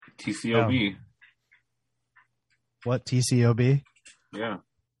TCOB. What, TCOB? Yeah.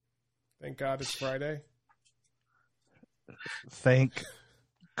 Thank God it's Friday. Thank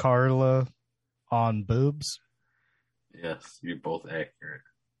Carla on boobs. Yes, you're both accurate.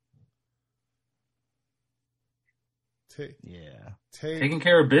 Yeah. Taking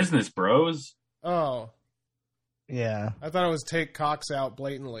care of business, bros. Oh. Yeah. I thought it was take cocks out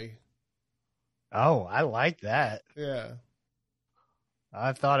blatantly. Oh, I like that. Yeah.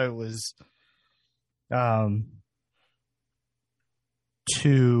 I thought it was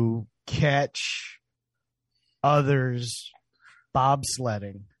to catch others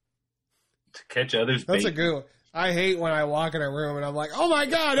bobsledding. To catch others. That's a good one. I hate when I walk in a room and I'm like, oh my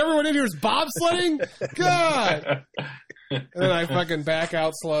God, everyone in here is bobsledding? God. And then I fucking back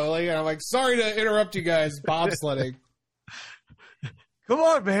out slowly and I'm like, sorry to interrupt you guys, bobsledding. Come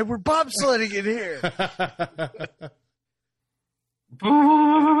on, man, we're bobsledding in here.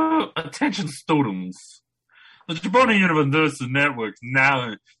 Attention students. The Jabroni University Network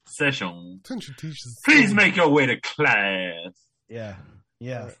now in session. Attention teachers. Please make your way to class. Yeah.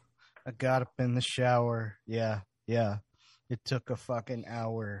 I got up in the shower. Yeah. It took a fucking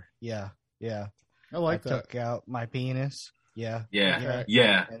hour. Yeah. I like that. I took out my penis. Yeah.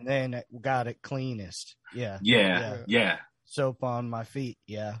 And then I got it cleanest. Yeah. Soap on my feet.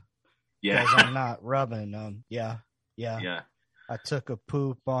 Yeah. Because I'm not rubbing them. Yeah. I took a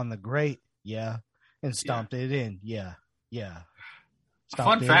poop on the grate. Yeah. And stomped it in. Yeah.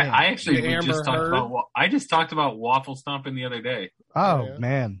 Fun fact, I actually just talked about waffle stomping the other day. Oh,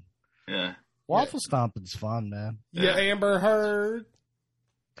 man. Yeah. Waffle stomping's fun, man. Yeah, Amber Heard.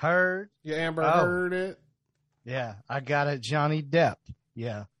 Yeah, Amber Heard it. Yeah, I got it, Johnny Depp.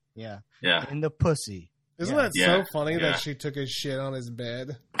 Yeah. In the pussy. Isn't that so funny that she took his shit on his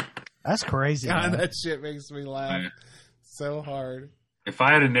bed? That's crazy. God, man. that shit makes me laugh so hard. If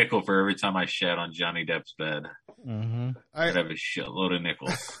I had a nickel for every time I shat on Johnny Depp's bed, I'd have a shitload of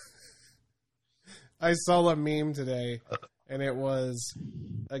nickels. I saw a meme today, and it was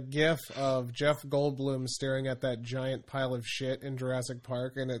a gif of Jeff Goldblum staring at that giant pile of shit in Jurassic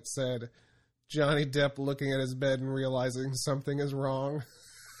Park, and it said, Johnny Depp looking at his bed and realizing something is wrong.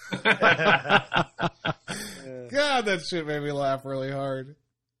 God, that shit made me laugh really hard.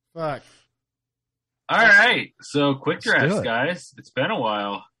 Fuck. All right, so quick drafts, guys. It's been a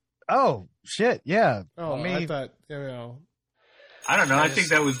while. Oh, shit, yeah. Oh, I thought, I don't know. I think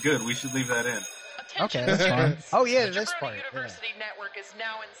that was good. We should leave that in. Okay, that's fine. Oh, yeah, the this Jabroni part. University Network is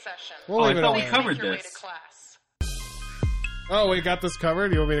now in session. We'll I thought we covered this. Oh, we got this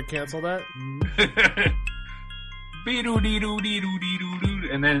covered? You want me to cancel that?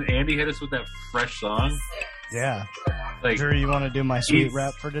 And then Andy hit us with that fresh song. Yeah. Like, Drew, you want to do my sweet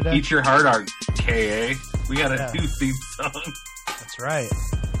rap for today? Eat Your Heart Out, KA. We got a new theme song. That's right.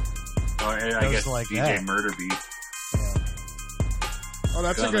 Oh, I guess like DJ that. Murder Beat. Yeah. Oh,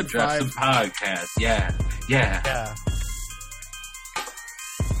 that's a good vibe. Podcast. Yeah.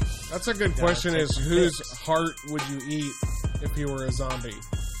 That's a good question is, whose heart would you eat if you were a zombie?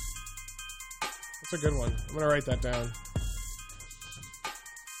 That's a good one. I'm going to write that down.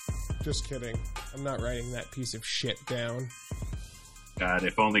 Just kidding. I'm not writing that piece of shit down. God,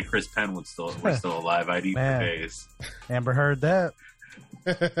 if only Chris Penn was still alive, I'd eat for days. Amber heard that.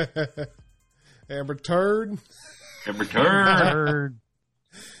 Amber Turd. Amber Turd.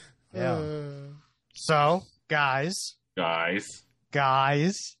 Yeah. So, guys. I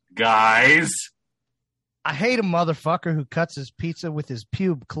hate a motherfucker who cuts his pizza with his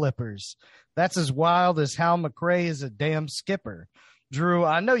pube clippers. That's as wild as Hal McRae is a damn skipper. Drew,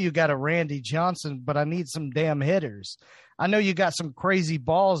 I know you got a Randy Johnson, but I need some damn hitters. I know you got some crazy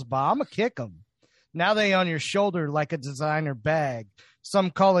balls, but I'm going to kick them. Now they on your shoulder like a designer bag.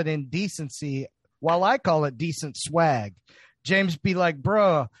 Some call it indecency, while I call it decent swag. James be like,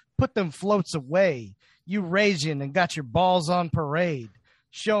 bruh, put them floats away. You raging and got your balls on parade.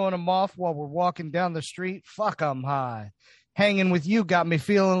 Showing them off while we're walking down the street. Fuck, I'm high. Hanging with you got me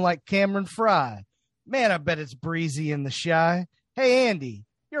feeling like Cameron Fry. Man, I bet it's breezy in the shy. Hey, Andy,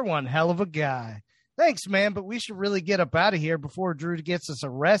 you're one hell of a guy. Thanks, man, but we should really get up out of here before Drew gets us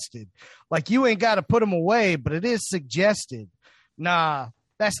arrested. Like, you ain't got to put him away, but it is suggested. Nah,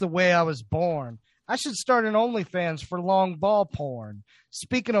 that's the way I was born. I should start an OnlyFans for long ball porn.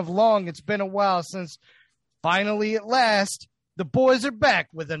 Speaking of long, it's been a while since finally at last, the boys are back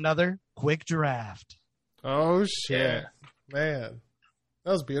with another quick draft. Oh, shit. Man,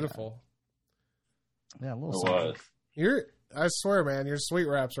 that was beautiful. Yeah, a little it was. I swear, man, your sweet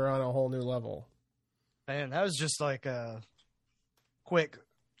raps are on a whole new level. Man, that was just like a quick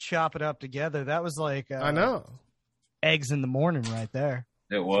chop it up together. That was like I know. Eggs in the morning right there.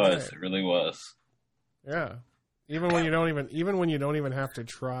 It was. Right. It really was. Yeah. Even when you don't even have to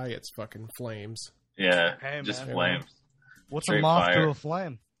try, it's fucking flames. Yeah, Hey, just man. flames. What's Straight a moth fire. to a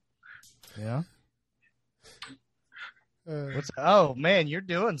flame? Yeah. Oh man, you're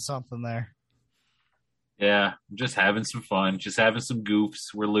doing something there. Yeah, I'm just having some fun, just having some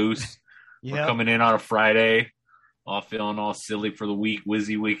goofs. We're loose. We're Yeah. coming in on a Friday, all feeling all silly for the week,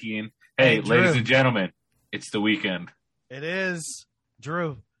 whizzy wickying. Hey, Hey, Drew. ladies and gentlemen, it's the weekend. It is.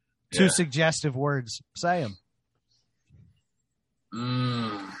 Drew, two suggestive words. Say them.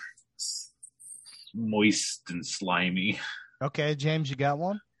 Moist and slimy. Okay, James, you got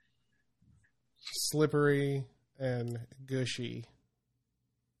one? Slippery and gushy.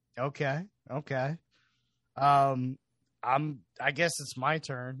 Okay. I guess it's my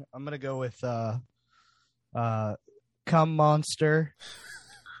turn. I'm gonna go with cum monster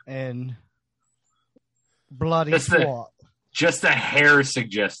and bloody twat. Just a hair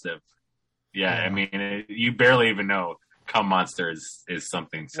suggestive. Yeah, I mean, you barely even know cum monster is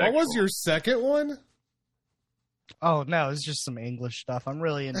something sexual. What was your second one? Oh no, it's just some English stuff. I'm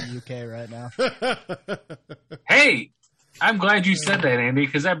really in the UK right now. Hey, I'm glad you said that, Andy,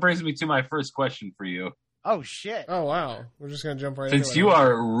 because that brings me to my first question for you. Oh shit! Oh wow, we're just gonna jump right. Since you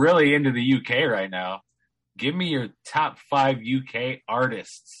are really into the UK right now, give me your top 5 UK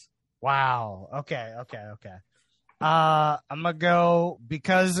artists. Wow. Okay. I'm gonna go,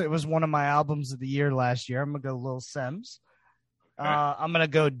 because it was one of my albums of the year last year. I'm gonna go Lil Sims. Okay. I'm gonna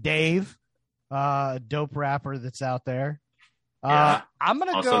go Dave, a dope rapper that's out there. Yeah. I'm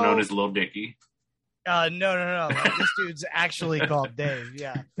gonna Also go known as Lil Dicky. No. This dude's actually called Dave.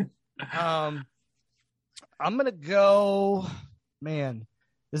 Yeah. I'm gonna go. Man,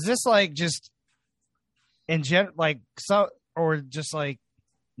 is this like just in like so, or just like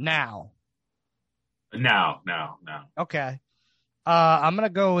now? No. Okay. I'm gonna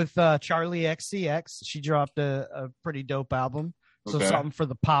go with Charlie XCX. She dropped a pretty dope album, so Okay. something for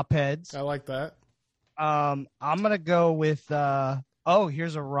the pop heads. I like that. I'm gonna go with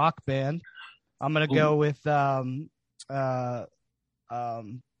here's a rock band. I'm gonna go with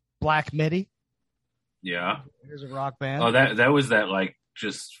Black Midi. Yeah. Here's a rock band. Oh, that was that like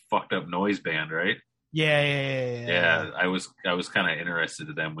just fucked up noise band, right? Yeah. Yeah, I was kind of interested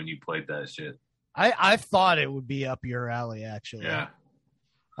in them when you played that shit. I thought it would be up your alley, actually. Yeah.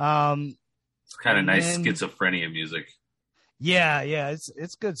 It's kind of and nice then- schizophrenia music. Yeah,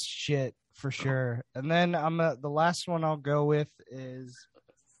 it's good shit for sure. And then the last one I'll go with is,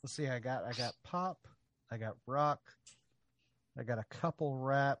 let's see, I got pop, I got rock, I got a couple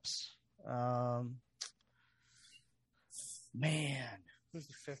raps. Man, who's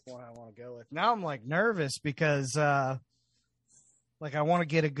the fifth one I want to go with? Now I'm like nervous because like I want to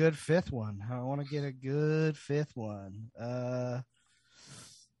get a good fifth one.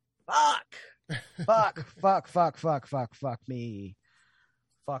 Fuck me.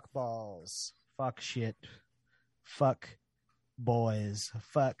 Fuck balls. Fuck shit. Fuck boys.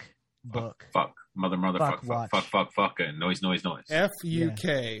 Fuck book. Fuck. Motherfucker. watch. Fuck. Noise.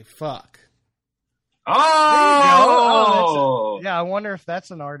 FUK. Fuck. Oh! Yeah, I wonder if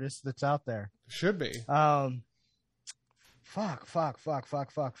that's an artist that's out there. Should be. Fuck.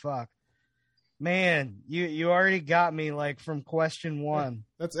 Man, you already got me like from question one.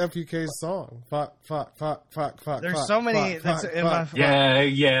 That's FUK's song. Fuck. There's so many that's in my.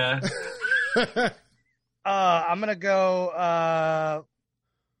 Yeah. I'm gonna go.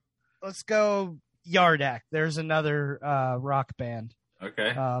 Let's go Yardak. There's another rock band. Okay.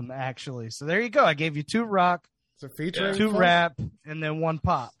 Actually, so there you go. I gave you 2 rock, It's a featuring 2 fuck? rap, and then 1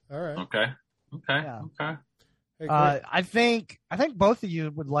 pop. All right. Okay. Yeah. Hey, I think both of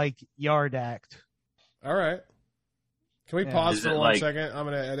you would like Yard Act. all right. Can we Yeah. pause Is for it 1 like- second? I'm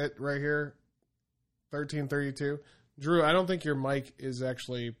going to edit right here. 1332. Drew, I don't think your mic is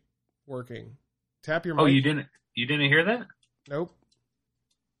actually working. Tap your mic. Oh, you didn't hear that? Nope.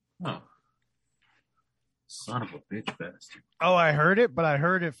 Oh. Son of a bitch bastard. Oh, I heard it, but I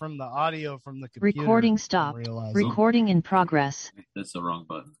heard it from the audio from the computer. Recording I stopped. realized. Recording in progress. That's the wrong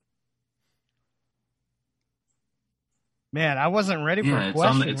button. Man, I wasn't ready for a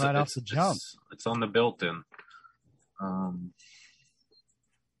question right off the jump. It's on the built-in. Okay.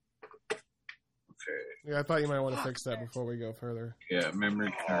 Yeah, I thought you might want to fix that before we go further. Yeah,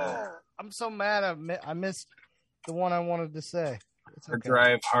 memory card. I'm so mad I missed the one I wanted to say. It's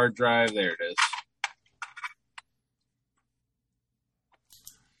okay. Hard drive. There it is.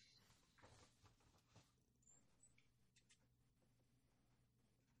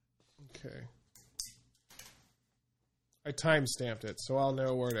 Okay. I timestamped it, so I'll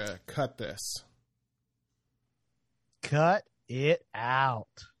know where to cut this. Cut it out.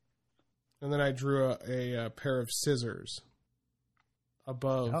 And then I drew a pair of scissors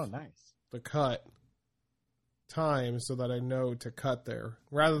above Oh, nice. the cut time so that I know to cut there.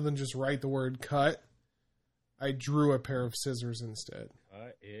 Rather than just write the word cut, I drew a pair of scissors instead.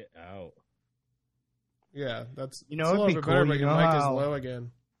 Cut it out. Yeah, that's You know, it's a it'd little be bit cool, better, but you your know mic is how- low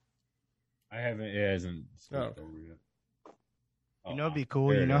again. It hasn't switched Oh. over yet. You know, it'd be cool.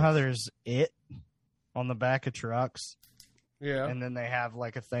 There You it know how is. there's it on the back of trucks, Yeah, and then they have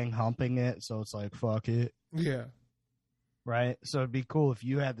like a thing humping it, so it's like fuck it, yeah. right? So it'd be cool if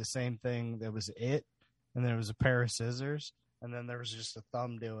you had the same thing that was it, and there was a pair of scissors, and then there was just a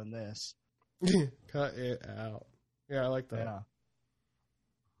thumb doing this. Cut it out. Yeah, I like that. Yeah,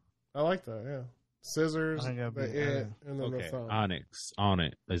 I like that. Yeah, scissors, I think that'd the be- it, and then the Okay, thumb. Onyx on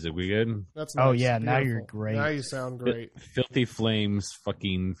it. Is it we good? That's Oh, nice. yeah, now you're Beautiful. great. Now you sound great. Filthy Flames,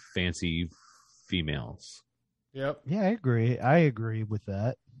 fucking fancy females. Yep. yeah, I agree with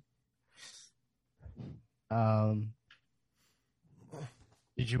that.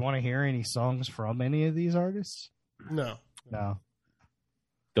 Did you want to hear any songs from any of these artists? No. No.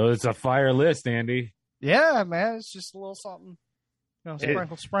 So it's a fire list, Andy. Yeah, man, it's just a little something. You know,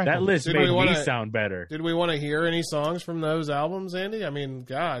 sprinkle. That list Did made we me wanna- sound better. Did we want to hear any songs from those albums, Andy? I mean,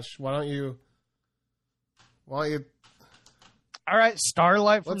 gosh, why don't you? All right,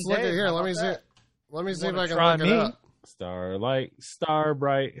 Starlight from Let's look Dave. at here. How Let me about see. that? Let me see if wanna I can try look me? it up. Starlight,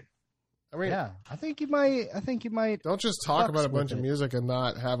 Starbright. I mean, Yeah, I think you might. don't just talk fucks about a bunch with of it. music and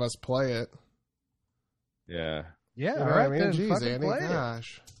not have us play it. Yeah. Yeah, You know all what right, I mean? then Jeez, fucking Andy, play it.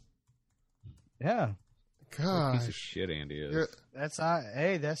 gosh, Yeah, What a piece of gosh, shit Andy is. You're-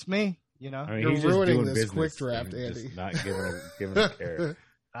 hey, that's me. You know, I mean, You're he's just ruining doing this business quick draft, and just Andy. not giving a care.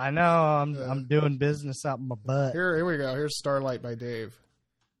 I know I'm doing business out my butt. here we go. Here's Starlight by Dave.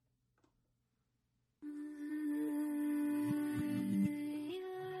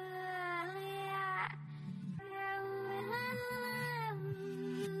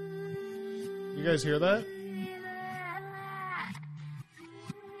 You guys hear that?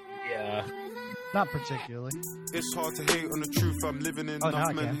 Yeah. Not particularly. It's hard to hate on the truth I'm living in. Oh, now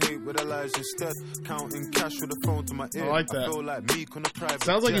I Enough men can. hate with their lives instead. Counting cash with a phone to my ear. I like that. feel like Meek on a private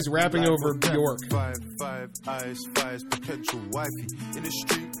Sounds like jet. he's rapping Life over or death. Bjork. Five eyes, fires, potential wifey. In the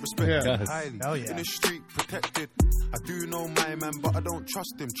street, respect Yeah. him highly. Hell yeah. In the street, protected. I do know my man, but I don't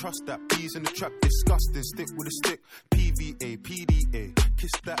trust him. Trust that bees in the trap, disgusting. Stick with a stick. PVA, PDA.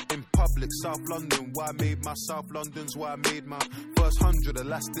 Kiss that in public. South London, why I made my South London's why I made my first 100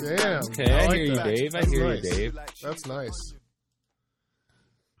 elastic. Damn. bands. Okay, I like hear you, that. Dave. I That's hear nice. you, Dave. That's nice.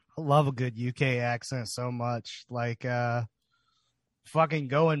 I love a good UK accent so much. Like, fucking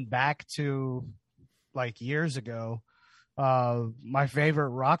going back to like years ago, my favorite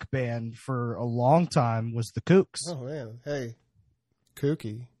rock band for a long time was the Kooks. Oh man, hey,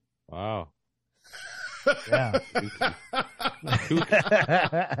 kooky. Wow. Yeah.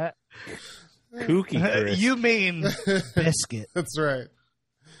 Kooky Chris. You mean Biscuit? That's right.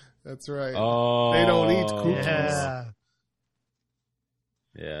 That's right. Oh. They don't eat cookies. Yeah.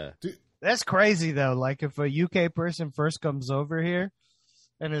 Yeah. That's crazy though. Like if a UK person first comes over here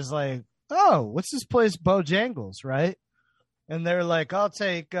and is like, "Oh, what's this place, Bojangles?" Right? And they're like, "I'll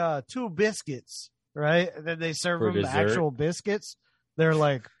take 2 biscuits." Right? And then they serve For them the dessert? actual biscuits. They're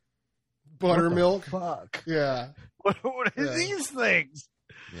like, Buttermilk. "What the fuck? Yeah. What are Yeah. these things?"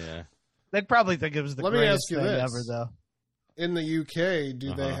 Yeah. They'd probably think it was the Let me greatest ask you thing this. ever, though. In the UK,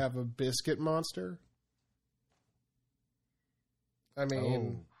 do they Uh-huh. have a biscuit monster? I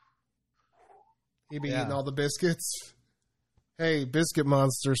mean, he be Yeah. eating all the biscuits. Hey, biscuit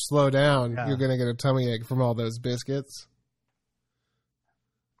monster, slow down. Yeah. You're gonna get a tummy ache from all those biscuits.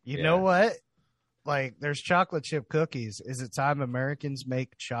 You Yeah. know what? Like, there's chocolate chip cookies. Is it time Americans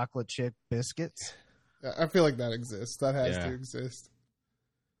make chocolate chip biscuits? I feel like that exists. That has Yeah. to exist.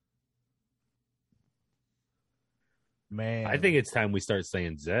 Man, I think it's time we start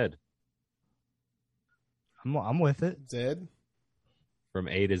saying Zed I'm with it. Zed? from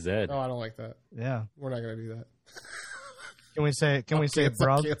A to Z. Oh, I don't like that. Yeah. We're not gonna do that. Can we say? Can we say, Cancel,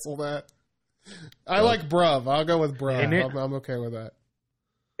 bro? cancel that. I like bruv. I'll go with bruv. Isn't it? I'm okay with that.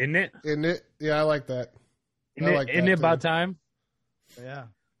 Isn't it? Isn't it? Yeah, I like that. I like Isn't that, it about too. time? Yeah.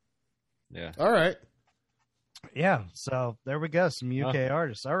 Yeah. All right. Yeah. So there we go. Some UK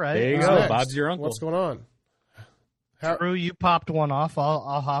artists. All right. There you Who's go. next? Bob's your uncle. What's going on? How, Drew, you popped one off.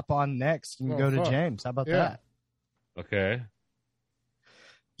 I'll hop on next and Oh, go to fuck. James. How about Yeah. that? Okay.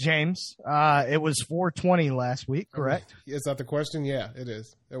 James, it was 420 last week, correct? Is that the question? Yeah, it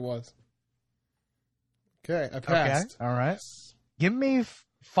is. It was. Okay, I passed. Okay. All right. Give me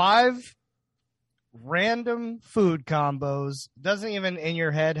 5 random food combos. Doesn't even in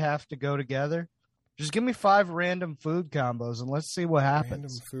your head have to go together. Just give me 5 random food combos and let's see what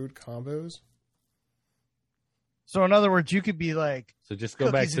happens. Random food combos. So in other words, you could be like, So just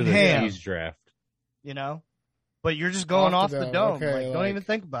go back Cookies to and the ham. cheese draft. you know, but you're just going off the dome. Okay, like, don't like- even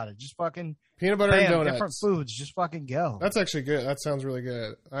think about it. Just fucking Peanut butter and bam, donuts. different foods. Just fucking go. That's actually good. That sounds really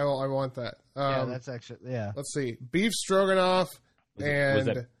good. I want that. Yeah, that's actually, yeah. Let's see. Beef stroganoff Was and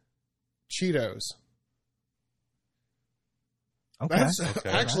that- Cheetos. Okay. That's Okay.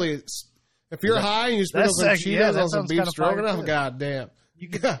 actually, if you're high and you sprinkle That's some yeah, Cheetos that on some sounds beef kinda fire, stroganoff, too. god damn. You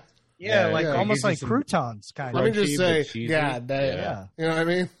could, Yeah. yeah, Yeah, like yeah. almost Gives you like some- croutons, kind Let me of. just Crunchy, say, but cheesy. god damn. Yeah. You know what I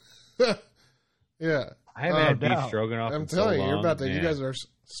mean? Yeah. I haven't Oh, had beef doubt. stroganoff. I'm in so telling you, you're long, about to. You man. guys are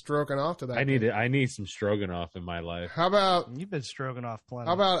stroking off to that. I need some stroganoff in my life. How about You've been stroking off plenty.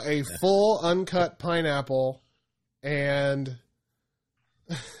 how about a full uncut pineapple and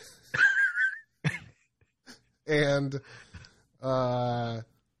and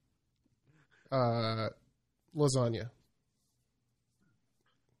lasagna?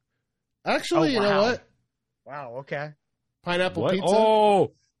 Actually, Oh, you know wow. what? Wow. Okay. Pineapple What? pizza.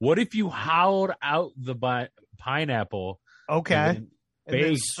 Oh, what if you hollowed out the pineapple? Okay. and And then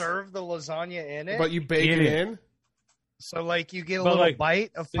baked- serve the lasagna in it. But you bake In it it. in. So like you get a But, little like,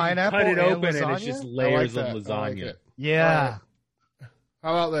 bite of So you pineapple cut it and open lasagna. and it's just I like layers that. of I like lasagna. it. Yeah. How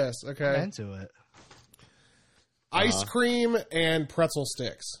about this? I'm Okay, into it. ice cream and pretzel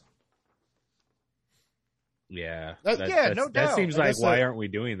sticks. Yeah, Yeah, that's- no That doubt. seems I like guess why that- aren't we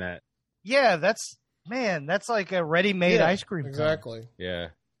doing that? Yeah, that's like a ready-made Yeah, ice cream cone. Exactly. Yeah,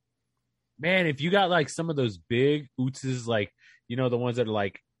 man, if you got like some of those big ootses, like the ones that are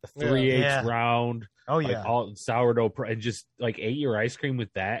like Yeah. 3/8 Yeah. round, Oh like yeah. all sourdough, and just like ate your ice cream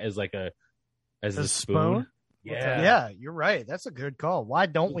with that as like a A spoon. spoon? Yeah, Yeah, you're right. That's a good call. Why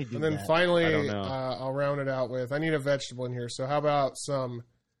don't we do And then that? I finally, don't know. I'll round it out with I need a vegetable in here. So how about some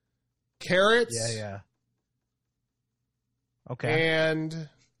carrots? Yeah. Okay. And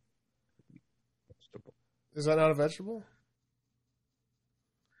is that not a vegetable?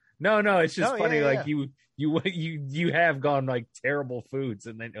 No, it's just No, funny. yeah, Like you have gone like terrible foods,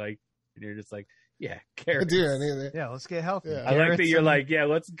 and then like and you're just like, yeah, I carrots. do. I need it. Yeah, let's get healthy. Yeah. I like that Carrots you're and- like, yeah,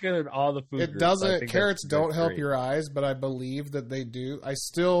 let's get at all the food. It groups. I doesn't. think Carrots that's don't help great. your eyes, but I believe that they do. I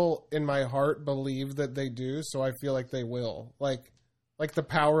still, in my heart, believe that they do. So I feel like they will. Like the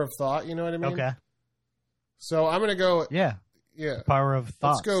power of thought. You know what I mean? Okay. So I'm gonna go. Yeah. Yeah. Power of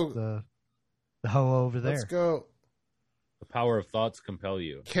thoughts. go- The hoe over there. Let's go. The power of thoughts compel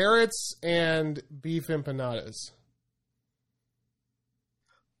you. Carrots and beef empanadas.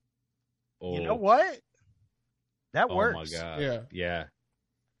 Oh, You know what? That oh works. my god. Yeah. Yeah.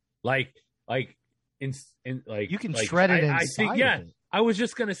 Like in like You can like, shred it I inside. think yeah. of it. I was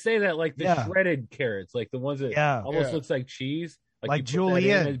just gonna say that like the Yeah. shredded carrots, like the ones that Yeah. almost Yeah. looks like cheese. Like you put that in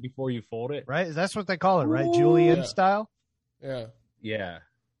julienne. before you fold it. Right? That's what they call it, right? Julienne Yeah. style. Yeah. Yeah.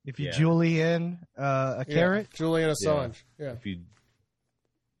 If you Yeah. julienne a Yeah. carrot. Julian Assange. Yeah. If you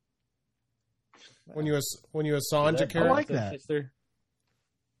When you Assange a that- carrot. I like that. sister?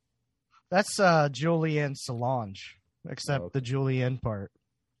 That's julienne Solange, except Oh, okay. the julienne part.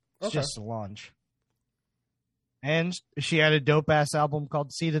 It's Okay. just Solange. And she had a dope ass album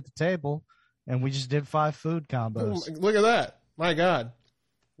called Seat at the Table, and we just did 5 food combos. Look at that! My God,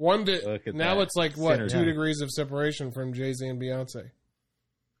 Look at now that. it's like what Synergy. 2 degrees of separation from Jay Z and Beyonce.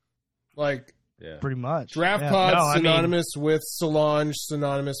 Like Yeah. Pretty much. Draft Yeah. Pod No, I mean, synonymous with Solange,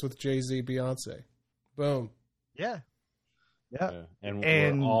 synonymous with Jay Z, Beyonce. Boom. yeah. Yeah. And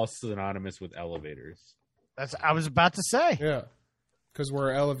And- we're all synonymous with elevators. That's I was about to say. Yeah, because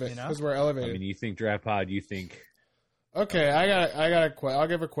we're elevated. You know? Because we're I elevated. mean, you think Draft Pod, you think Okay, I'll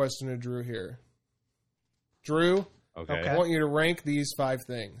give a question to Drew here. Drew, okay. I Okay. want you to rank these 5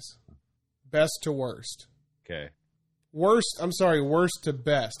 things, best to worst. Okay. Worst to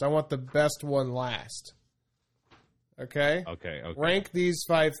best. I want the best one last. Okay? Okay. Rank these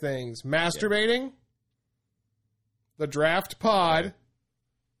 5 things. Masturbating, the Draft Pod, Okay.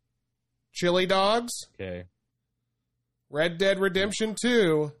 Chili Dogs, Okay. Red Dead Redemption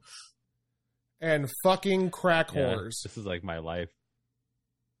 2, and fucking crack Yeah, whores. this is like my life.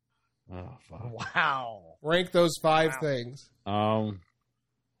 Oh fuck. Wow. Rank those 5 things.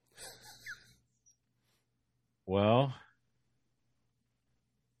 Well,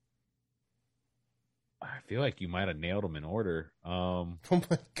 I feel like you might have nailed them in order. Oh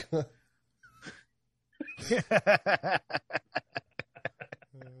my god.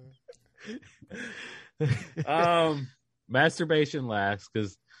 Masturbation last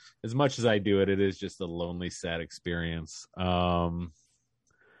because as much as I do it, it is just a lonely, sad experience.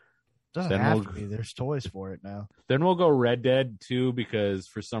 Doesn't Then have we'll- to be. There's toys for it now. Then we'll go Red Dead 2 because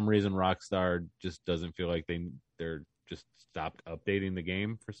for some reason Rockstar just doesn't feel like they're just stopped updating the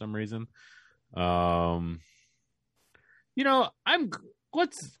game for some reason.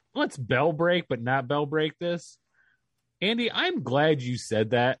 Let's bell break, but not bell break this. Andy, I'm glad you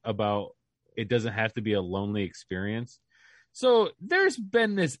said that about it doesn't have to be a lonely experience. So there's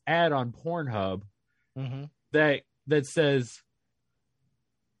been this ad on Pornhub Mm-hmm. that says,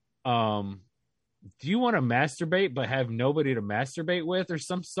 do you want to masturbate but have nobody to masturbate with or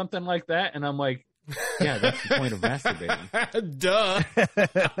something like that? And I'm like, yeah, that's the point of masturbating. Duh.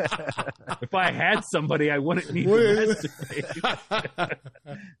 If I had somebody, I wouldn't need to masturbate.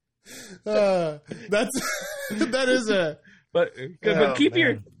 That is a But Oh, keep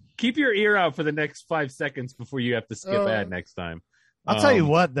man. your ear out for the next 5 seconds before you have to skip Oh. ad next time. I'll tell you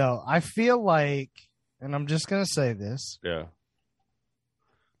what, though. I feel like, and I'm just going to say this, Yeah.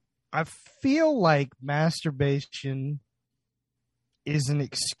 I feel like masturbation is an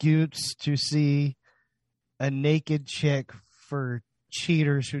excuse to see a naked chick for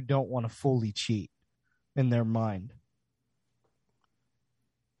cheaters who don't want to fully cheat in their mind.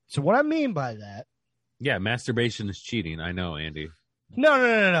 So what I mean by that, Yeah, masturbation is cheating. I know, Andy. no.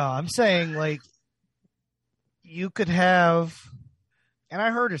 I'm saying like you could have, and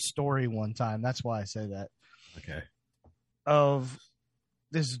I heard a story one time. That's why I say that. Okay. Of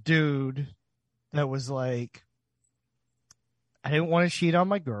this dude that was like, I didn't want to cheat on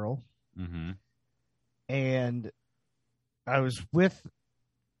my girl, Mm-hmm. and I was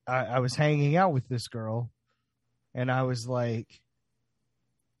hanging out with this girl, and I was like,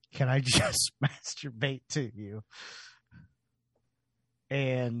 can I just masturbate to you?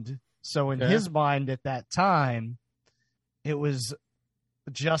 And so in Okay. his mind at that time, it was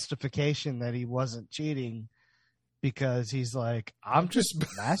a justification that he wasn't cheating because he's like, I'm just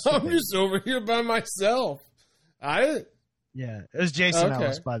I'm masturbating. just over here by myself. Yeah, it was Jason Okay.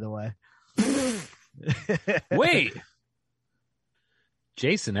 Ellis, by the way. Wait.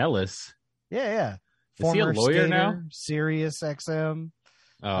 Jason Ellis. Yeah. Is he a Former lawyer skater, now? Sirius XM.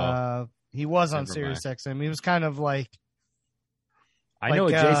 Oh, He was on Never Sirius XM. He was kind of like, I know a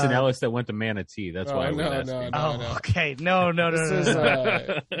like, Jason Ellis that went to Manatee. That's why I was no, asking. no. oh, okay, no. This is,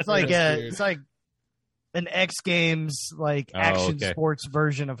 It's like yes, dude. it's like an X Games like Oh, action okay. sports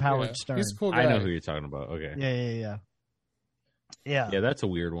version of Howard Yeah, Stern. He's a cool guy. I know who you're talking about. Okay. Yeah. Yeah, that's a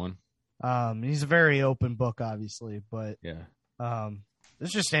weird one. He's a very open book, obviously, but Yeah.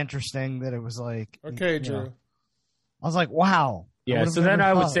 it's just interesting that it was like, Okay, you Drew. know, I was like, wow. Yeah. would've So then never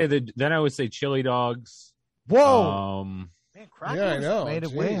I would thought. say chili dogs. Whoa, Um, man, Crack Yeah, I Wars know, made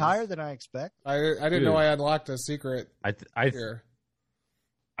it way jeez. higher than I expect. I didn't Dude. know I unlocked a secret here.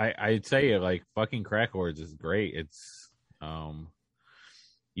 I'd say like fucking Crack Hordes is great. It's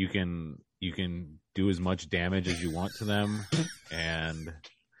you can do as much damage as you want to them, and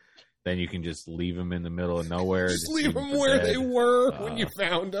then you can just leave them in the middle of nowhere. Just leave leave 'em them for where dead. they were when you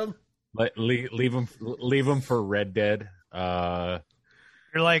found them. But leave them for Red Dead.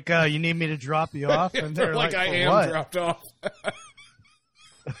 You're like, you need me to drop you off, and they're like, I "For am what?" dropped off.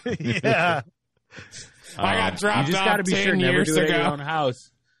 Yeah, I got dropped You just off got to be 10 sure never years do it at your ago. own house,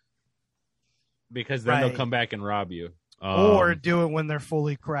 because then Right. they'll come back and rob you. or do it when they're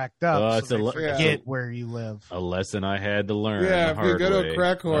fully cracked up, it's so a they le- forget yeah. where you live. a lesson I had to learn. Yeah, the if you hard go to way. a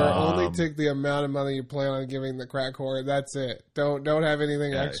crack whore, only Um, take the amount of money you plan on giving the crack whore. That's it. Don't have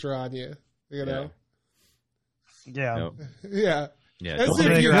anything Yeah. extra on you. You know? Yeah, no. Yeah. Yeah, As don't if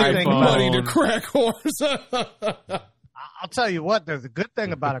if take you your good give thing iPhone. money to crack whores. I'll tell you what, though, the good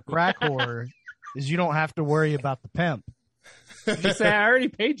thing about a crack whore is you don't have to worry about the pimp. Just say I already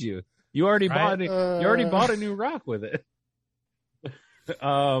paid you. You already Right? bought a new rock with it.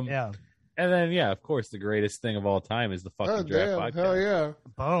 Yeah, And then of course the greatest thing of all time is the fucking Oh, draft damn. podcast. Hell yeah.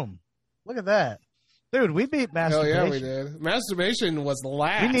 boom! Look at that, dude. We beat Hell masturbation. yeah, we did. Masturbation was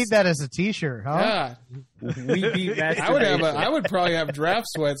last. We need that as a T-shirt, huh? Yeah. We beat masturbation. I would probably have draft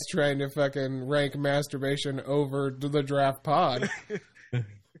sweats trying to fucking rank masturbation over the draft pod.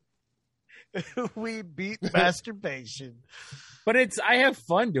 We beat masturbation. But I have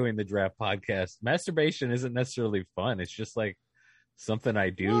fun doing the draft podcast. Masturbation isn't necessarily fun. It's just like something I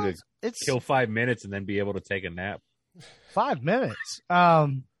do Well, to it's kill 5 minutes and then be able to take a nap. 5 minutes.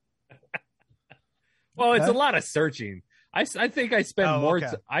 Well, it's a Okay. lot of searching. I think I spend Oh, more. okay.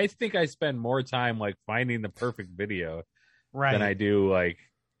 I think I spend more time like finding the perfect video Right. than I do like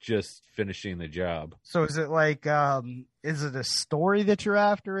just finishing the job. So is it like is it a story that you're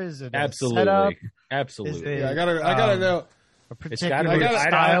after? Is it a Absolutely, setup? absolutely. Is it- Yeah, I gotta know. A gotta particular be-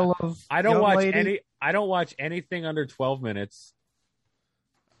 style of I don't young watch lady? I don't watch anything under 12 minutes.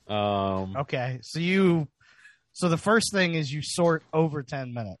 Okay. So the first thing is you sort over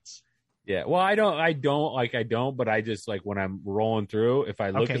 10 minutes. Yeah. Well, I don't, but I just like when I'm rolling through, if I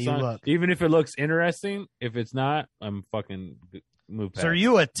look Okay, at you something, look. even if it looks interesting, if it's not, I'm fucking move past. So are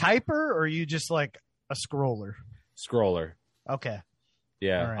you a typer or are you just like a scroller? Scroller? Okay.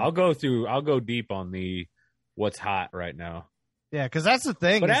 Yeah. All right. I'll go deep on the what's hot right now. Yeah, because that's the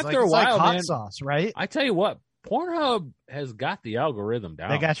thing. But is, after like, a it's like while, hot man- sauce, right? I tell you what, Pornhub has got the algorithm down.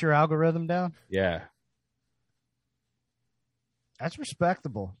 They got your algorithm down? yeah. That's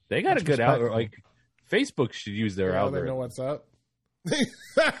respectable. They got That's a good respectable. algorithm. Like Facebook should use their They know algorithm what's up.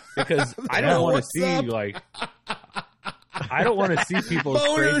 because I They don't know want to what's see up. like I don't want to see people's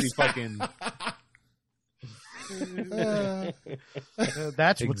crazy Boners. fucking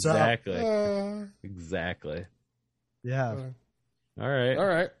That's what's up. exactly exactly. Yeah. All right, All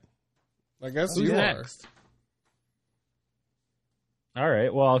right. I guess Who's you next? All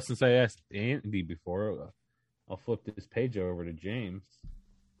right. Well, since I asked Andy before, I'll flip this page over to James.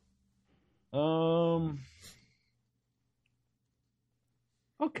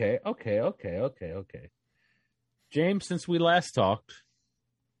 Okay. James, since we last talked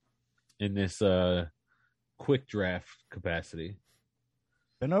in this quick draft capacity,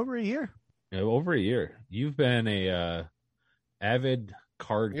 Been over a year. over a year, you've been a avid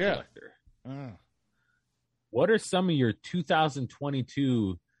card Yeah. collector. What are some of your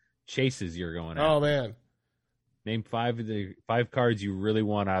 2022 chases you're going are. at? Oh man. Name five cards you really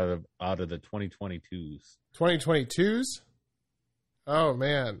want out of the 2022s. 2022s? Oh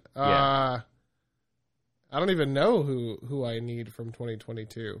man. Yeah. I don't even know who I need from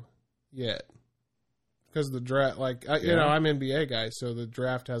 2022 yet. Because the draft, like, you Yeah. know, I'm NBA guy, so the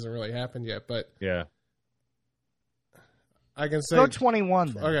draft hasn't really happened yet. But Yeah. I can say Go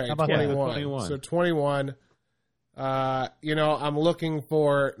 21 then. Okay, How about 21. that? 21. So 21. You know, I'm looking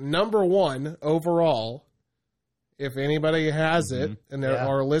for number one overall. If anybody has it and they Yeah.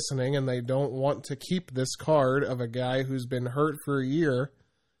 are listening and they don't want to keep this card of a guy who's been hurt for a year,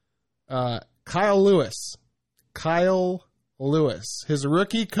 Kyle Lewis. Kyle Lewis. His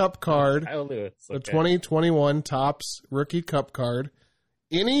rookie cup card. Kyle Lewis. The Okay. 2021 Topps rookie cup card.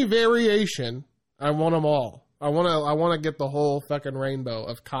 Any variation, I want them all. I want to get the whole fucking rainbow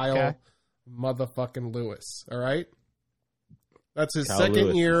of Kyle Okay. motherfucking Lewis. All right, that's his Kyle second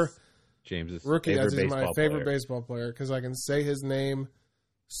Lewis year is James's rookie. favorite That's my baseball favorite player. baseball player because I can say his name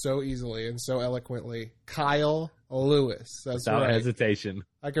so easily and so eloquently. Kyle Lewis. That's Without right. hesitation.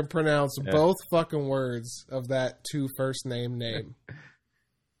 I can pronounce Yeah. both fucking words of that two first name.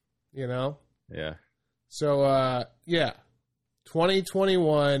 You know. Yeah. So, yeah,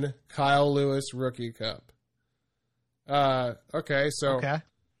 2021 Kyle Lewis Rookie Cup. Okay, so Okay.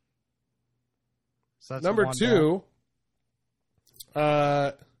 So that's number one two,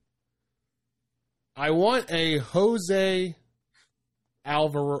 I want a Jose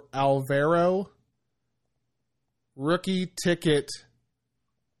Alvaro rookie ticket,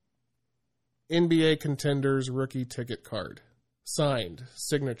 NBA Contenders rookie ticket card, signed,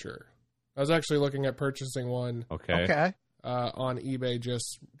 signature. I was actually looking at purchasing one Okay. down. Okay. on eBay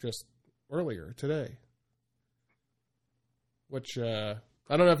just earlier today. Which I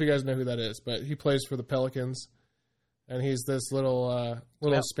don't know if you guys know who that is, but he plays for the Pelicans, and he's this little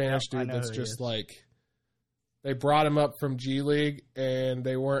Yep, Spanish yep, I dude know that's who he just is. like they brought him up from G League, and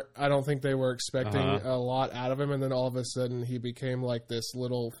they weren't. I don't think they were expecting a lot out of him, and then all of a sudden he became like this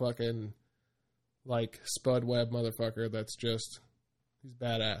little fucking like Spud Webb motherfucker. That's just he's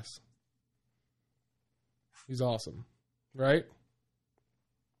badass. He's awesome, right?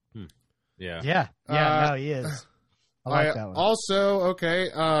 Yeah. Yeah. Yeah. Uh, No, he is. I like that one. Also, okay,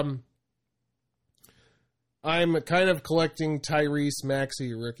 I'm kind of collecting Tyrese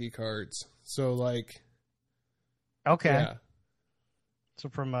Maxey rookie cards. So, like, Okay. yeah. So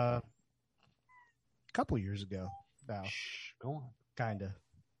from a couple years ago now, Shh, go on. kind of.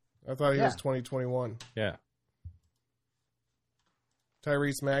 I thought he was Yeah. 2021. Yeah.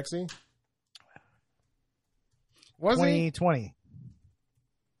 Tyrese Maxey? Was he? 2020.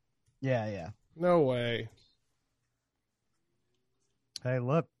 Yeah, yeah. No way. Hey,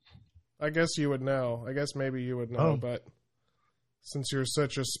 look. I guess you would know. I guess maybe you would know, Oh. but since you're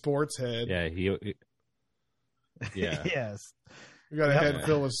such a sports head, Yeah. Yeah. Yes. you got a Yep. head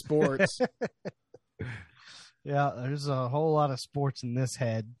filled with sports. Yeah, there's a whole lot of sports in this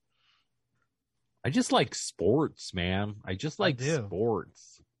head. I just like sports, man. I just like do.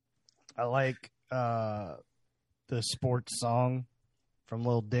 sports. I like the sports song from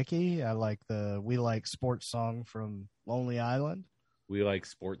Lil Dicky. I like the We Like Sports song from Lonely Island. We like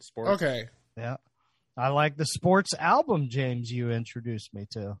sports. Okay. Yeah. I like the sports album, James, you introduced me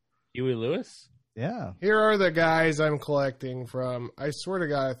to. Huey Lewis? Yeah. Here are the guys I'm collecting from. I swear to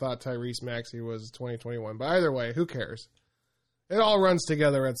God, I thought Tyrese Maxey was 2021. But either way, who cares? It all runs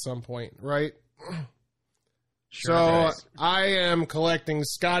together at some point, right? Sure So does. I am collecting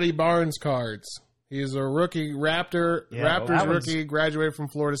Scotty Barnes cards. He's a rookie Raptor. Yeah, Raptors that one's- rookie, graduated from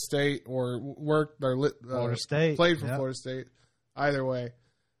Florida State or worked or Florida State. played for Yep. Florida State. Either way,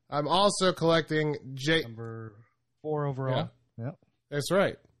 I'm also collecting Number 4 overall. Yep. That's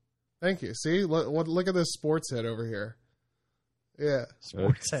right. Thank you. See, look at this sports head over here. Yeah.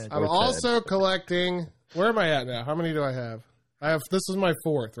 Sports head. I'm also collecting. Where am I at now? How many do I have? This is my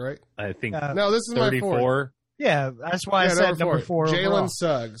 4th, right? I think No, this is my 4th. 34. Yeah, that's why I said number 4 Jalen overall.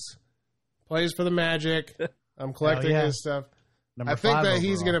 Suggs plays for the Magic. I'm collecting yeah. his stuff. Number I think 5 that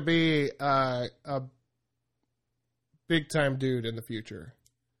he's overall. going to be a big time dude in the future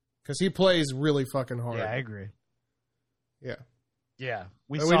because he plays really fucking hard. Yeah, I agree. Yeah. Yeah,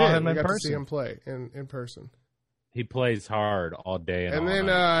 we But saw did. him we in got to see person. him play in person. He plays hard all day and And all then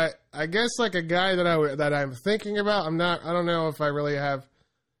night. I guess like a guy that I'm thinking about. I don't know if I really have.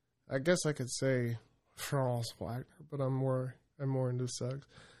 I guess I could say Charles Wagner, but I'm more into Suggs.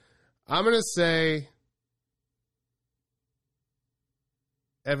 I'm gonna say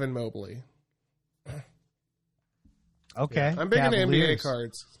Evan Mobley. Okay, I'm big into NBA Cavaliers.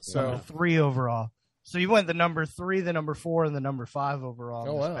 cards, Number so 3 overall. So you went the number 3, the number 4, and the number 5 overall.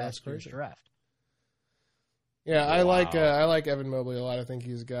 Oh, in this wow, past that's year's crazy. draft. yeah, I like Wow. Evan Mobley a lot. I think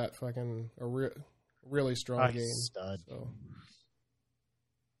he's got fucking a really strong He's a game. stud. So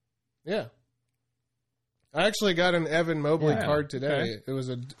yeah, I actually got an Evan Mobley Yeah, card today. okay. It was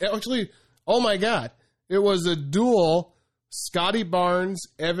oh my god, it was a dual Scotty Barnes,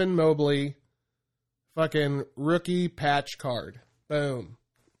 Evan Mobley, fucking rookie patch card. Boom.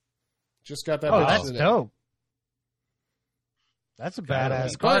 Just got that. Oh, bitch that's today. dope. That's a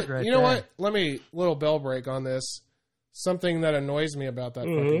badass But card right you know there. what? Let me little bell break on this. Something that annoys me about that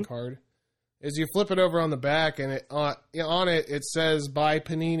fucking card is you flip it over on the back and on it says by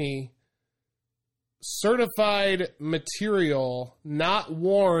Panini, certified material not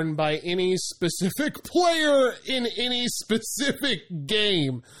worn by any specific player in any specific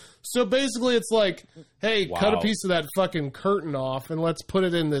game. So basically it's like, hey, cut a Wow. piece of that fucking curtain off and let's put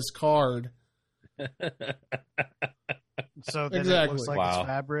it in this card. So then it Exactly. looks like Wow. it's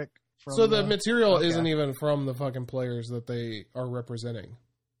fabric. From So the material okay. isn't even from the fucking players that they are representing.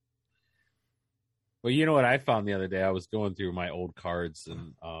 Well, you know what I found the other day? I was going through my old cards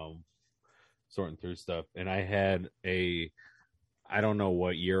and sorting through stuff, and I had I don't know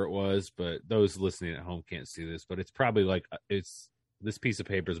what year it was, but those listening at home can't see this, but it's probably like this piece of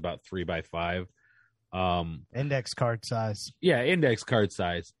paper is about 3x5. Index card size. Yeah, index card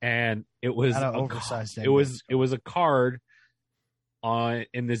size, and it was Not an a oversized it was index it was a card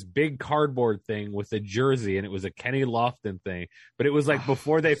in this big cardboard thing with a jersey, and it was a Kenny Lofton thing, but it was like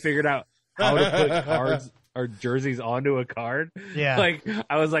before they figured out how to put cards or jerseys onto a card. Yeah. Like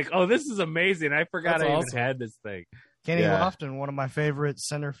I was like, oh, this is amazing. I forgot That's I awesome. even had this thing. Kenny yeah. Lofton, one of my favorite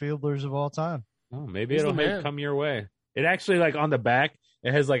center fielders of all time. Oh, maybe He's it'll the man. come your way. It actually, like on the back,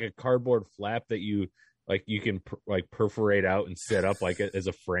 it has like a cardboard flap that you can perforate out and set up like as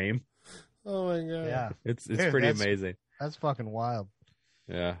a frame. Oh my god. Yeah. It's Dude, pretty that's- amazing. That's fucking wild.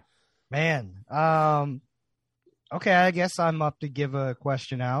 Yeah. Man. Okay, I guess I'm up to give a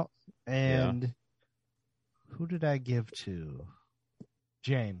question out. And who did I give to?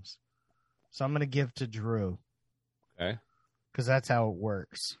 James. So I'm going to give to Drew. Okay. Because that's how it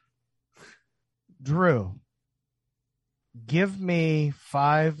works. Drew, give me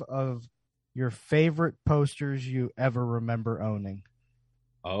 5 of your favorite posters you ever remember owning.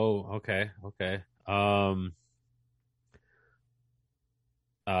 Oh, okay.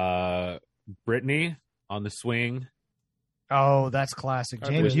 Brittany on the swing, Oh, that's classic. I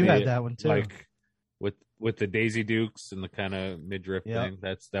James, did you the- had that one too. like with the Daisy Dukes and the kind of midriff Yep.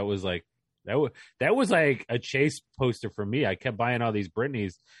 thing. That was like a Chase poster for me. I kept buying all these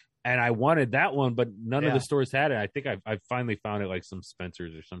Britneys, and I wanted that one, but none of Yeah. the stores had it. I think I finally found it like some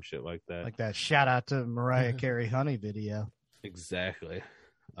Spencer's or some shit like that. Like that shout out to Mariah Carey Honey video. Exactly.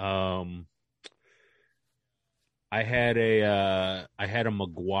 I had a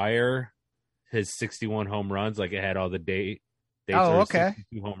McGuire, his 61 home runs. Like it had all the dates. Oh, of his okay.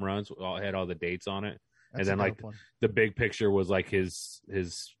 62 home runs. It had all the dates on it. That's then, a like, dope one. The big picture was like the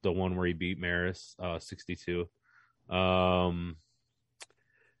one where he beat Maris, 62. I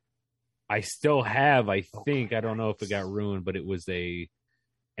still have, I think, I don't know if it got ruined, but it was a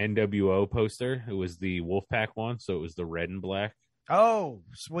NWO poster. It was the Wolfpack one, so it was the red and black. Oh,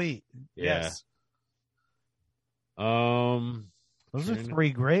 sweet. Yeah. Yes. Those are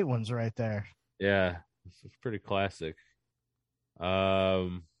three great ones right there. Yeah, it's pretty classic. I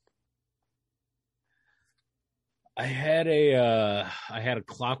had a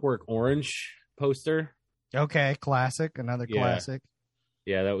Clockwork Orange poster. Okay, classic. Another Yeah. classic.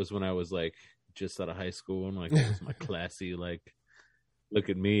 Yeah, that was when I was like just out of high school, and like that was my classy like. Look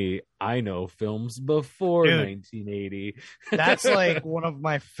at me! I know films before Dude. 1980. That's like one of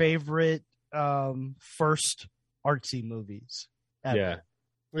my favorite first artsy movies ever. Yeah.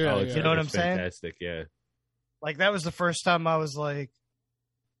 Yeah, It's- yeah. You know what it's I'm saying? Fantastic. Yeah. Like that was the first time I was like,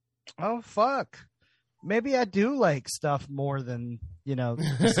 oh fuck. Maybe I do like stuff more than,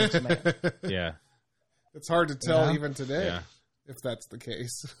 the Six Man. Yeah. It's hard to tell Yeah. even today Yeah. if that's the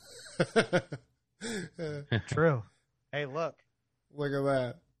case. True. Hey, look. Look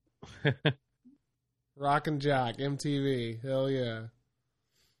at that. Rock and Jock, MTV. Hell yeah.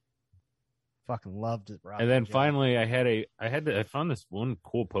 Fucking loved it, Rob. And then finally, I found this one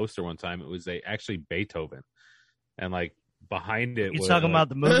cool poster one time. It was actually Beethoven, and like behind it, You was, talking like, about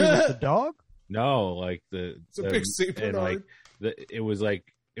the movie with the dog? No, like It's a big St. and Bernard. like it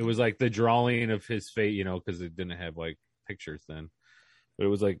was like the drawing of his face, because it didn't have like pictures then, but it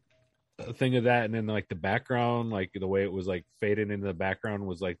was like a thing of that, and then like the background, like the way it was like faded into the background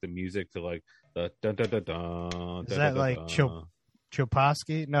was like the music to like the dun dun dun dun. Is that like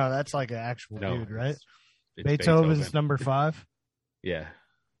Chopowski? No, that's like an actual No, dude, right? it's Beethoven's Beethoven. number 5. Yeah,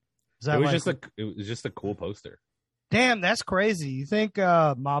 Is that it was like, just a cool poster. damn, that's crazy. You think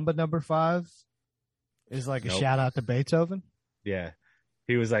Mamba number 5 is like a Nope. shout out to Beethoven? Yeah.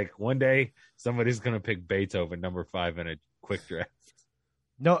 He was like, one day somebody's going to pick Beethoven number 5 in a quick draft.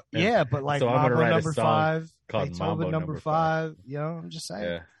 No, Yeah. yeah, but like So I'm gonna Mambo write a number song 5, called Beethoven Mambo number number 5. I'm just saying.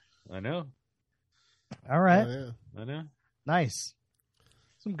 Yeah. I know. All right, Oh, yeah. I know. nice.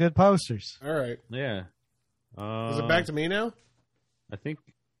 Some good posters. All right. Yeah. Is it back to me now? I think.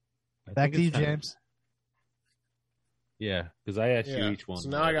 Back to you, it's time. James. Yeah, because I asked Yeah. you each one. So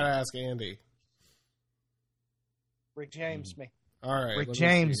now I got to ask Andy. Rick James, me. All right. Rick let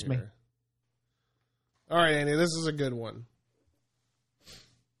James see me. here. All right, Andy, this is a good one.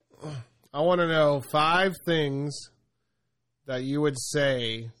 I want to know 5 things that you would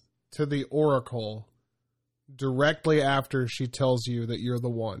say to the Oracle directly after she tells you that you're the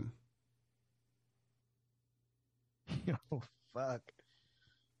one. Oh, fuck.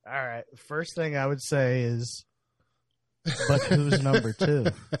 All right. First thing I would say is, but who's number 2?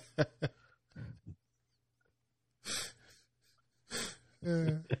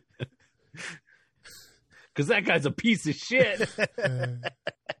 Because that guy's a piece of shit.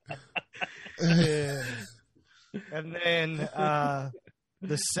 And then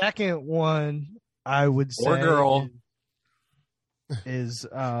the second one I would say Or girl. is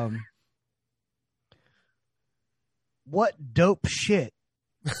what dope shit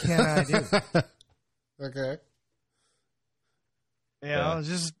can I do? Okay. Yeah.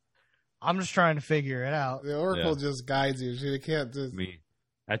 I'm just trying to figure it out. The Oracle Yeah. just guides you. She can't just. Me.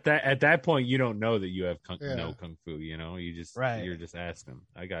 At that point, you don't know that you have Yeah. no kung fu. You just Right. You're just asking.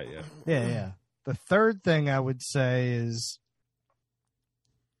 I got you. Yeah. The third thing I would say is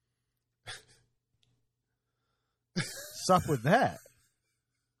what's up with that?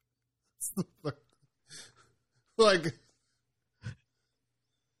 Like,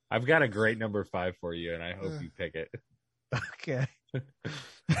 I've got a great number 5 for you, and I hope you pick it. Okay.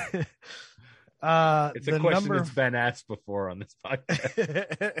 It's a the question number that's been asked before on this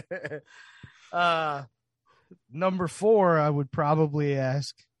podcast. number 4, I would probably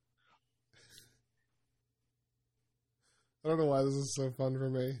ask. I don't know why this is so fun for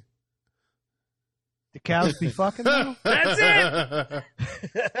me. The cows be fucking now? That's it.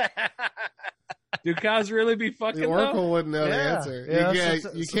 Do cows really be fucking The Oracle though? wouldn't know the Yeah. answer. Yeah,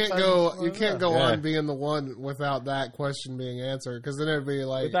 you can't sometimes go. it's You like can't that. go Yeah. on being the one without that question being answered, because then it'd be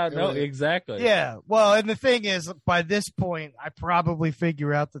like Without it no, would- exactly. Yeah. Well, and the thing is, by this point, I probably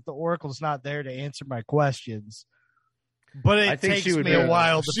figure out that the Oracle's not there to answer my questions. But I it think takes she would me do a it.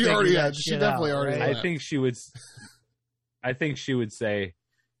 while to She figure already- that she shit definitely out, already right? left. I think she would say,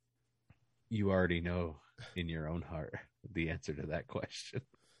 "You already know in your own heart the answer to that question,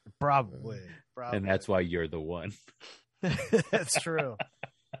 Probably. and that's why you're the one." That's true.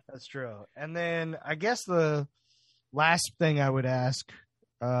 That's true. And then I guess the last thing I would ask,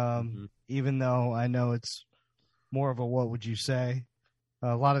 even though I know it's more of a what would you say,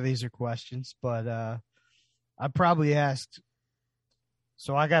 a lot of these are questions, but I probably asked,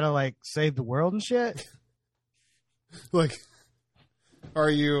 so I gotta like save the world and shit? like, are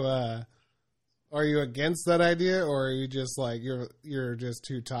you against that idea, or are you just like you're just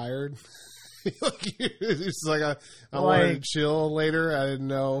too tired? It's like I wanted to chill later. I didn't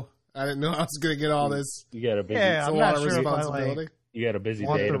know I was gonna get all this. You got a busy. Yeah, It's a I'm lot not of sure if I responsibility. You got a busy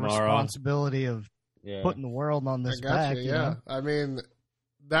want day the tomorrow. responsibility of Yeah. putting the world on I this got back. you. You Yeah, know? I mean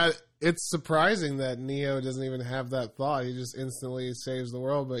that it's surprising that Neo doesn't even have that thought. He just instantly saves the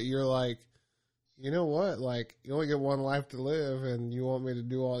world. But you're like, you know what? Like, you only get one life to live, and you want me to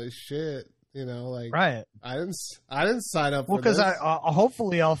do all this shit. You know, like, Right. I didn't sign up Well, for because this.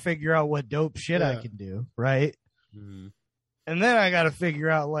 hopefully I'll figure out what dope shit I Yeah. can do, right? Mm-hmm. And then I got to figure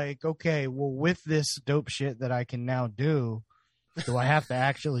out, like, okay, well, with this dope shit that I can now do I have to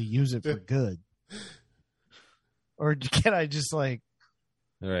actually use it for good, or can I just like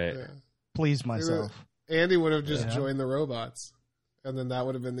Right. Yeah. please myself? Andy would have just Yeah. joined the robots, and then that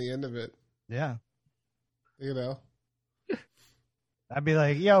would have been the end of it. Yeah, You know, I'd be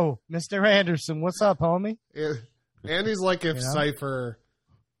like, "Yo, Mr. Anderson, what's up, homie?" Andy's like if You know? Cypher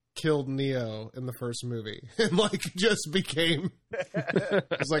killed Neo in the first movie and like just became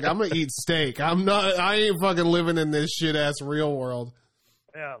it's like, I'm gonna eat steak. I ain't fucking living in this shit ass real world.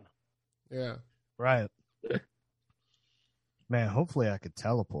 Yeah, Yeah. right. Man, hopefully I could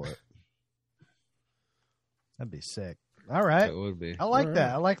teleport. That'd be sick. All right, That would be. I like All that.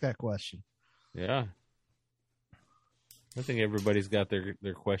 right. I like that question. Yeah. I think everybody's got their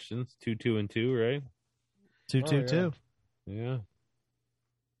questions. 2, 2, and 2, right? 222. Yeah.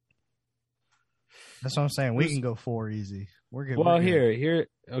 That's what I'm saying. We can go 4 easy. We're good. Well, we're good.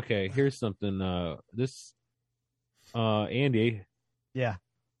 okay. Here's something. Andy. Yeah.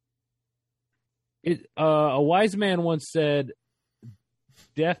 A wise man once said,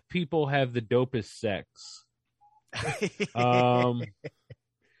 "Deaf people have the dopest sex."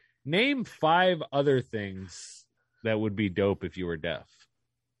 Name 5 other things that would be dope if you were deaf.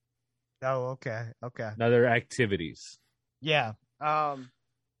 Oh, okay. Okay. Other activities. Yeah.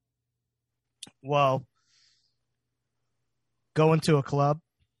 Well, going to a club.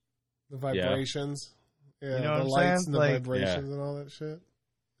 The vibrations. Yeah, You know the what I'm lights saying? and the Like- vibrations and all that shit.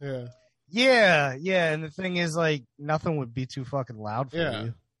 Yeah. Yeah, yeah. And the thing is, like, nothing would be too fucking loud for Yeah.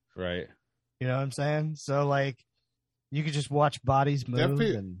 you. Right. You know what I'm saying? So, like, you could just watch bodies move.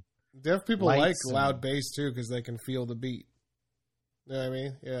 pe- And Deaf people like Lights and- loud bass too because they can feel the beat. You know what I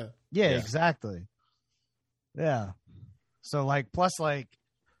mean? Yeah. yeah, Yeah. exactly. Yeah. So, like, plus, like,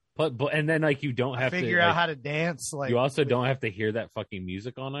 But and then like you don't have figure to out like, how to dance. Like, you also don't have to hear that fucking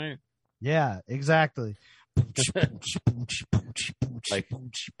music all night. yeah, exactly.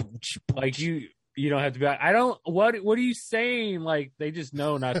 Like you don't have to be like, I don't what are you saying? Like they just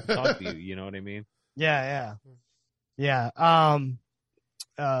know not to talk to you, you know what I mean? Yeah, yeah.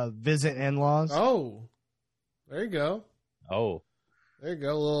 Visit in-laws Oh, there you go. Oh. There you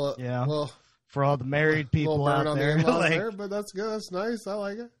go. Yeah. Little for all the married people little burn out on there. the in-laws Like, there, but that's good. That's nice. I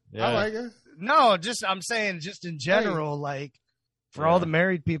like it. Yeah. I like it. no, just I'm saying, just in general, like for all the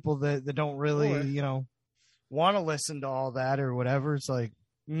married people that don't really, Sure. you know, want to listen to all that or whatever. It's like,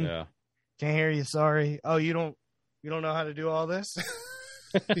 Yeah. can't hear you. Sorry. Oh, you don't know how to do all this.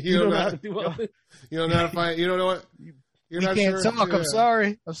 You don't know how to do all this. You don't know how to find. You don't know what. You're We not can't sure. talk. Yeah. I'm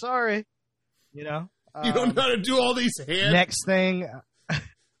sorry. I'm sorry. You know. You don't know how to do all these hands. Next thing,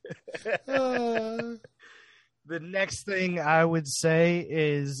 Uh, the next thing I would say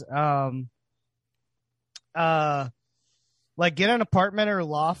is, like get an apartment or a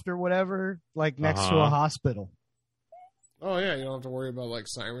loft or whatever, like next to a hospital. oh yeah, you don't have to worry about like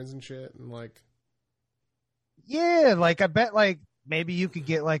sirens and shit and like. Yeah, like I bet like maybe you could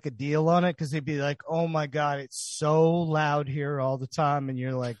get like a deal on it because they'd be like, "Oh my god, it's so loud here all the time," and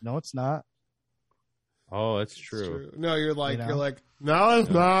you're like, "No, it's not." Oh, that's It's true. No, you're like You know? you're like no, it's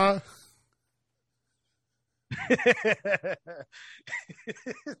not.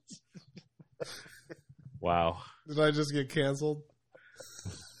 Wow. Did I just get canceled?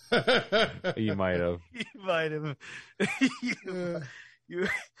 You might have. You might have. you,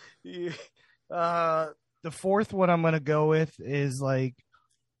 the fourth one I'm gonna go with is like,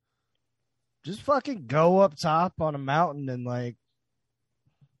 just fucking go up top on a mountain and like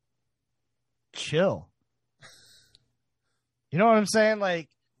chill. You know what I'm saying? Like,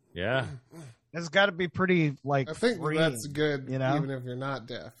 Yeah. it's got to be pretty like. I think freeing, that's good, you know? even if you're not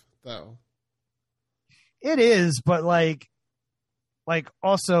deaf, though. It is, but like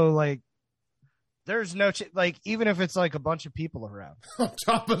also like, there's no like even if it's like a bunch of people around, On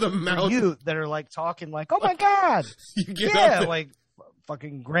top of the for mountain, you that are like talking like, "Oh my god." you get Yeah, up there, like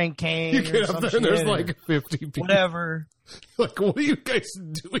fucking Grand Cane you or get some up there, shit and there's or like 50 people. whatever. Like, what are you guys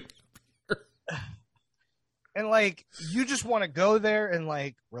doing? And like you just want to go there and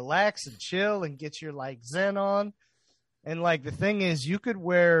like relax and chill and get your like zen on. And like the thing is, you could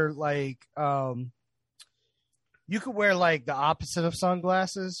wear like the opposite of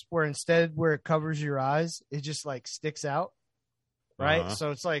sunglasses, where instead where it covers your eyes, it just like sticks out, right? Uh-huh.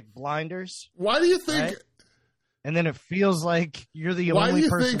 So it's like blinders, Why do you think? right? And then it feels like you're the Why do only you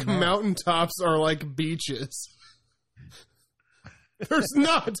person think there. mountaintops are like beaches? There's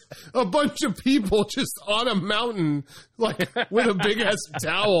not a bunch of people just on a mountain, like with a big ass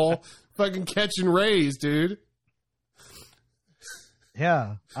towel, fucking catching rays, dude.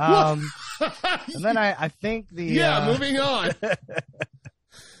 Yeah. And then I think the Yeah, moving on.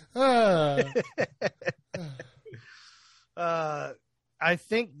 I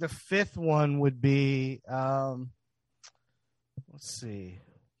think the fifth one would be let's see.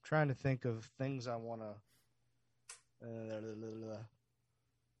 I'm trying to think of things I want to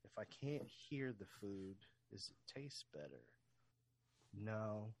if I can't hear the food, does it taste better?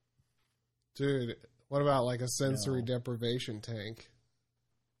 No. Dude, what about like a sensory No. deprivation tank?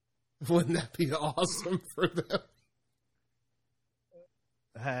 Wouldn't that be awesome for them?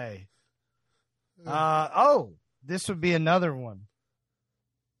 Hey. This would be another one.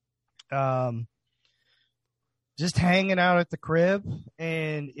 Just hanging out at the crib,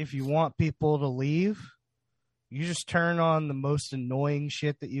 and if you want people to leave, you just turn on the most annoying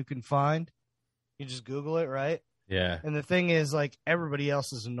shit that you can find. You just Google it, right? Yeah. And the thing is, like, everybody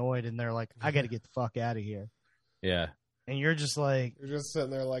else is annoyed, and they're like, I got to get the fuck out of here. Yeah. And you're just like, You're just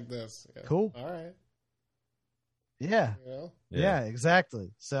sitting there like this. Yeah. Cool. All right. yeah, You know? yeah,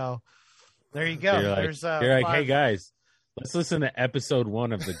 exactly. So there you go. You're like, There's hey five- guys, let's listen to episode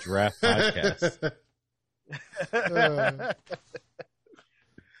 1 of the Draft Podcast.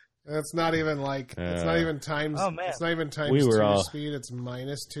 It's not even like it's not even times. Oh, man. It's not even times We were 2 all- speed. It's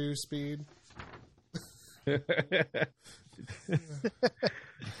 -2 speed.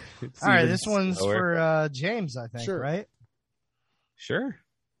 All right, this one's for James, I think, Sure. right? Sure.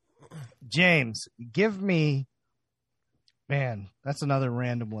 James, give me. Man, that's another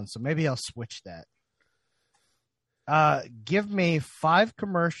random one, so maybe I'll switch that. Give me 5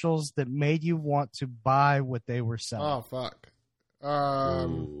 commercials that made you want to buy what they were selling. Oh fuck.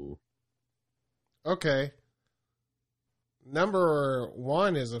 Ooh. Okay. Number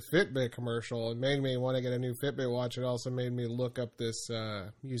 1 is a Fitbit commercial. It made me want to get a new Fitbit watch. It also made me look up this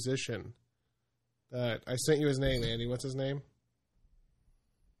musician. That I sent you his name, Andy. What's his name?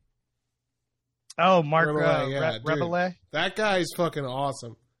 Oh, Mark Rebele, yeah, dude. Rebele? That guy's fucking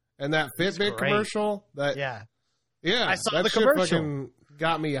awesome. And that Fitbit great. commercial, that Yeah. I saw that the shit commercial. fucking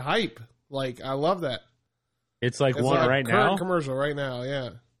got me hype. Like I love that. It's like It's one a right current now. commercial right now. Yeah,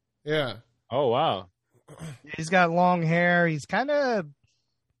 yeah. Oh wow. He's got long hair. He's kind of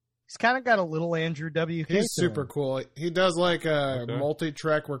got a little Andrew WK. He's to super him. cool. He does like a Okay.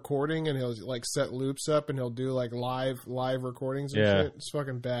 multi-track recording, and he'll like set loops up, and he'll do like live recordings and Yeah. shit. It's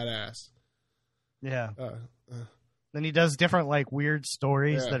fucking badass. Yeah. Uh, Then he does different like weird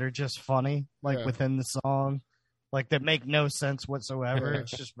stories Yeah. that are just funny, like Yeah. within the song, like that make no sense whatsoever. Yeah.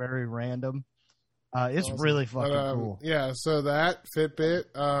 It's just very random. It's awesome. really But, fucking cool. Yeah, so that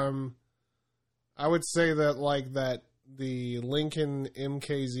Fitbit, I would say that like that the Lincoln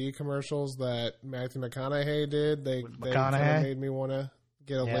MKZ commercials that Matthew McConaughey did, they kind McConaughey? of made me want to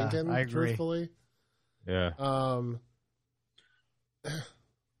get a Yeah, Lincoln. I agree. Truthfully, Yeah.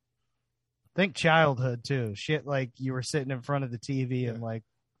 Think childhood too. Shit, like you were sitting in front of the TV and like,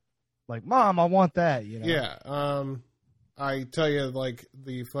 Mom, I want that. You know? yeah. I tell you, like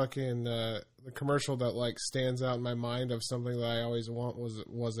the fucking the commercial that like stands out in my mind of something that I always want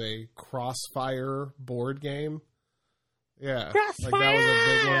was a Crossfire board game. Yeah, like that was a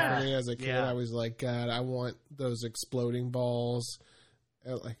big one for me as a kid. Yeah. I was like, God, I want those exploding balls.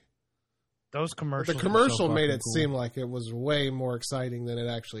 And, like Those commercials. the are so commercial made fucking it cool. seem like it was way more exciting than it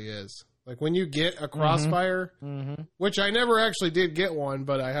actually is. Like when you get a Crossfire, Mhm. which I never actually did get one,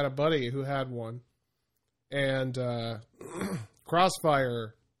 but I had a buddy who had one. And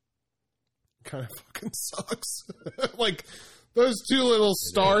Crossfire kind of fucking sucks. Like those 2 little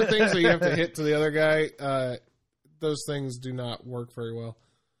star things that you have to hit to the other guy, those things do not work very well.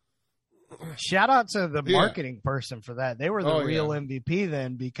 Shout out to the Yeah. marketing person for that. They were the Oh, real yeah. MVP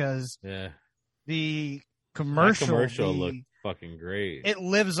then because Yeah. the That commercial, commercial looked fucking great. it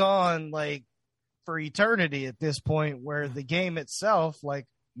lives on like for eternity at this point, where the game itself, like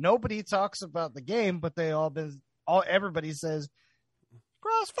nobody talks about the game, but everybody says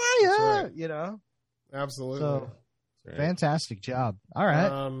Crossfire, That's right. you know. Absolutely. So Right. fantastic job. All right,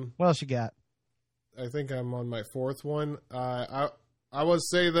 what else you got? I think I'm on my 4th one. I will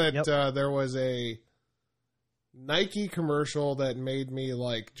say that Yep. there was a Nike commercial that made me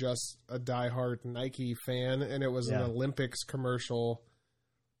like just a diehard Nike fan, and it was an Olympics commercial.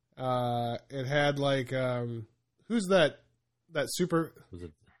 It had like who's that super Was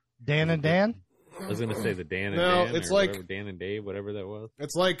it Dan and Dan? I was gonna say the Dan and No, Dan, it's or like- whatever, Dan and Dave, whatever that was.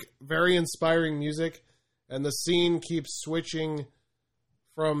 It's like very inspiring music, and the scene keeps switching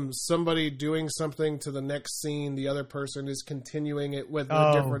from somebody doing something to the next scene. The other person is continuing it with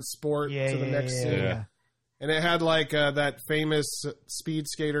a different sport to the next scene. Yeah. And it had like that famous speed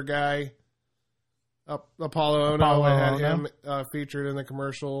skater guy, Apollo Ono. It had him featured in the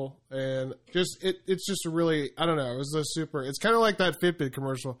commercial, and it's just a really, I don't know. It was a super. It's kind of like that Fitbit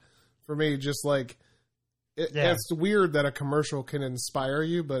commercial for me. Just like it's weird that a commercial can inspire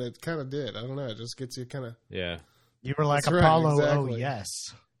you, but it kind of did. I don't know. It just gets you kind of. Yeah. You were like That's right, Apollo. exactly. Oh yes,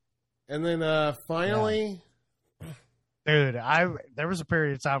 And then finally, dude. There was a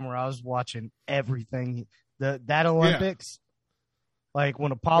period of time where I was watching everything. That Olympics, like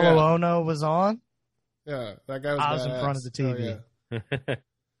when Apollo Ono was on. yeah, that guy was. I was in badass. front of the TV. Oh, yeah.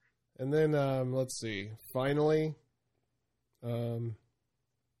 And then let's see. Finally,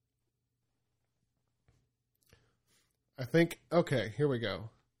 I think here we go.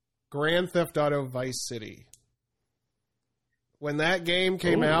 Grand Theft Auto Vice City. When that game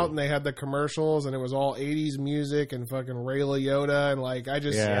came out and they had the commercials and it was all 80s music and fucking Ray Liotta and like I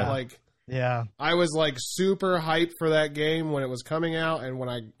just Yeah. I was like super hyped for that game when it was coming out, and when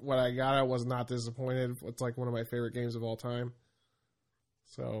I got it, I was not disappointed. It's like one of my favorite games of all time.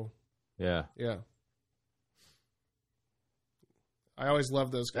 So Yeah. yeah. I always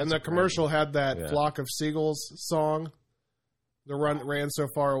loved those. And the commercial had that Flock of Seagulls song, the Ran So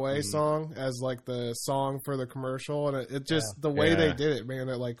Far Away song, as like the song for the commercial. And it just, the way they did it, man,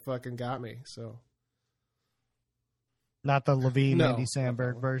 it like fucking got me. So, Not the Levine No. Andy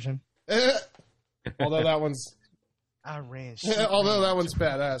Samberg version. although that one's, I ran. although that one's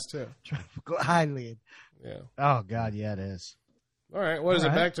badass too. Highly. Yeah. Oh God, yeah, it is. All right. What is All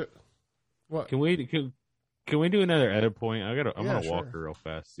it? right. Back to what? Can we do another edit point? I'm Yeah, gonna sure. walk her real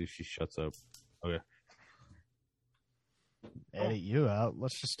fast, see if she shuts up. Okay. Edit you out.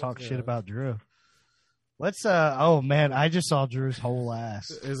 Let's just talk shit Yeah. about Drew. Let's. Oh man, I just saw Drew's whole ass.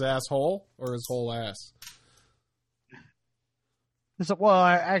 His asshole or his whole ass? Well,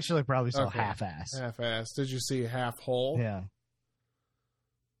 I actually probably saw Okay. half ass. Half ass. Did you see half hole? Yeah.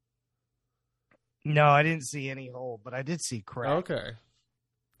 No, I didn't see any hole, but I did see crack. Okay.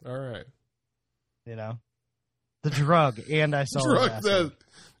 All right. You know, the drug, and I saw his Drug asshole. the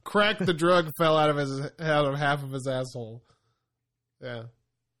crack. The drug fell out of half of his asshole. Yeah.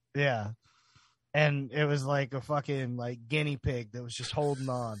 Yeah, and it was like a fucking like guinea pig that was just holding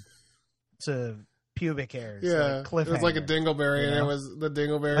on to pubic hairs. Yeah. like It was like a cliffhanger. dingleberry, You and it know? was the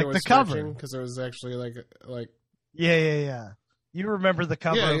dingleberry Like was the cover. stretching because it was actually like Yeah. You remember the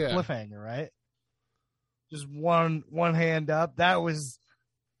cover Yeah, of yeah. Cliffhanger, right? Just one hand up. That was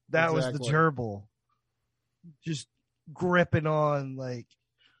the Exactly. gerbil, just gripping on like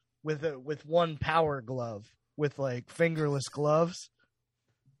with one power glove, with like fingerless gloves,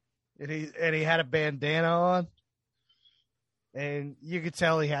 and he had a bandana on, and you could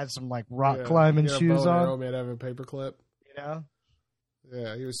tell he had some like rock climbing he had a shoes bow and on. arrow made out of a paperclip. You know?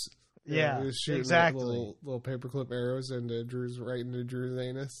 Yeah, he was. Yeah, he was shooting exactly. little paperclip arrows into Drew's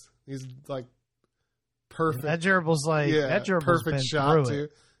anus. He's like perfect. That gerbil's like that gerbil's perfect been shot through too.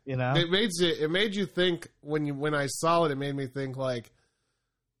 it. You know? It made you think when I saw it. It made me think like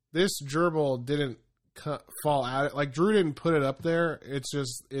this gerbil didn't fall out. Like Drew didn't put it up there. It's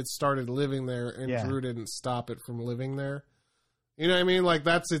just it started living there, and Yeah. Drew didn't stop it from living there. You know what I mean? Like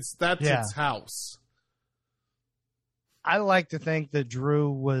that's its house. I like to think that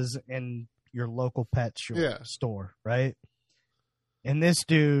Drew was in your local pet store, right? And this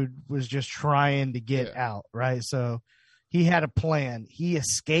dude was just trying to get out, right? So he had a plan. He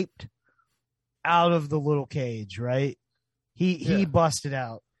escaped out of the little cage, right? He busted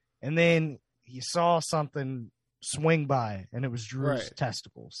out, and then he saw something swing by, and it was Drew's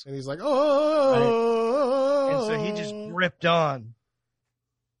testicles. And he's like, oh, And so he just gripped on.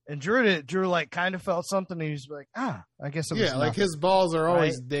 And Drew like kind of felt something. And he was like, I guess it was like nothing. his balls are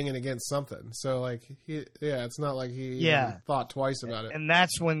always Right? dinging against something. So like it's not like he even thought twice about it. And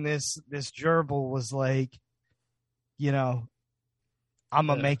that's when this gerbil was like, you know, I'm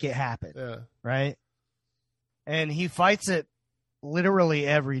gonna make it happen, Yeah. right? And he fights it literally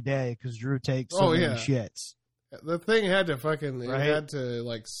every day because Drew takes so many shits. The thing had to fucking Right? it had to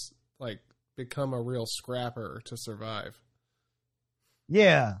like become a real scrapper to survive.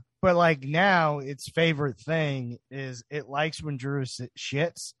 Yeah, but like now, its favorite thing is it likes when Drew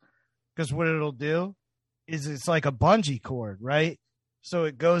shits because what it'll do is it's like a bungee cord, right? So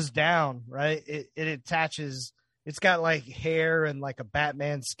it goes down, right? It attaches. It's got like hair and like a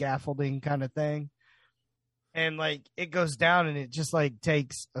Batman scaffolding kind of thing. And like it goes down and it just like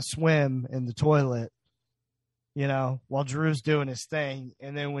takes a swim in the toilet, you know, while Drew's doing his thing.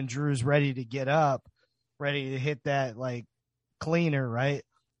 And then when Drew's ready to get up, ready to hit that like cleaner, right?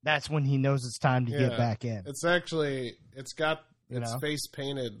 That's when he knows it's time to get back in. It's actually, it's got its know? face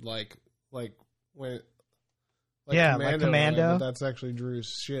painted like when, like Commando. but that's actually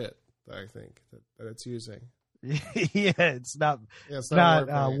Drew's shit. I think that it's using. Yeah, it's not. Yeah, it's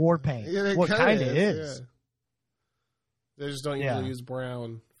not war paint. Yeah, it what kind of is? is? Yeah. They just don't usually use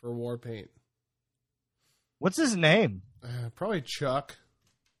brown for war paint. What's his name? Probably Chuck,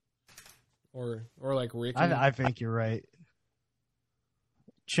 or like Ricky. I think you're right.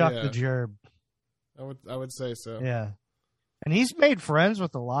 Chuck the Gerb. I would say so. Yeah, and he's made friends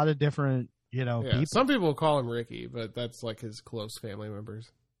with a lot of different people. Some people call him Ricky, but that's like his close family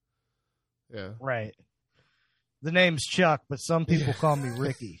members. Yeah, right. The name's Chuck, but some people call me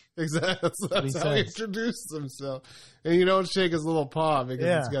Ricky. Exactly. That's how he introduces himself. And you don't shake his little paw because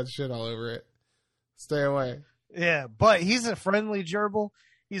it's got shit all over it. Stay away. Yeah, but he's a friendly gerbil.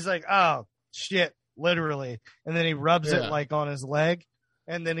 He's like, oh, shit, literally. And then he rubs it like on his leg,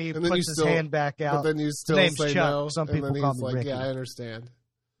 and then he puts his hand back out. But then you still his name's say Chuck. no. Some and people then call he's me like, Ricky. yeah, I understand.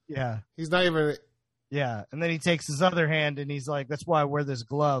 Yeah. He's not even... Yeah, and then he takes his other hand, and he's like, that's why I wear this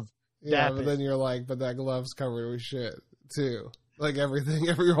glove. Yeah, but then you're like, but that glove's covered with shit, too. Like everything,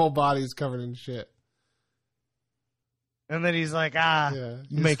 your whole body's covered in shit. And then he's like,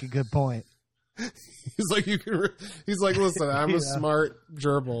 you make a good point. He's like, he's like, listen, I'm a smart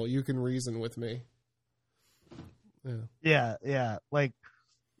gerbil. You can reason with me. Yeah. Like,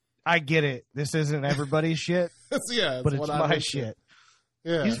 I get it. This isn't everybody's shit. But it's my shit.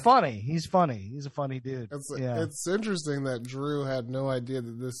 Yeah. He's funny. He's a funny dude. It's interesting that Drew had no idea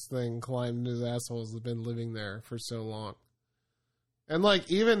that this thing climbed his assholes has been living there for so long. And like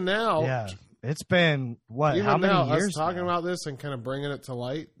even now, it's been what? Even how many now, years? Us talking about this and kind of bringing it to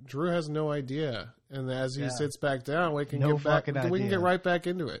light, Drew has no idea. And as he sits back down, we can get right back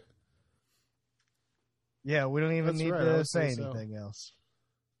into it. Yeah, we don't even need to say anything else.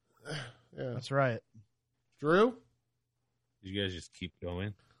 Yeah, that's right. Drew? Did you guys just keep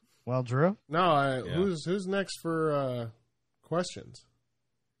going? Well, Drew? No, who's next for questions?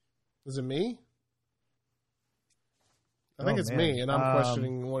 Is it me? I think it's me, and I'm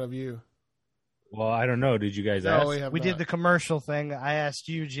questioning one of you. Well, I don't know. Did you guys ask? We did the commercial thing. I asked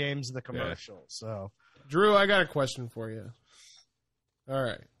you, James, the commercial. So, Drew, I got a question for you. All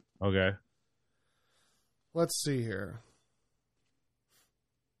right. Okay. Let's see here.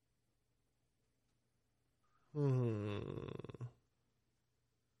 Are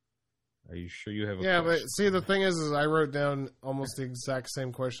you sure you have a question? But see, the thing is I wrote down almost the exact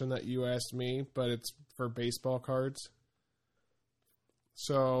same question that you asked me, but it's for baseball cards.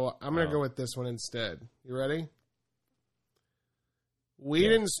 So I'm going to go with this one instead. You ready? We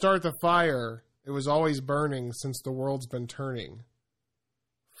didn't start the fire. It was always burning since the world's been turning.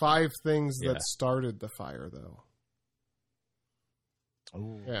 5 things that started the fire, though.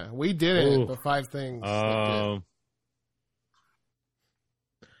 Ooh. Yeah, we did it, but 5 things.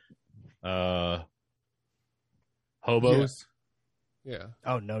 Hobos. Yeah.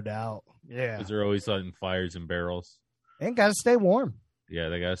 Oh, no doubt. Yeah. Because they're always lighting fires in barrels. And got to stay warm. Yeah,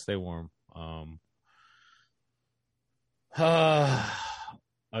 they gotta stay warm. A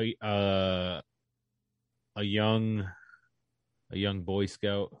young Boy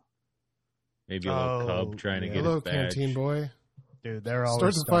Scout, maybe a little cub trying to get his badge. Canteen boy. Dude, they're always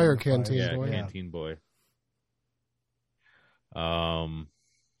start the fire, canteen boy. Canteen boy.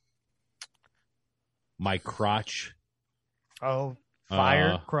 My crotch. Oh,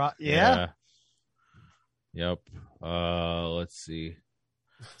 fire crotch. Yeah. Yep. Let's see.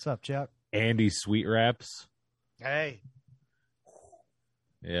 What's up, Chuck? Andy Sweet Wraps. Hey.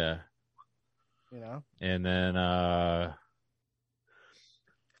 Yeah. And then I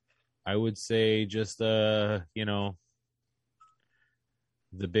would say just the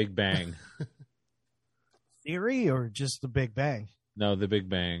Big Bang. Theory or just the Big Bang? No, the Big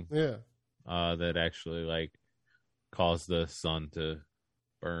Bang. Yeah. That actually caused the sun to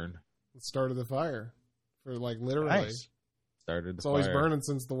burn. It started the fire. For literally. Nice. Started the it's fire. always burning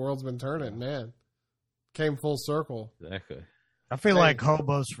since the world's been turning, man. Came full circle. Exactly. I feel like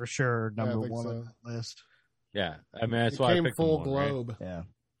hobos for sure number one on the list. Yeah. I mean, that's why I picked full one, globe. Right? Yeah.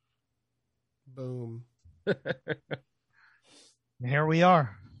 Boom. Here we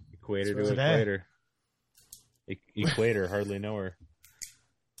are. Equator to equator. Equator, hardly know her.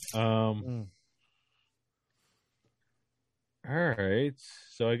 All right.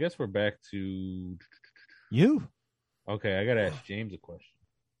 So I guess we're back to. You? Okay, I gotta ask James a question.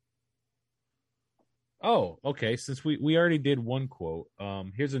 Oh, okay. Since we already did one quote,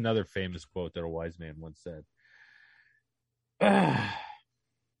 here's another famous quote that a wise man once said.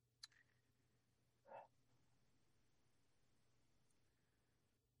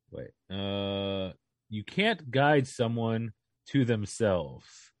 Wait. You can't guide someone to themselves.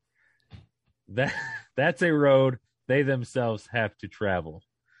 That's a road they themselves have to travel.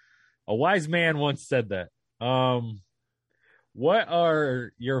 A wise man once said that. What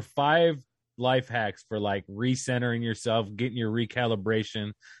are your 5 life hacks for like recentering yourself, getting your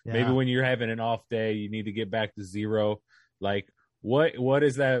recalibration? Yeah. Maybe when you're having an off day, you need to get back to zero. Like what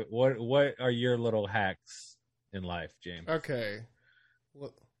is that? What are your little hacks in life, James? Okay.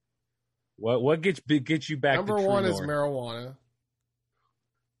 What gets you back Number to true one is north? marijuana.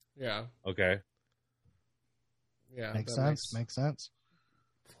 Yeah. Okay. Yeah. Makes that sense. Makes sense.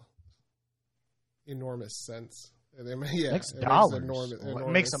 Enormous sense. Yeah, Makes it dollars. enormous It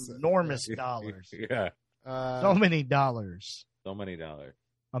makes sense. enormous dollars. Yeah. So many dollars. So many dollars.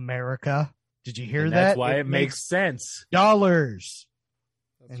 America. Did you hear And that? that's why it makes sense. dollars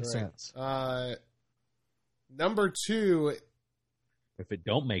That's and right. cents. Number 2. If it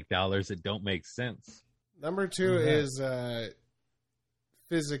don't make dollars, it don't make sense. Number 2 is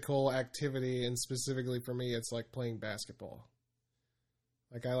physical activity, and specifically for me, it's like playing basketball.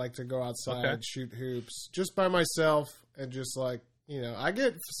 Like I like to go outside, Okay. shoot hoops, just by myself, and just like I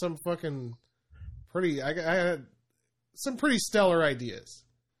get some fucking pretty. I had some pretty stellar ideas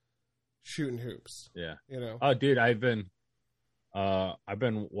shooting hoops. Yeah. Oh, dude, I've been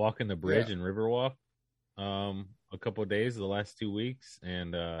walking the bridge in Riverwalk a couple of days the last 2 weeks,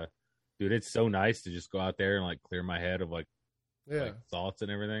 and dude, it's so nice to just go out there and like clear my head of like thoughts and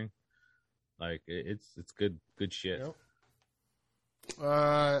everything. Like it's good shit. Yep.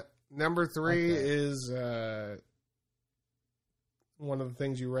 Number 3 is one of the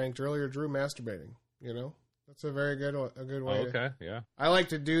things you ranked earlier, Drew, masturbating. That's a very good way. Oh, okay, yeah. I like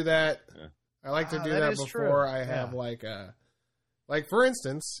to do that. Yeah. I like to do that that is before true. I have Yeah. like for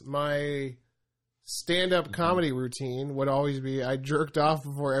instance, my stand-up comedy routine would always be I jerked off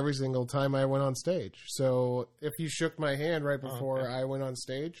before every single time I went on stage. So if you shook my hand right before I went on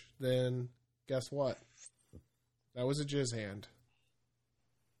stage, then guess what? That was a jizz hand.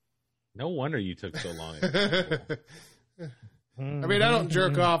 No wonder you took so long. I mean, I don't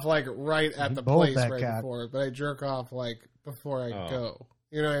jerk off like right at the Bold place that right cat. before, but I jerk off like before I go.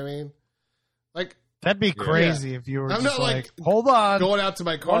 You know what I mean? Like That'd be crazy if you were I'm just not like, hold on. going out to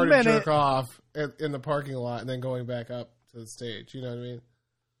my car 1 to minute. jerk off in the parking lot and then going back up to the stage. You know what I mean?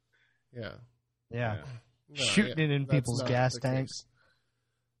 Yeah. Yeah. No, Shooting it in that's people's not gas the tanks.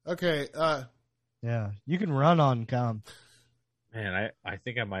 case. Okay. Yeah. You can run on cum. Man, I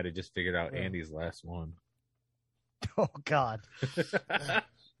think I might have just figured out Andy's last one. Oh, God.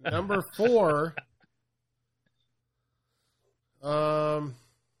 Number 4.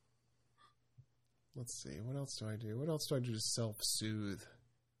 Let's see. What else do I do? What else do I do to self-soothe?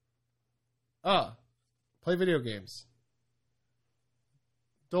 Play video games.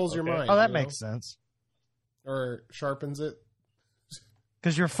 Dulls your mind. Oh, that makes sense. Or sharpens it.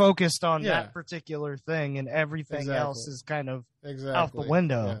 Because you're focused on Yeah. that particular thing, and everything Exactly. else is kind of Exactly. out the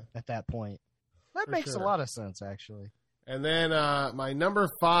window Yeah. at that point. That For makes sure. a lot of sense, actually. And then my number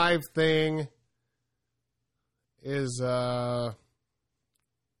 5 thing is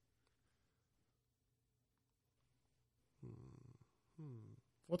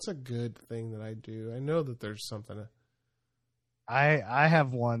what's a good thing that I do? I know that there's something. I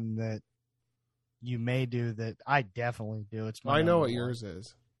have one that you may do that I definitely do. It's my I know number what one. yours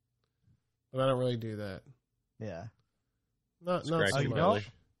is, but I don't really do that. Yeah. Not so Scratch you your much. belly.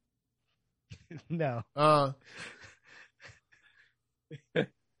 No. Uh,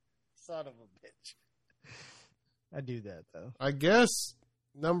 Son of a bitch. I do that, though. I guess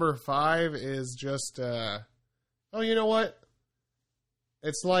number 5 is just oh, you know what?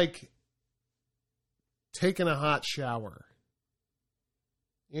 It's like taking a hot shower.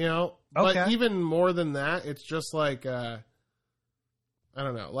 But Okay. even more than that, it's just like I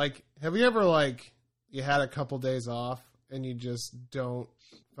don't know. Like, have you ever like you had a couple days off and you just don't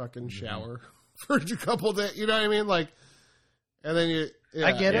fucking shower for a couple days? You know what I mean? Like, and then you. Yeah,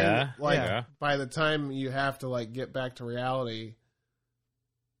 I get it. and, Like Yeah. by the time you have to like get back to reality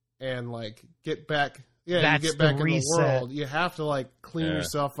and like get back, That's you get the back in the reset. world. You have to like clean Yeah.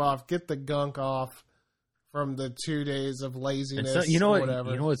 yourself off, get the gunk off from the 2 days of And laziness. so, you know what?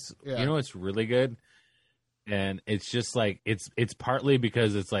 Whatever. You know what's Yeah. you know what's really good, and it's just like it's partly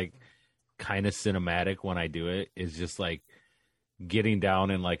because it's like kind of cinematic when I do it. It's just like getting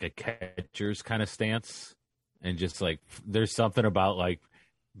down in like a catcher's kind of stance, and just like there's something about like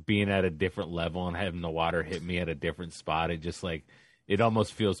being at a different level and having the water hit me at a different spot. It just like it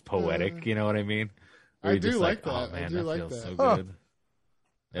almost feels poetic. You know what I mean? Where I you're do just like oh, that. man, I do that like feels that. so Huh. good.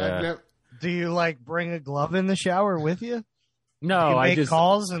 I've Yeah. nev- Do you like bring a glove in the shower with you? No, you I make just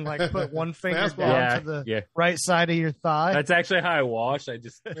calls and like put one finger Fastball. down yeah, to the yeah. right side of your thigh, That's actually how I wash. I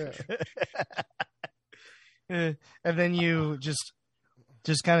just yeah. and then you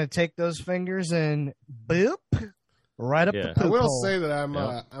just kind of take those fingers and boop right up Yeah. the I poop will hole. say that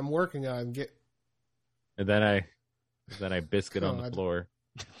Yeah. I'm working on and then I biscuit on the God. floor.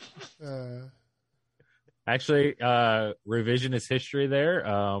 uh, Actually, revisionist history there.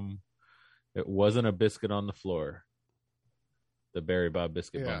 It wasn't a biscuit on the floor. The Barry Bob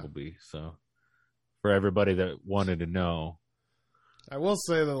Biscuit Yeah. Bumblebee. So for everybody that wanted to know, I will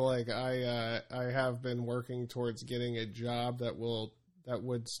say that like I have been working towards getting a job that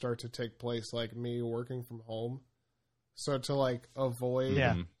would start to take place like me working from home. So to like avoid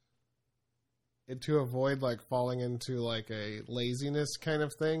Yeah. to avoid like falling into like a laziness kind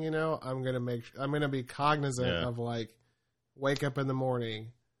of thing, you know, I'm gonna be cognizant Yeah. of like wake up in the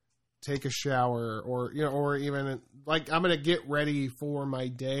morning, take a shower, or you know, or even like I'm gonna get ready for my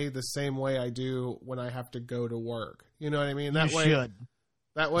day the same way I do when I have to go to work. You know what I mean? That you way, should.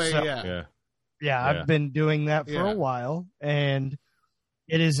 that way, So- yeah. yeah, Yeah, Yeah. I've been doing that for Yeah. a while, and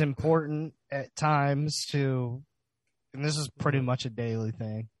it is important at times to, and this is pretty much a daily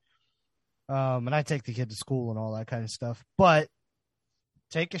thing. And I take the kid to school and all that kind of stuff, but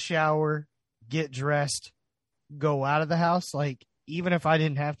take a shower, get dressed, go out of the house. Like, even if I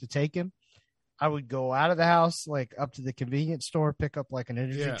didn't have to take him, I would go out of the house, like up to the convenience store, pick up like an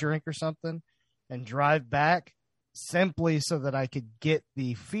energy Yeah. drink or something, and drive back simply so that I could get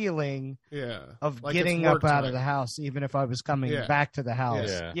the feeling Yeah. of Like getting it's up work out time. of the house, even if I was coming Yeah. back to the house.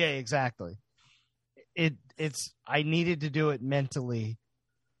 Yeah. Yeah, exactly. It's I needed to do it mentally.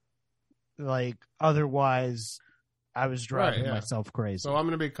 Like, otherwise I was driving Right, yeah. myself crazy. So I'm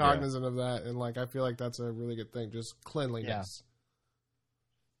going to be cognizant of that, and like I feel like that's a really good thing, just cleanliness.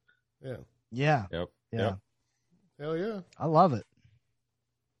 Yeah. yeah. yep, Yeah. yep. Hell yeah. I love it.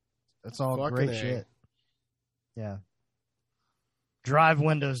 That's all Fucking great A. shit. Yeah. Drive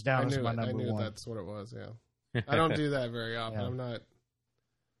windows down is my I number knew one. that's what it was. Yeah. I don't do that very often. Yeah. I'm not.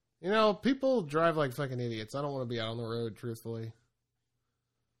 You know, people drive like fucking idiots. I don't want to be out on the road. Truthfully,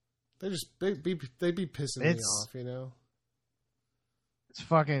 they be pissing me It's- off. You know. It's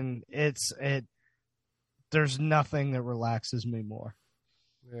fucking there's nothing that relaxes me more.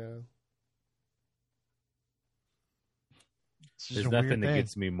 Yeah. It's just There's a weird nothing that thing.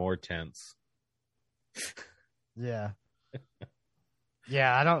 gets me more tense. Yeah.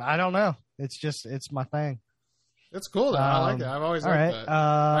 Yeah, I don't know. It's my thing. It's cool though. I like it. I've always liked that.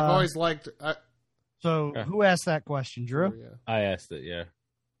 I've always liked. So Yeah. who asked that question, Drew? Oh, yeah. I asked it, yeah.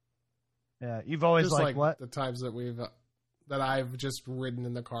 Yeah, you've always Just liked what? the times that I've just ridden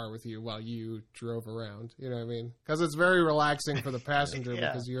in the car with you while you drove around. You know what I mean? Because it's very relaxing for the passenger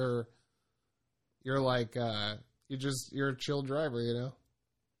Yeah. because you're like you're a chill driver. You know?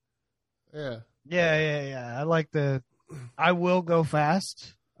 Yeah. Yeah. I will go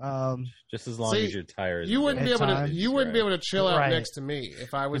fast. Just as long See, as your tires. You wouldn't be At able to. times, You wouldn't be able to chill out Right. next to me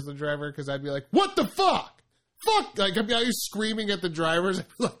if I was the driver because I'd be like, "What the fuck? Fuck!" Like I'd be screaming at the drivers, I'd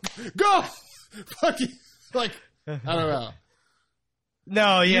be like, "Go, fucking!" Like I don't know.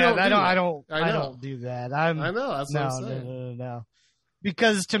 No, You yeah, don't do I that. don't I I know. don't do that. I know that's no, what I'm saying. no.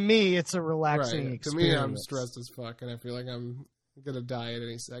 Because to me it's a relaxing Right. To experience. me, I'm stressed as fuck, and I feel like I'm gonna die at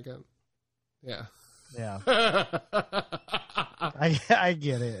any second. Yeah. Yeah. I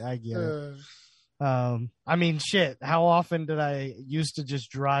get it. I get it. I mean, shit. How often did I used to just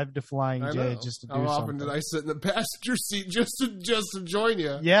drive to Flying I J know. just to do How something? often did I sit in the passenger seat just to join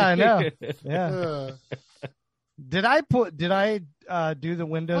you? Yeah, I know. Yeah. Uh, Did I do the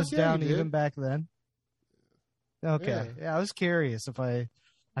windows Fuck yeah, down you did. even back then? Okay. Yeah, I was curious if I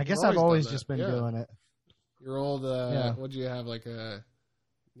guess You've I've always always done just that, been yeah. doing it. your old Yeah. what'd you have, like a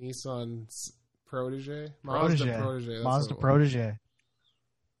Nissan Protege? Protege. Mazda Protege. that's Mazda what it was. Protege.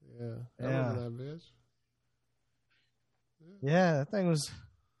 Yeah. That Yeah. wasn't that bitch. Yeah, that thing was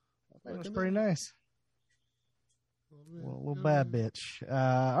Fucking pretty nice. Yeah. Little bad bitch.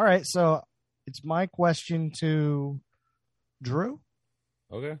 All right, so it's my question to Drew,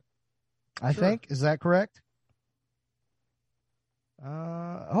 Okay. I Sure. think. Is that correct?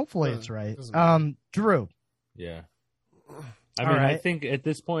 Hopefully it's right. Doesn't matter. Drew. Yeah. I All mean, I right. think at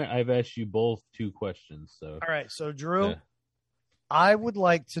this point I've asked you both 2 questions. So, All right, so Drew, yeah. I would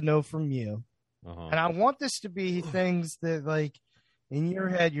like to know from you, Uh-huh. and I want this to be things that, like, in your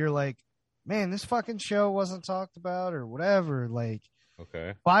head, you're like, man, this fucking show wasn't talked about or whatever. Like,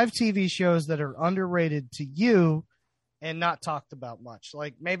 Okay. 5 TV shows that are underrated to you and not talked about much.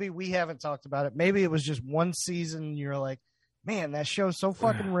 Like, maybe we haven't talked about it. Maybe it was just one season and you're like, man, that show's so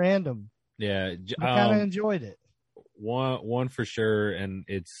fucking random. Yeah. I kind of enjoyed it. One for sure, and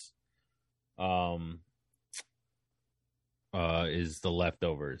it's is The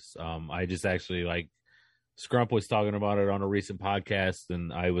Leftovers. I just actually, like, Scrump was talking about it on a recent podcast,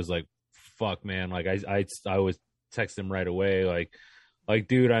 and I was like, fuck, man. Like, I was text him right away, like,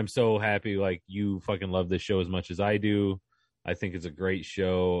 dude, I'm so happy, like, you fucking love this show as much as I do. I think it's a great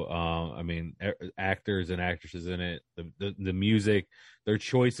show. I mean, actors and actresses in it, the music, their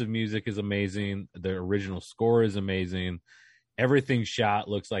choice of music is amazing. The original score is amazing. Everything shot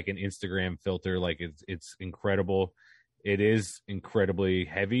looks like an Instagram filter. Like, it's incredible. It is incredibly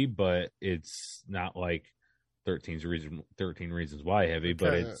heavy, but it's not like 13 Reasons Why heavy,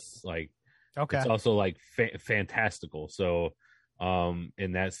 but it's like, Okay. it's also like fantastical. So,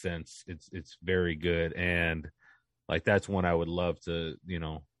 in that sense, it's very good. And like, that's one I would love to,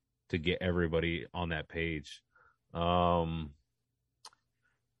 to get everybody on that page. I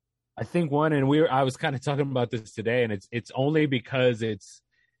think one, and I was kind of talking about this today, and it's only because it's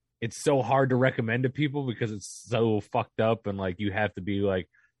so hard to recommend to people because it's so fucked up, and like, you have to be like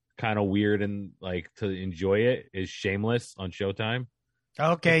kind of weird and like to enjoy it, is Shameless on Showtime.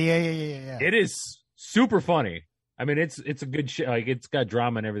 Okay. Yeah. It is super funny. I mean, it's a good show. Like, it's got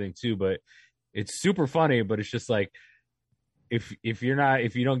drama and everything too, but it's super funny. But it's just like, if you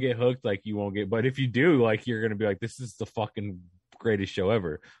don't get hooked, like, you won't get. But if you do, like, you're gonna be like, this is the fucking greatest show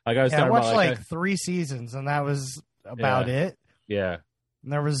ever. Like, I was talking watched about, like 3 seasons, and that was about it. Yeah.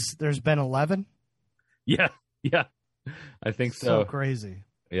 And there's been 11. Yeah. I think so. So crazy.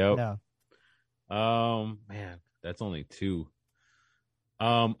 Yep. Yeah. Man, that's only 2.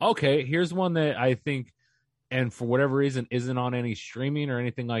 Okay, here's one that I think, and for whatever reason, isn't on any streaming or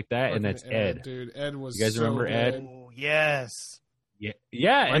anything like that, and that's Ed. Dude, Ed was. You guys so remember good. Ed? Oh, yes. Yeah,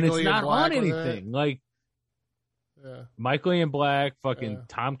 and Michael it's Ian not Black on was in anything. Like, Yeah. Michael Ian Black, fucking Yeah.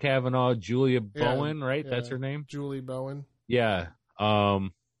 Tom Cavanaugh, Julia Yeah, Bowen, right? yeah. That's her name. Julie Bowen. Yeah. Yeah.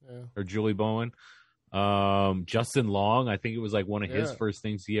 Or Julie Bowen. Justin Long. I think it was like one of his Yeah. first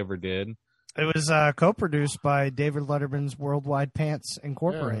things he ever did. It was co-produced by David Letterman's Worldwide Pants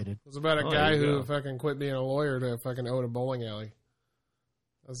Incorporated. Yeah. It was about a Oh, guy there you who go. fucking quit being a lawyer to fucking own a bowling alley.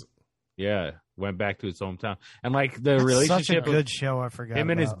 Yeah, went back to his hometown, and like the That's relationship, such a good show. I forgot him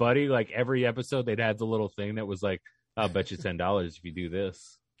and his about. buddy. Like, every episode, they'd have the little thing that was like, "I'll bet you $10 if you do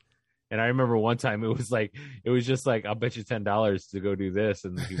this." And I remember one time it was just like, "I'll bet you $10 to go do this,"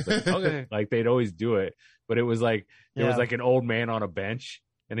 and he was like, "Okay." Like, they'd always do it, but it was like there was like an old man on a bench,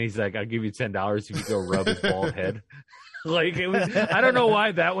 and he's like, "I'll give you $10 if you go rub his bald head." Like, it was. I don't know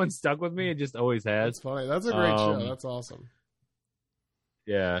why that one stuck with me. It just always has. That's funny. That's a great show. That's awesome.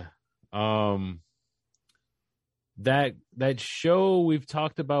 Yeah. That show we've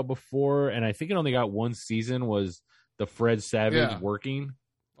talked about before, and I think it only got 1 season, was the Fred Savage Working.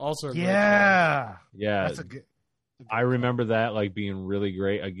 Also, a great Yeah. Yeah. That's a good. I remember that like being really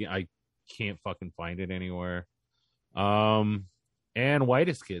great. Again, I can't fucking find it anywhere. And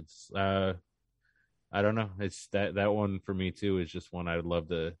Whitest Kids. I don't know. It's that one for me too is just one I would love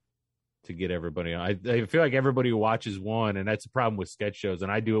to get everybody on. I feel like everybody watches one, and that's the problem with sketch shows,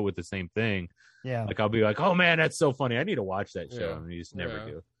 and I do it with the same thing. Yeah. Like, I'll be like, "Oh man, that's so funny. I need to watch that show." Yeah. And you just never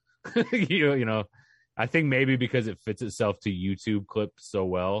do. you know, I think maybe because it fits itself to YouTube clips so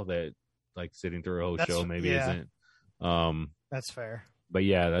well that like sitting through a whole show maybe isn't. That's fair. But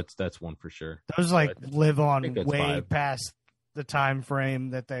yeah, that's one for sure. Those like live I on think that's way 5. past the time frame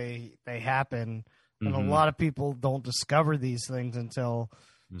that they happen, and Mhm. a lot of people don't discover these things until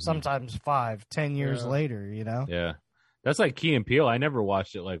Mhm. sometimes 5-10 years Yeah. later. You know. Yeah. That's like Key and Peele. I never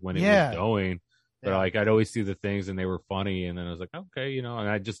watched it like when it was going, but Yeah. like I'd always see the things and they were funny, and then I was like, okay, and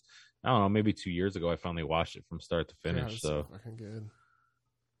I don't know, maybe 2 years ago I finally watched it from start to Yeah, finish. it's So fucking good.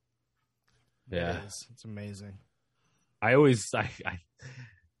 yeah. It is. It's amazing. I always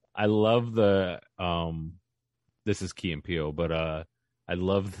I love the this is Key and Peele, but I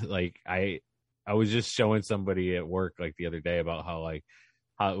love like I was just showing somebody at work like the other day about how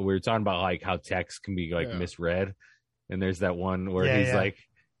we were talking about like how text can be like misread, and there's that one where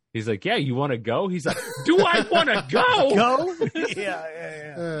he's like, yeah, you want to go? He's like, do I want to go? Go?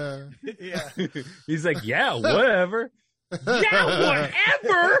 Yeah. Yeah. He's like, yeah, whatever. Yeah,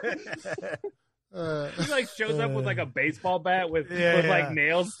 whatever. He like shows up with like a baseball bat with like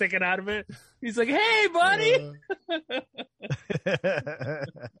nails sticking out of it. He's like, "Hey, buddy."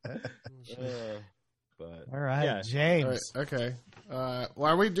 All right, James. All right, okay. Well,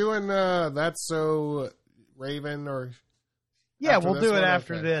 are we doing That's So Raven or? Yeah, after we'll this do it one?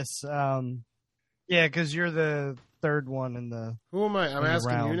 after Okay. this. Yeah, because you're the third one in the. Who am I? I'm in the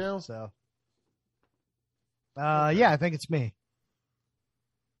asking you round, now. So. Yeah, I think it's me.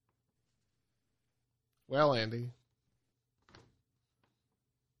 Well, Andy,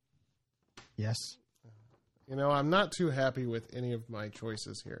 Yes. I'm not too happy with any of my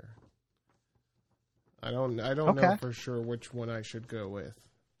choices here. I don't know Okay. for sure which one I should go with.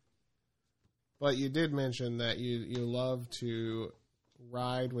 But you did mention that you love to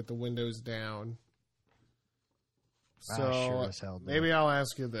ride with the windows down. I So sure as hell do. maybe I'll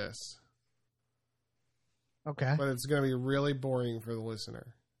ask you this, Okay. but it's going to be really boring for the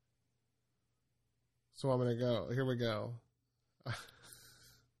listener. So I'm going to go. Here we go.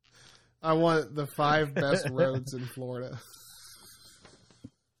 I want the 5 best roads in Florida.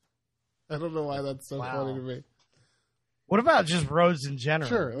 I don't know why that's so Wow. funny to me. What about just roads in general?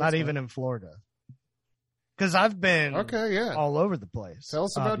 Sure, that's Not even fine. in Florida. Because I've been Okay, yeah. all over the place. Tell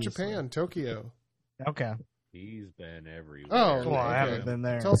us about obviously. Japan, Tokyo. Okay. He's been everywhere. Oh, Well, I okay. haven't been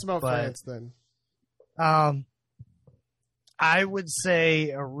there. Tell us about but, France then. I would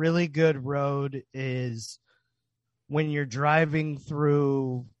say a really good road is when you're driving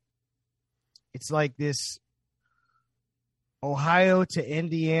through. It's like this Ohio to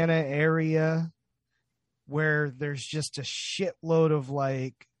Indiana area where there's just a shitload of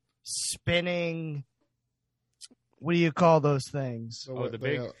like spinning. What do you call those things? So Oh, what, the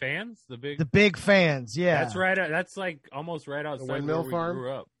big fans? The big. The big fans, yeah. That's right. That's like almost right outside windmill where we farm?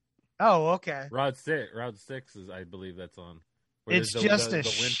 grew up. Oh, okay. Route 6 is, I believe, that's on. It's there's just the a wind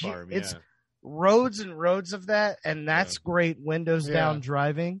shit- farm. it's- Yeah. Roads and roads of that, and that's great windows Yeah. down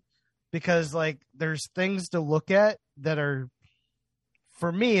driving because like there's things to look at that are,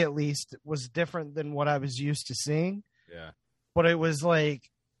 for me at least, was different than what I was used to seeing. Yeah. But it was like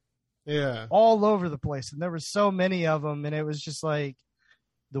Yeah. all over the place, and there were so many of them, and it was just like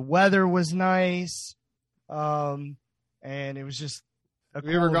the weather was nice, and it was just a Have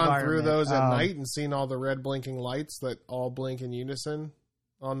you ever cool gone through environment. those at night and seen all the red blinking lights that all blink in unison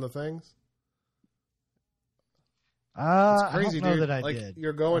on the things? It's crazy, I don't know dude. that I like did.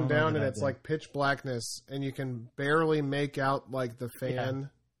 you're going I don't know down that and I it's did. like pitch blackness, and you can barely make out like the fan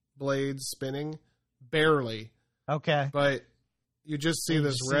blades spinning, barely. Okay. But you just see You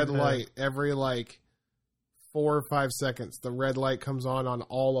this see red the- light every like 4 or 5 seconds. The red light comes on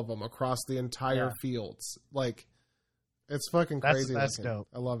all of them across the entire Yeah. fields. Like it's fucking That's- crazy. that's looking. dope.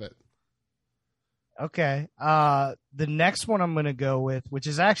 I love it. Okay. The next one I'm going to go with, which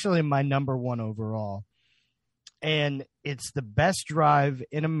is actually my number one overall, and it's the best drive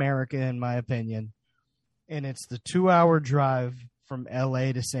in America, in my opinion, and it's the 2-hour drive from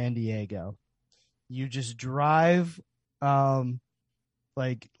LA to San Diego. You just drive,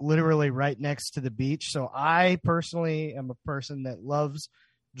 like literally right next to the beach. So I personally am a person that loves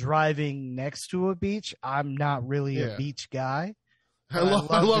driving next to a beach. I'm not really Yeah. a beach guy. I But I love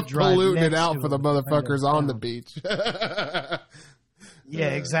love to drive polluting it next out to for the it. motherfuckers on the Down. beach. Yeah,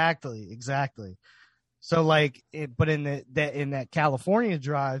 exactly. So like, but in that California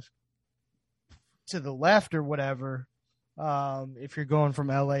drive to the left or whatever, if you're going from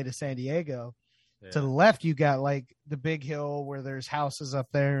LA to San Diego, to the left you got like the big hill where there's houses up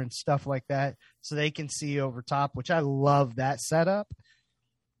there and stuff like that, so they can see over top, which I love that setup.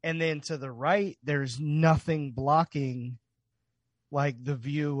 And then to the right, there's nothing blocking like the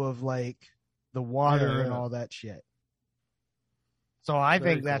view of like the water Yeah, and yeah. all that shit. So I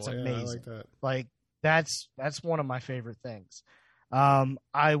Very think that's cool. Yeah, amazing. I like that. Like that's one of my favorite things.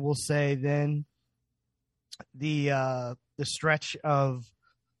 I will say then the stretch of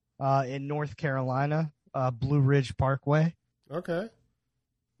in North Carolina, Blue Ridge Parkway, Okay.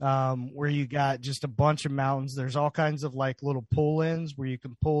 where you got just a bunch of mountains. There's all kinds of like little pull-ins where you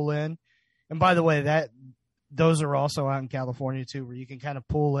can pull in. And by the way, those are also out in California too, where you can kind of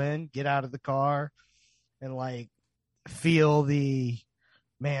pull in, get out of the car, and like feel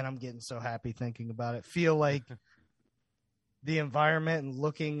man, I'm getting so happy thinking about it. Feel like the environment and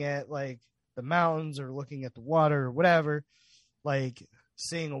looking at like the mountains or looking at the water or whatever, like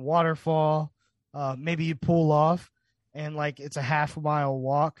seeing a waterfall. Maybe you pull off and like it's a half-mile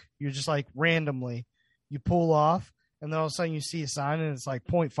walk. You're just like randomly, you pull off, and then all of a sudden you see a sign and it's like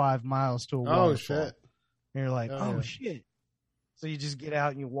 0.5 miles to a waterfall. Oh shit. And you're like, Oh, yeah. shit. So you just get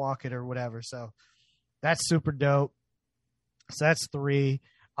out and you walk it or whatever. So that's super dope. So that's 3.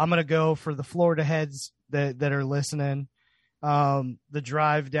 I'm going to go for the Florida heads that are listening. The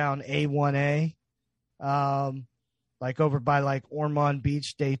drive down A1A, like over by like Ormond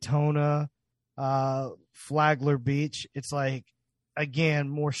Beach, Daytona, Flagler Beach. It's like again,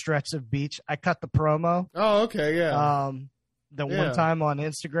 more stretch of beach. I cut the promo. Oh, okay, yeah. One time on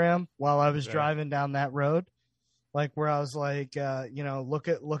Instagram while I was Yeah. driving down that road, like where I was like, look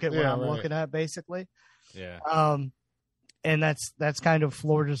at what Yeah, I'm right. looking at, basically. Yeah. And that's kind of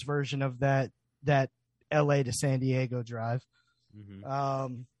Florida's version of that LA to San Diego drive.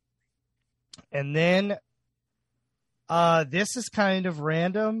 Mhm. And then this is kind of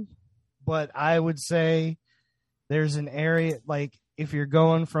random, but I would say there's an area, like if you're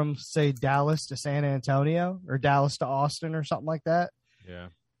going from, say, Dallas to San Antonio or Dallas to Austin or something like that, Yeah.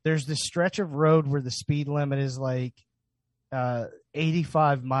 there's this stretch of road where the speed limit is like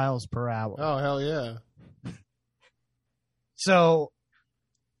 85 miles per hour. Oh, hell yeah. So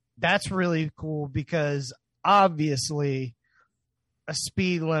that's really cool because obviously a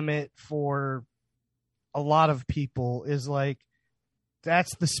speed limit for a lot of people is like,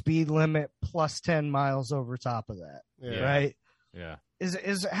 that's the speed limit plus 10 miles over top of that. Yeah. Right. Yeah.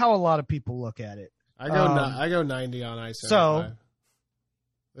 Is how a lot of people look at it. I go Um, I go 90 on I-75. so-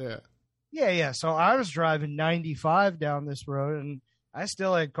 yeah. Yeah. So I was driving 95 down this road and I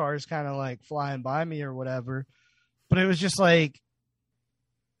still had cars kind of like flying by me or whatever. But it was just like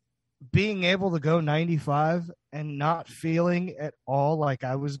being able to go 95 and not feeling at all like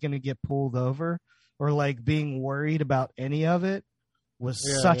I was going to get pulled over or like being worried about any of it was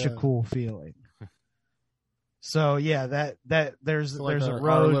Yeah, such a yeah. cool feeling. So yeah, that there's So like a our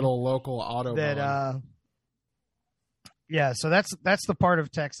road little local auto that yeah, so that's the part of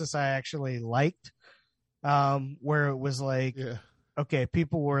Texas I actually liked, where it was like, yeah. okay,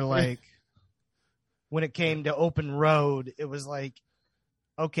 people were like, when it came to open road, it was like,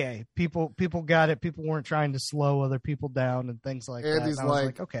 okay, people got it. People weren't trying to slow other people down and things like that. Andy's And I was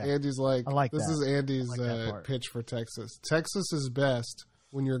like, okay, Andy's like, I like this that. is Andy's I like that part. pitch for Texas. Texas is best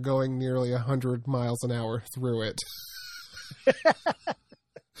when you're going nearly 100 miles an hour through it.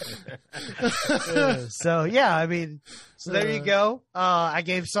 So yeah, I mean, so there you go. I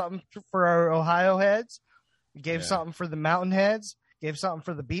gave something for our Ohio heads, gave Yeah. something for the mountain heads, gave something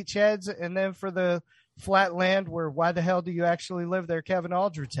for the beach heads, and then for the flat land where why the hell do you actually live there, Kevin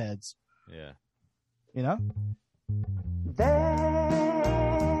Aldridge heads? Yeah. You know?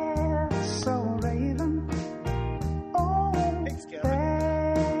 Thanks, Kevin.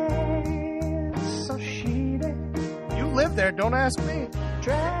 You live there, don't ask me.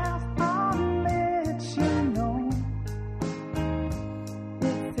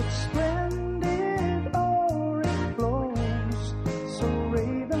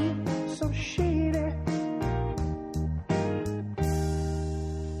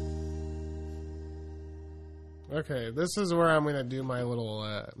 Okay, this is where I'm going to do my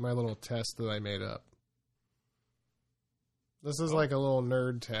little test that I made up. This is like a little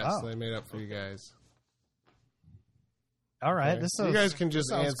nerd test Oh. that I made up for you guys. All right, Okay? this So you is- guys can this just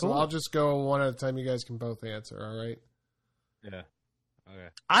sounds answer. cool. I'll just go one at a time. You guys can both answer. All right. Yeah. Okay.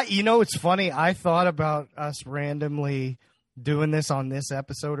 It's funny. I thought about us randomly doing this on this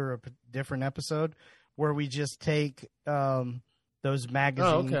episode or a different episode where we just take those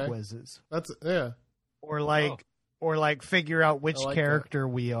magazine okay. quizzes That's yeah. or like figure out which I like character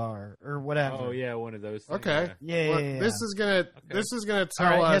we are or whatever. Oh yeah, one of those. Things, Okay. Yeah, Well, yeah. This is gonna All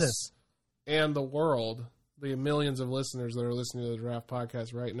tell right, hit us and the world, the millions of listeners that are listening to the Draft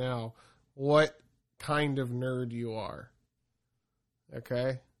Podcast right now, what kind of nerd you are.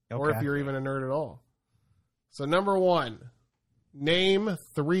 Okay? Or if Okay. you're even a nerd at all. So number 1, name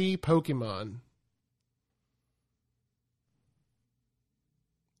 3 Pokemon.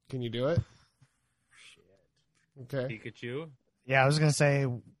 Can you do it? Okay. Pikachu. Yeah, I was gonna say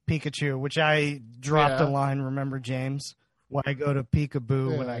Pikachu, which I dropped Yeah. a line. Remember, James? When I go to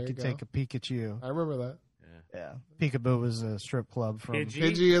Peekaboo, Yeah, when I there you could go. take a Pikachu. I remember that. Yeah, Peekaboo was a strip club from. Pidgey.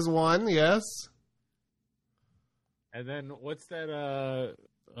 Pidgey is 1, yes. And then what's that?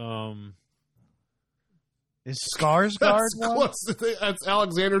 Is Skarsgård That's one? close. That's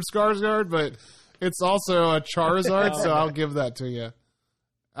Alexander Skarsgård, but it's also a Charizard, so I'll give that to you.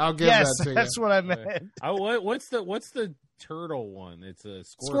 I'll give Yes, that to that's you. what I meant. What's the turtle one? It's a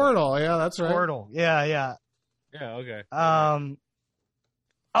Squirtle. Squirtle, yeah, that's right. Squirtle. Yeah, yeah. Yeah. Okay.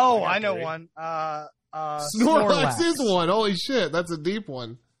 Oh, got I know 3. one. Snorlax is one. Holy shit, that's a deep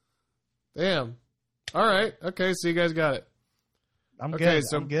one. Damn. All right. Okay, so you guys got it. I'm Okay, good.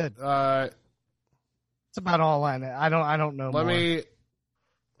 so I'm good. Let It's about all I know. I don't know. more. me.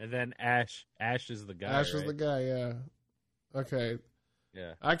 And then Ash. Ash is the guy. Ash is right? the guy. Yeah. Okay.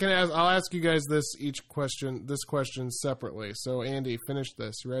 Yeah. I'll ask you guys this question separately. So Andy, finish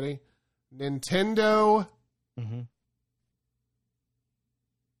this. Ready? Nintendo. Mhm.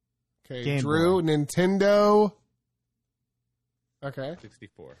 Okay, Game Drew. Nintendo. Okay.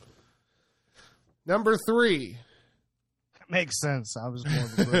 64. Number 3. Makes sense. I was more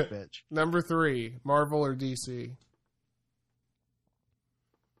of a broke bitch. Number 3. Marvel or DC?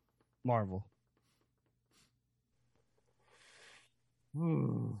 Marvel.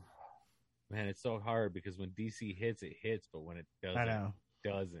 Man, it's so hard because when DC hits, it hits, but when it doesn't, I know. it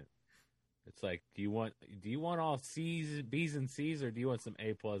doesn't. It's like, do you want all C's, B's, and C's, or do you want some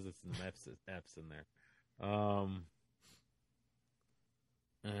A pluses and F's in there?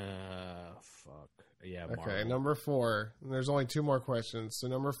 Fuck. Yeah. Okay, Marvel. number 4. And there's only 2 more questions. So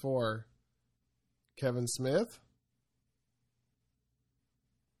number 4, Kevin Smith.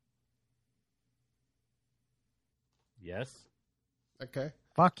 Yes. Okay.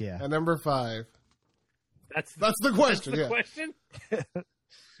 Fuck yeah. And number 5. That's the question. the Yeah. question.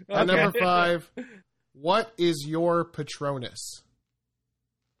 And Okay. number 5, what is your Patronus?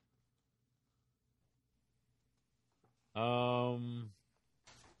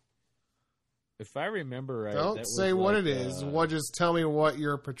 If I remember right, Don't that say was what like, it is. What? Just tell me what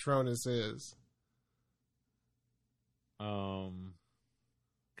your Patronus is. God,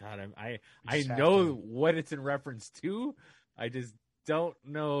 I just have know to. what it's in reference to. I just don't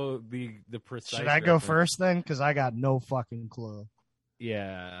know the precise. Should I go reference. first then? Because I got no fucking clue.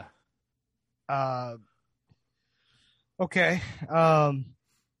 Yeah. Okay.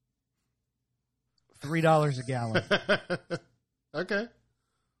 $3 a gallon. Okay.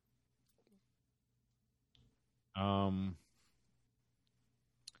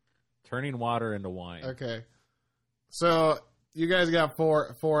 Turning water into wine. Okay. So you guys got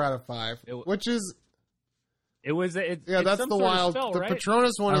 4 out of 5, which is It was. yeah. It's That's some the sort of wild. spell, The right?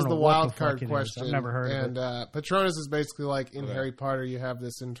 Patronus one I is don't the know what wild the fuck card it is. question. I've never heard of and Patronus is basically like in Okay. Harry Potter. You have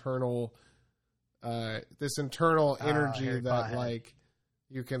this internal energy Harry that Potter. like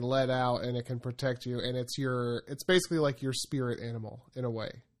you can let out, and it can protect you. And it's basically like your spirit animal in a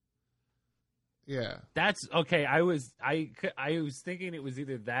way. Yeah. That's okay. I was thinking it was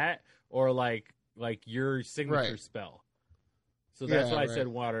either that or like your signature Right. spell. So that's Yeah, why I right. said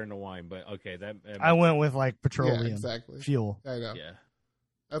water into wine. But okay, that I went with like petroleum Yeah. Exactly. fuel. I know. Yeah.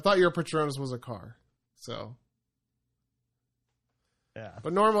 I thought your Patronus was a car. So, Yeah.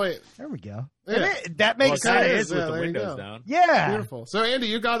 but normally, There we go. yeah. That Well, makes it kinda sense. is with Yeah, the there you windows go. down. Yeah. Beautiful. So, Andy,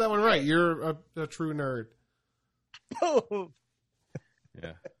 you got that one right. You're a true nerd.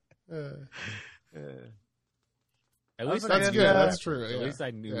 Yeah. Uh, At least That's that's good, good. uh, That's true. At Yeah. least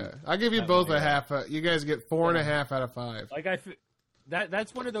I knew. Yeah. I give you that both one, a yeah. half. You guys get 4.5 out of 5. Like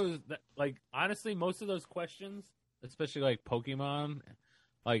that's one of those like honestly most of those questions, especially like Pokemon,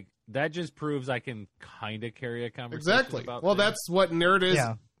 like that just proves I can kind of carry a conversation Exactly. about Well, things. that's what nerd is.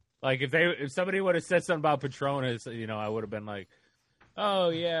 Yeah. Like if somebody would have said something about Patronus, I would have been like, oh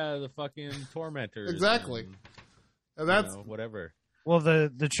yeah, the fucking tormentors. Exactly. And, And that's whatever. Well,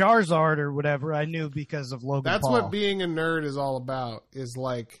 the Charizard or whatever I knew because of Logan that's Paul. what being a nerd is all about. Is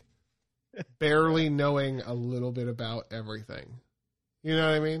like barely knowing a little bit about everything. You know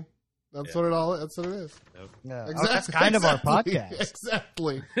what I mean? That's Yeah. what it all. That's what it is. Yeah. Exactly. That's kind of our Exactly. podcast.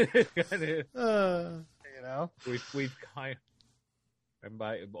 Exactly. You know? we've kind and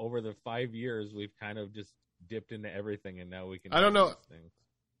by over the 5 years we've kind of just dipped into everything, and now we can. I don't know. these things.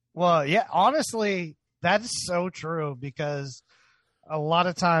 Well, yeah, honestly, that's so true because a lot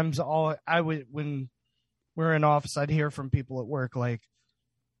of times when we're in office, I'd hear from people at work like,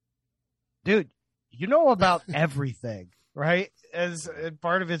 dude, you know about everything, right? And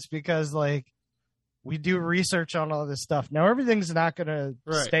part of it's because like we do research on all this stuff. Now everything's not going to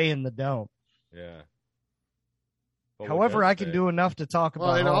Right. stay in the dome. Yeah. But what However, does I can stay- do enough to talk about.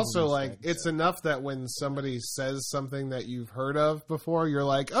 Well, and all of also these like things, it's so. enough that when somebody says something that you've heard of before, you're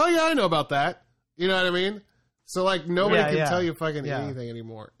like, "Oh yeah, I know about that." You know what I mean? So like nobody Yeah, can yeah. tell you fucking Yeah. anything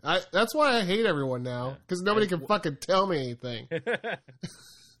anymore. That's why I hate everyone now because nobody can fucking tell me anything.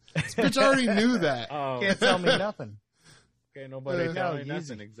 This bitch already knew that. Oh, Can't tell me nothing. okay, nobody No, telling easy.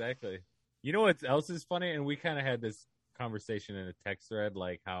 nothing. Exactly. You know what else is funny? And we kind of had this conversation in a text thread,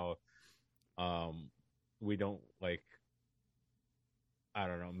 like how we don't like. I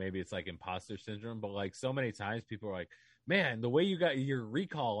don't know. Maybe it's like imposter syndrome, but like so many times people are like, man, the way you got your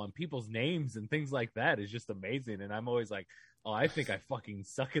recall on people's names and things like that is just amazing. And I'm always like, oh, I think I fucking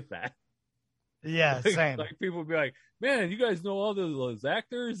suck at that. Yeah, Like, same. like people be like, man, you guys know all those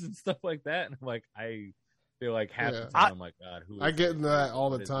actors and stuff like that. And I'm like, I feel like half Yeah. the time I'm like, God, who is I get into that all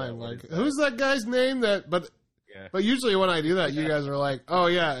the What is time. that? What Like, is that? who's that guy's name? But Yeah. usually when I do that, you guys are like, "Oh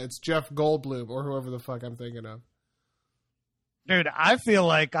yeah, it's Jeff Goldblum or whoever the fuck I'm thinking of." Dude, I feel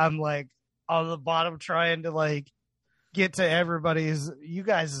like I'm like on the bottom trying to like get to you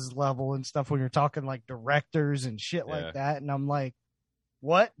guys' level and stuff when you're talking like directors and shit like that. And I'm like,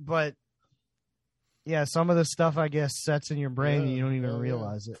 what? But yeah, some of the stuff I guess sets in your brain and you don't even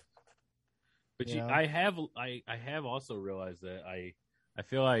realize it. But I have also realized that I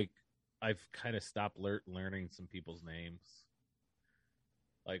feel like I've kind of stopped learning some people's names.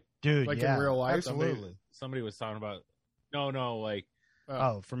 Like, dude, like yeah, in real life, absolutely. Somebody was talking about like.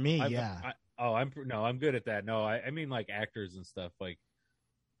 For me, I'm good at that. No, I mean like actors and stuff. Like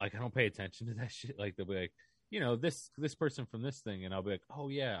I don't pay attention to that shit. Like they'll be like, this person from this thing, and I'll be like, oh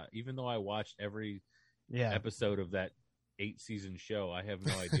yeah. Even though I watched every episode of that 8-season show, I have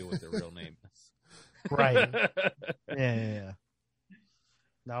no idea what their real name is. Right. Yeah.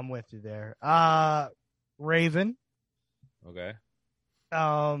 No, I'm with you there. Raven. Okay.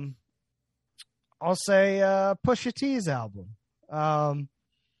 I'll say Pusha T's album.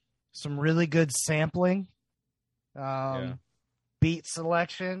 Some really good sampling, beat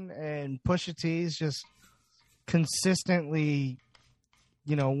selection, and Pusha T's just consistently,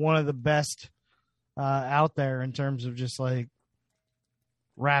 one of the best out there in terms of just like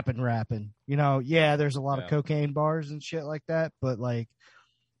rapping. There's a lot of cocaine bars and shit like that, but like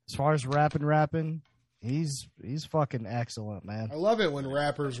as far as rapping, he's fucking excellent, man. I love it when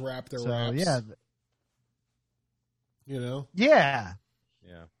rappers rap their raps. Yeah. Yeah.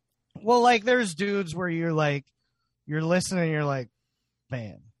 Well, like there's dudes where you're listening, you're like,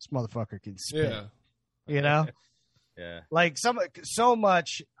 man, this motherfucker can spit. Yeah. Yeah. Like so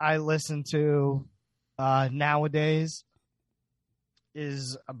much I listen to nowadays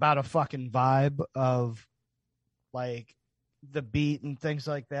is about a fucking vibe of like the beat and things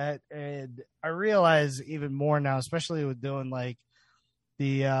like that. And I realize even more now, especially with doing like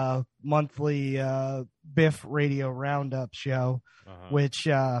the monthly Biff Radio Roundup show, which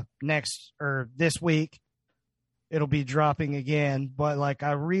this week it'll be dropping again. But like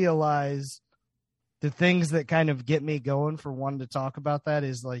I realize the things that kind of get me going for wanting to talk about that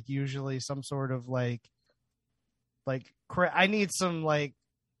is like usually some sort of like I need some like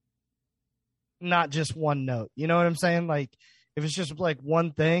not just one note. You know what I'm saying? Like if it's just like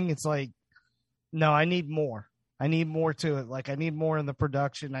one thing, it's like, no, I need more. I need more to it. Like I need more in the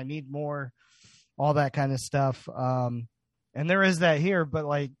production. I need more, all that kind of stuff. And there is that here, but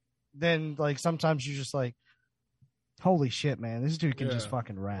like, then like sometimes you're just like, holy shit, man, this dude can just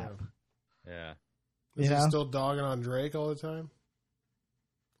fucking rap. Yeah. Is he still dogging on Drake all the time?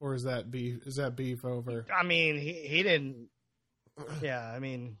 Or is that beef? Is that beef over? I mean, he didn't. Yeah, I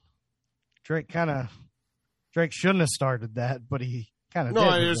mean, Drake shouldn't have started that, but he kind of. No,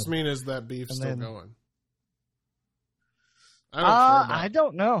 did I just mean, is that beef still going? I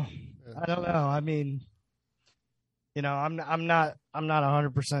don't know. I don't know. I mean, I'm not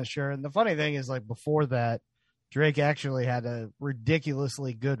 100% sure. And the funny thing is, like before that, Drake actually had a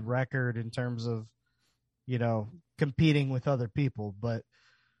ridiculously good record in terms of, competing with other people. But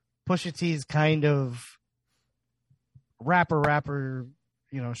Pusha T's kind of rapper,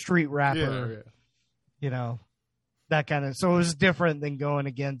 street rapper, that kind of. So it was different than going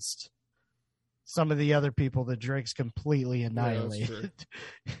against some of the other people that Drake's completely annihilated.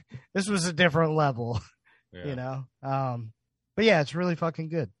 Yeah, this was a different level, But yeah, it's really fucking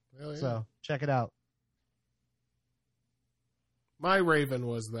good. Yeah. So check it out. My Raven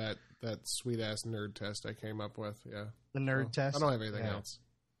was that sweet ass nerd test I came up with. Yeah, the nerd test. I don't have anything else.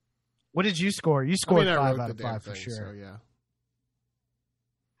 What did you score? You scored 5 out of 5 for sure. So yeah.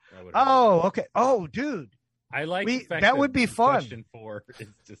 Oh, okay. Oh, dude. I like the fact that would be fun. Question 4 is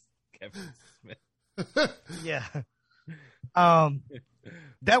just Kevin Smith. Yeah.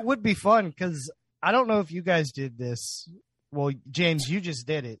 That would be fun because I don't know if you guys did this. Well, James, you just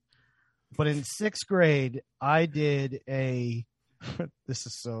did it. But in 6th grade, I did a. This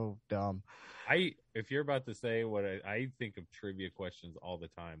is so dumb. If you're about to say what I think of trivia questions all the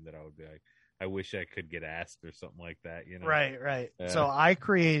time that I would be like, I wish I could get asked or something like that. Right. So I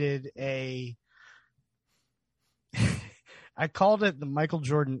created I called it the Michael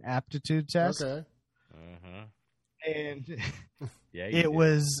Jordan aptitude test. Okay. And yeah, it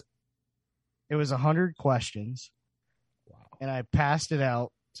was 100 questions. Wow. And I passed it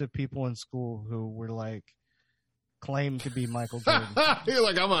out to people in school who were like claimed to be Michael Jordan. You're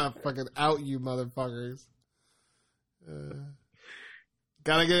like, I'm gonna fucking out you motherfuckers.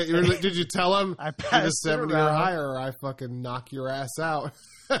 Gotta get it. Did you tell him I give a 70 or higher or I fucking knock your ass out?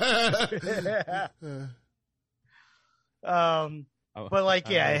 But like,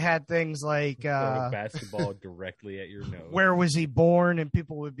 it had things like throw a basketball directly at your nose. Where was he born? And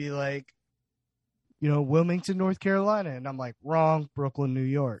people would be like, Wilmington, North Carolina, and I'm like, wrong, Brooklyn, New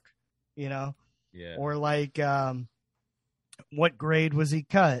York. Yeah. Or like, what grade was he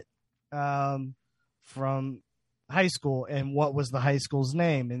cut from high school, and what was the high school's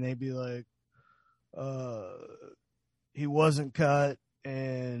name? And they'd be like, he wasn't cut,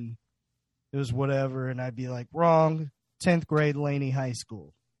 and it was whatever. And I'd be like, wrong, 10th grade Laney High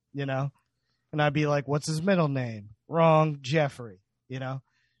School, you know? And I'd be like, what's his middle name? Wrong, Jeffrey, you know?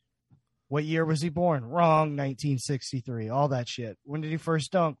 What year was he born? Wrong, 1963, all that shit. When did he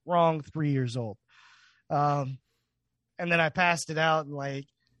first dunk? Wrong, 3 years old. And then I passed it out, and like,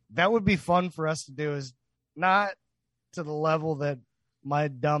 that would be fun for us to do, is not to the level that my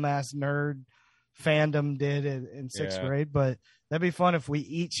dumbass nerd fandom did in sixth grade, but that'd be fun if we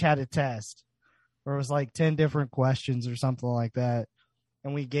each had a test where it was like 10 different questions or something like that,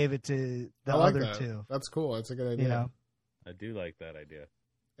 and we gave it to the other two. That's cool. That's a good idea. You know? I do like that idea.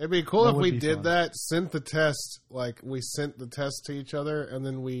 It'd be cool if we did fun. that, sent the test, like we sent the test to each other, and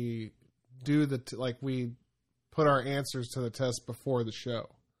then we do we put our answers to the test before the show.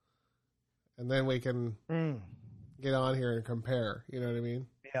 And then we can get on here and compare. You know what I mean?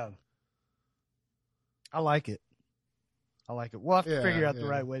 Yeah. I like it. We'll have to figure out the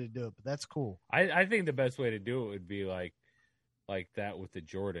right way to do it, but that's cool. I think the best way to do it would be like that with the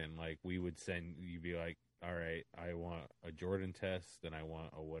Jordan. Like we would send, you'd be like, all right, I want a Jordan test, and I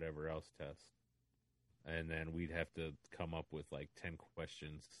want a whatever else test. And then we'd have to come up with like 10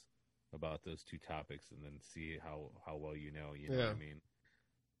 questions about those two topics, and then see how well you know what I mean?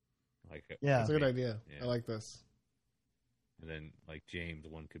 Like, that's a good idea. Yeah. I like this. And then, like, James,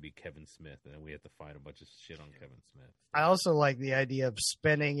 one could be Kevin Smith, and then we have to find a bunch of shit on Kevin Smith. I also like the idea of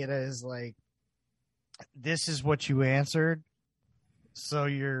spinning it as, like, this is what you answered, so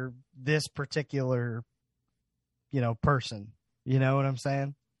you're this particular, person. You know what I'm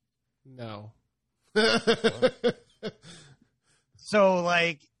saying? No. So,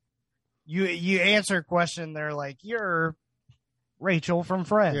 like, you answer a question, they're like, you're Rachel from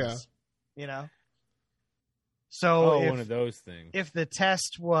Friends. Yeah. So one of those things. If the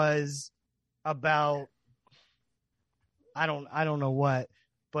test was about, I don't know what,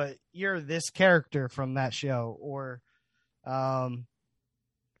 but you're this character from that show, or I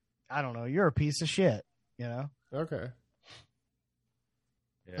don't know, you're a piece of shit, Okay.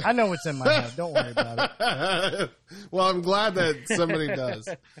 Yeah. I know what's in my head. Don't worry about it. Well, I'm glad that somebody does.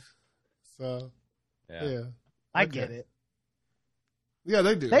 So, yeah. I get it. Yeah,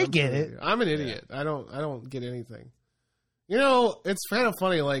 they do. They get it. I'm an idiot. I don't get anything. It's kind of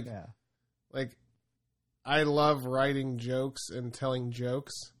funny. Like I love writing jokes and telling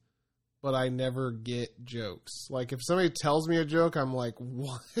jokes, but I never get jokes. Like if somebody tells me a joke, I'm like,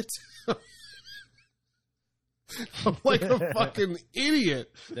 what? I'm like a fucking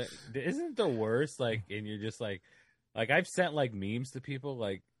idiot. Isn't the worst? Like, and you're just like I've sent like memes to people.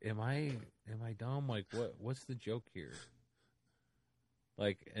 Like, am I dumb? Like, what's the joke here?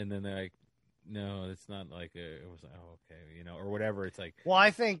 Like, and then they're like, no, it's not like it was like, oh, okay, or whatever. It's like, well,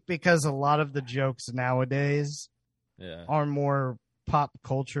 I think because a lot of the jokes nowadays are more pop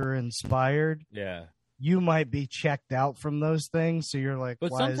culture inspired. Yeah. You might be checked out from those things. So you're like,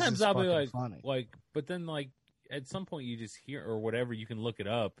 but why sometimes is this I'll be fucking like, funny? but then like at some point you just hear or whatever, you can look it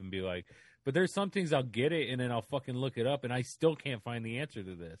up and be like, but there's some things I'll get it and then I'll fucking look it up and I still can't find the answer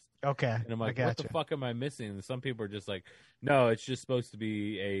to this. Okay. And I'm like, what the fuck am I missing? And some people are just like, no, it's just supposed to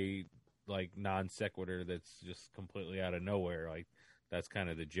be a like non sequitur that's just completely out of nowhere. Like that's kind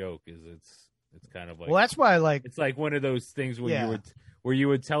of the joke. Is it's kind of like, well, that's why I like. It's like one of those things when you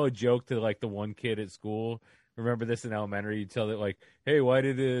would tell a joke to like the one kid at school. Remember this in elementary? You tell it like, hey, why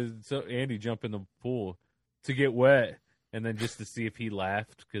did Andy jump in the pool to get wet? And then just to see if he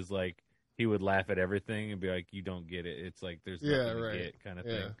laughed because like. He would laugh at everything and be like, "You don't get it." It's like there's nothing to get, kind of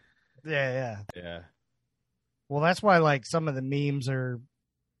thing. Yeah. Well, that's why like some of the memes are.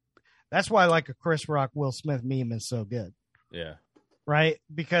 That's why like a Chris Rock Will Smith meme is so good. Yeah. Right,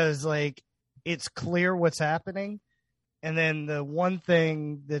 because like it's clear what's happening, and then the one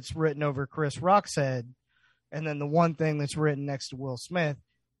thing that's written over Chris Rock's head, and then the one thing that's written next to Will Smith,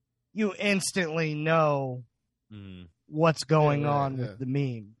 you instantly know what's going on with the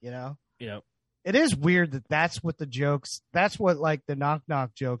meme. Yep. It is weird that's what that's what like the knock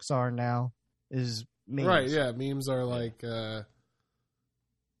knock jokes are now is memes. Right, yeah. Memes are like the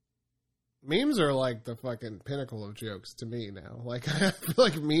fucking pinnacle of jokes to me now. Like I feel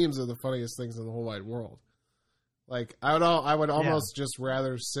like memes are the funniest things in the whole wide world. Like I would almost just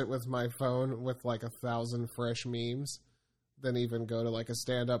rather sit with my phone with like 1,000 fresh memes than even go to like a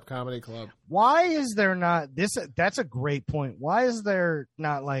stand-up comedy club. Why is there not this? That's a great point. Why is there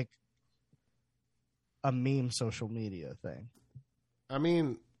not like a meme social media thing? I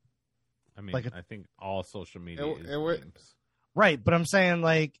mean, like I think all social media is memes. Right, but I'm saying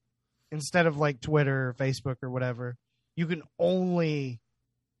like instead of like Twitter or Facebook or whatever, you can only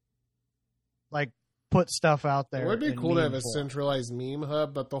like put stuff out there. It would be in cool to have meme a form. centralized meme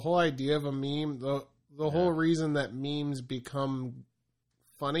hub, but the whole idea of a meme, the whole reason that memes become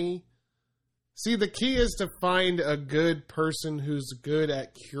funny. See, the key is to find a good person who's good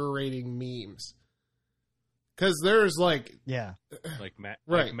at curating memes. Because there's like Yeah. Like Matt,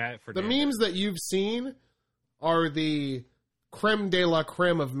 Right. like Matt the Fernandez. memes that you've seen are the creme de la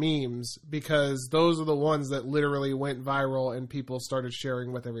creme of memes because those are the ones that literally went viral and people started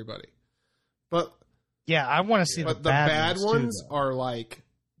sharing with everybody. But Yeah, I want to see the the bad ones, ones too, though. are like,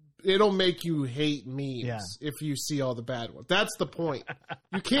 it'll make you hate memes Yeah. if you see all the bad ones. That's the point.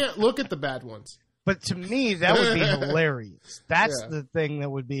 You can't look at the bad ones. But to me, that would be hilarious. That's Yeah. the thing that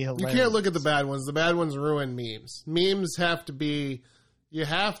would be You hilarious. can't look at the bad ones. The bad ones ruin memes. Memes have to be, you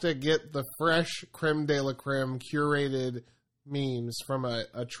have to get the fresh creme de la creme curated memes from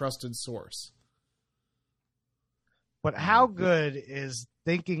a trusted source. But how good is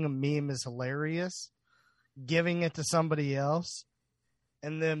thinking a meme is hilarious, giving it to somebody else,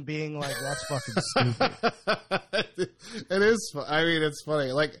 and then being like, "That's fucking stupid." It is. I mean, it's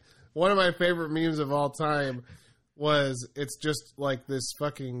funny. Like one of my favorite memes of all time was it's just like this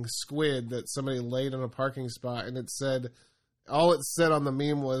fucking squid that somebody laid in a parking spot, and it said all it said on the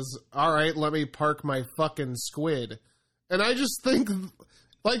meme was, "All right, let me park my fucking squid," and I just think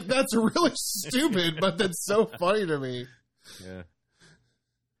like that's really stupid, but that's so funny to me. Yeah.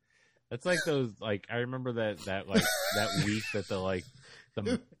 That's like those, like, I remember that week that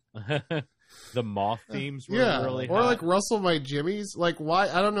the moth themes were Yeah, really or hot. like Russell My Jimmy's. Like why?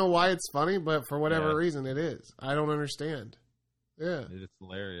 I don't know why it's funny, but for whatever Yeah. reason, it is. I don't understand. Yeah. It's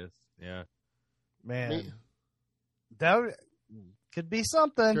hilarious. Yeah. Man, Me- that could be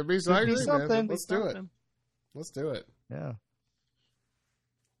something. Could be, so I agree, man. something. Let's do it. Let's do it. Yeah.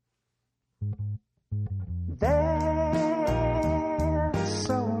 There's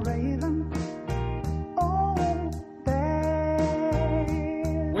a raven. Oh,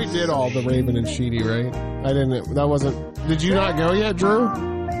 there's We did all the Raven and Sheedy, right? I didn't. That wasn't. Did you not go yet, Drew?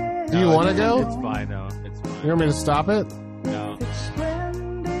 Do you want to It's go? fine, though. It's fine. You want me to stop it? No.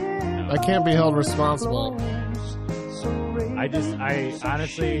 I can't be held responsible. I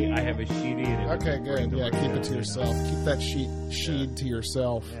honestly, I have a sheety. And it would Okay, just bring good. the Yeah, keep it to you know. yourself. Keep that sheed to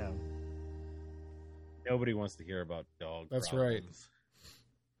yourself. Yeah. Nobody wants to hear about dog. That's problems.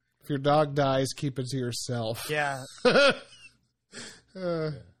 If your dog dies, keep it to yourself. Yeah.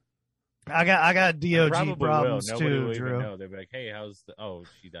 Uh, I got I DOG probably problems will. Nobody too, will Drew. even know. They'll be like, "Hey, how's the? Oh,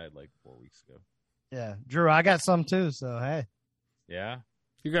 she died like 4 weeks ago." Yeah, Drew, I got some too. So hey, Yeah,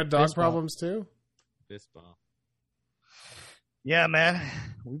 you got dog Fist bump. problems too? fist bump. yeah, man,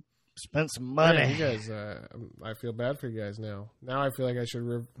 we spent some money. Man, you guys, I feel bad for you guys now. Now I feel like I should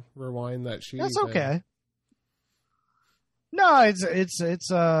rewind that sheet. That's okay. No, it's you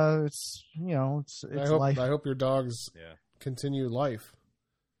know it's life. I hope your dogs Yeah. continue life.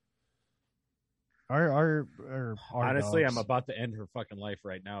 Our Honestly, dogs. I'm about to end her fucking life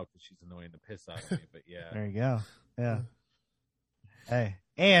right now because she's annoying the piss out of me. But yeah, There you go. Yeah. Hey,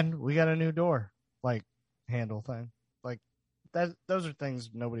 and we got a new door like handle thing. Like that. Those are things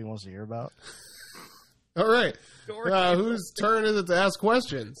nobody wants to hear about. All right. Whose turn is it to ask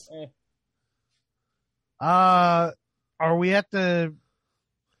questions? Are we at the?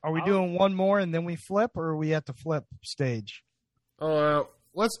 Are we I'll- doing one more and then we flip, or are we at the flip stage? Oh,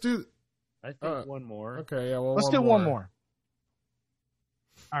 let's do. I think one more. Okay, yeah. Well, Let's do one more.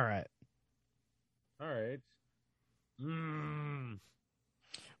 All right. All right.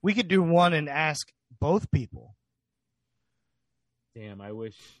 We could do one and ask both people. Damn, I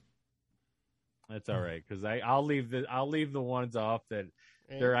wish. That's all right because I'll leave the ones off that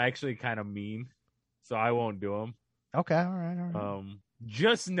they're actually kind of mean, so I won't do them. Okay. All right.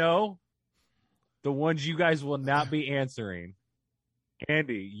 Just know the ones you guys will not be answering.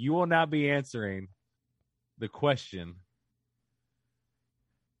 Andy, you will not be answering the question.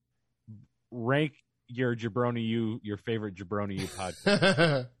 Rank your your favorite Jabroni You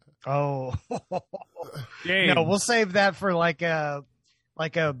podcast. Oh. James. No, we'll save that for like a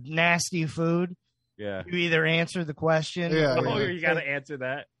nasty food. Yeah. You either answer the question, Yeah, Oh, or you got to answer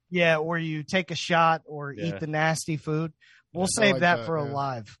that. yeah, or you take a shot or Yeah. eat the nasty food. We'll I save like that that, for a yeah.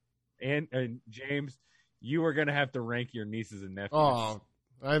 live. And James, you are going to have to rank your nieces and nephews. Oh,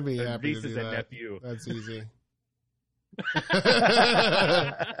 I'd be Or happy to nieces do and that. nephew. That's easy.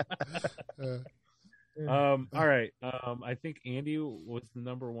 All right. I think Andy was the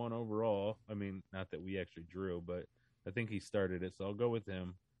number one overall. I mean, not that we actually drew, but I think he started it, so I'll go with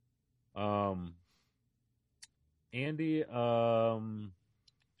him. Andy,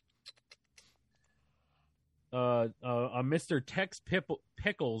 Mr. Tex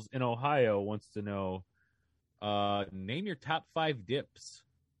Pickles in Ohio wants to know, name your top 5 dips.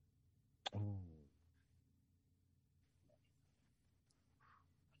 Good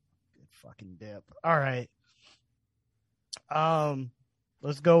fucking dip. All right.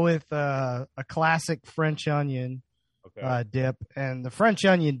 Let's go with a classic French onion Okay. dip. And the French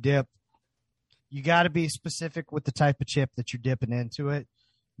onion dip, you got to be specific with the type of chip that you're dipping into it.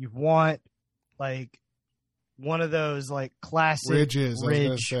 You want like one of those like classic Ridges. I was ridge.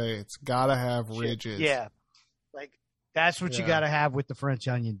 gonna say it's gotta have chip. ridges. Yeah, like that's what you Yeah. got to have with the French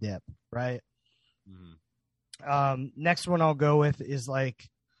onion dip, right? Mhm. Next one I'll go with is like,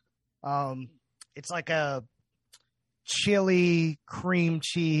 it's like a chili cream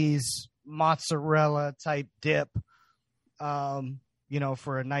cheese mozzarella type dip.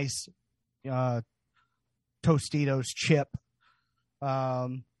 For a nice Tostitos chip,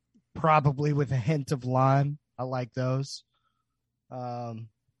 probably with a hint of lime. I like those.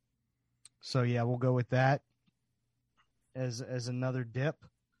 So yeah, we'll go with that as another dip.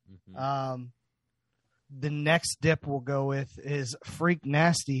 Mhm. The next dip we'll go with is Freak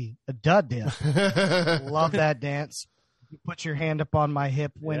Nasty, a dud dip. Love that dance. You put your hand up on my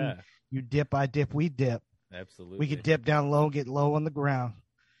hip when Yeah, you dip, I dip, we dip. absolutely. We could dip down low, get low on the ground.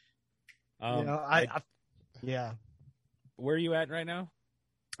 Yeah. Where are you at right now?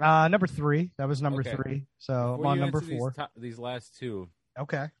 Number 3. That was number Okay. 3. So I'm Before on you number answer 4. These last two.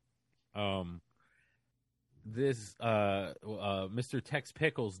 Okay. This Mr. Tex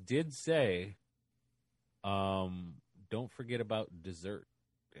Pickles did say, don't forget about dessert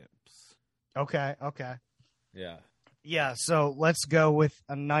dips. Okay. Yeah. Yeah. So let's go with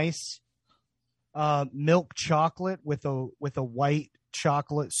a nice milk chocolate with a white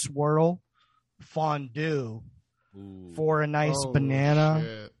chocolate swirl fondue Ooh. for a nice Oh, banana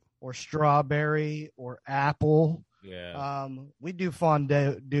shit. or strawberry or apple. Yeah. We do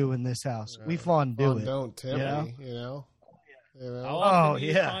fondue in this house. We Yeah. fondue it. Don't tip Yeah. me, you know. How often Oh, do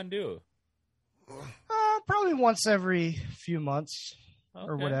you yeah. fondue? Probably once every few months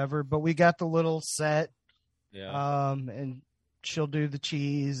or Okay. whatever. But we got the little set, Yeah. and she'll do the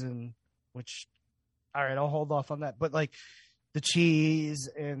cheese all right, I'll hold off on that. But like the cheese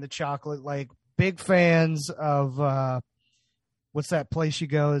and the chocolate, like big fans of what's that place you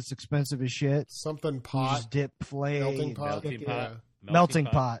go? It's expensive as shit. Something You pot. just dip filet, Melting pot. Melting kick it. pot. melting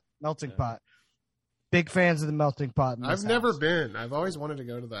pot. Yeah. Pot. Big fans of the melting pot. in I've this never house. been. I've always wanted to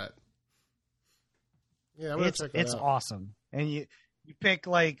go to that. Yeah, I'm gonna check that It's out. awesome, and you pick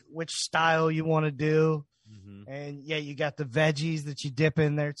like which style you want to do, Mhm. and yeah, you got the veggies that you dip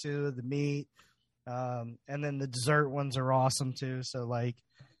in there too, the meat, and then the dessert ones are awesome too. So like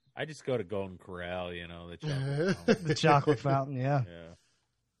I just go to Golden Corral, the chocolate. fountain. the chocolate fountain, yeah.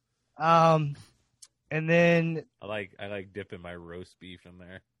 Yeah. And then I like dipping my roast beef in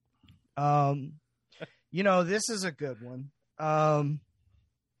there. this is a good one.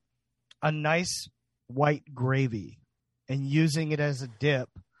 A nice white gravy and using it as a dip,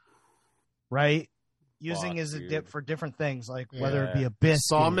 right? Using Fuck, as a dude. dip for different things, like whether it Yeah. be a biscuit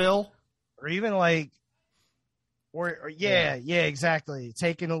Sawmill. or even like, or yeah, exactly.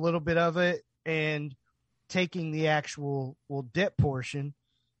 Taking a little bit of it and taking the actual dip portion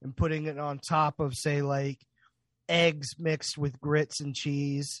and putting it on top of, say, like eggs mixed with grits and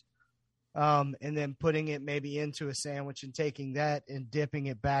cheese, and then putting it maybe into a sandwich and taking that and dipping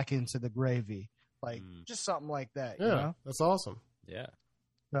it back into the gravy, like just something like that. Yeah, You know? that's awesome. Yeah.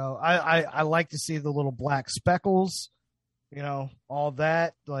 So I like to see the little black speckles, all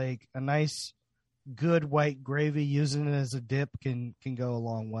that, like a nice good white gravy using it as a dip can go a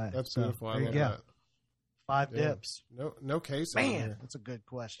long way. That's So, beautiful. I there you love go. that. 5 Yeah. dips. No queso. in Man, here. that's a good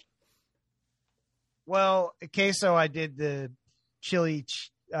question. Well, queso, I did the chili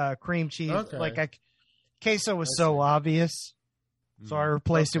cream cheese. Okay. Like queso was I so see. obvious, so I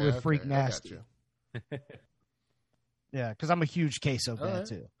replaced it Okay, with Freak okay, I got Nasty. you. Yeah, because I'm a huge queso fan right.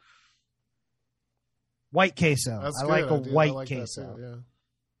 too. White queso. That's I good. like a I white like that queso. too, yeah.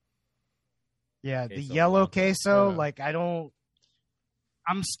 Yeah, the Queso yellow blanco. queso, Yeah. like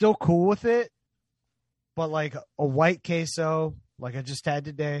I'm still cool with it, but like a white queso, like I just had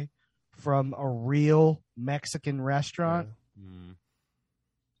today from a real Mexican restaurant. Mm.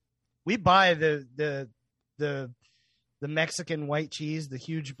 We buy the Mexican white cheese, the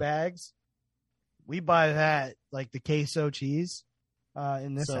huge bags. We buy that, like the queso cheese,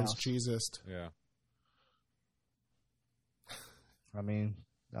 in this Sounds house. cheesist. Yeah. I mean,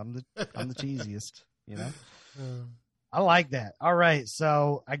 I'm the cheesiest, Yeah. I like that. All right,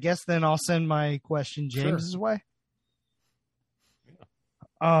 so I guess then I'll send my question Sure. James's way.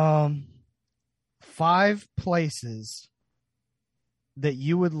 5 places that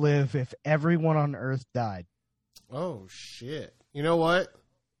you would live if everyone on Earth died. Oh shit! You know what?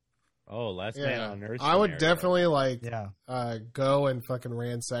 Oh, Last Man on Earth. I would scenario. definitely like Yeah. go and fucking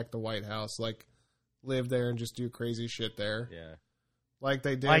ransack the White House, like live there and just do crazy shit there, Yeah. like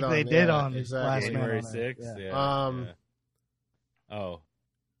they did. Like on, they did yeah, on exactly. Last Man January on Earth, 6th. yeah. Yeah. Oh.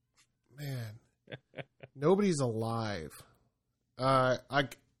 Man, nobody's alive. I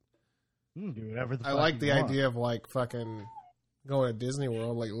Do whatever the I fuck like you the want. idea of like fucking going to Disney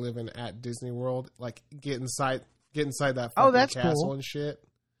World, like living at Disney World, like get inside that fucking that's castle cool. and shit.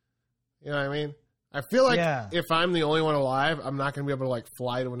 You know what I mean? I feel like Yeah. if I'm the only one alive, I'm not going to be able to like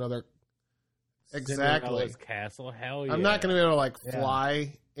fly to another. Exactly. Cinderella's castle. Hell yeah. I'm not going to be able to like Yeah.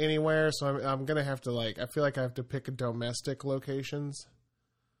 fly anywhere, so I'm going to have to like. I feel like I have to pick domestic locations.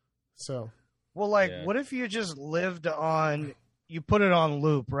 So Well, like, Yeah. what if you just lived on? You put it on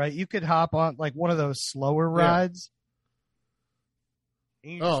loop, right? You could hop on like one of those slower Yeah. rides.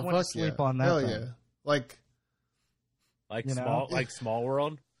 And you just went to fuck sleep yeah. on that. Hell thing. yeah! Like like you know? Small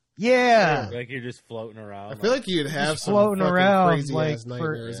World. Yeah. Like you're just floating around. I feel like you'd have Just some floating fucking around, crazy like, ass for-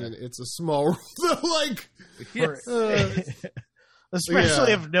 nightmares, Yeah. and it's a small world. Like, Yes.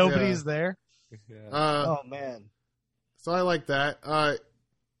 Especially Yeah, if nobody's there. Yeah. Oh man. so I like that.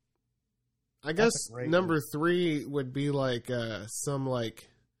 I guess a great number 3 would be like some like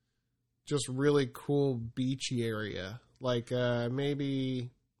just really cool beachy area, like maybe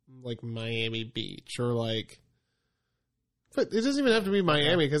like Miami Beach or like. But it doesn't even have to be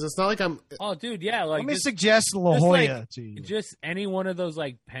Miami because it's not like I'm. Oh, dude, yeah. Like Let me just, suggest La just, Jolla like, to you. just any one of those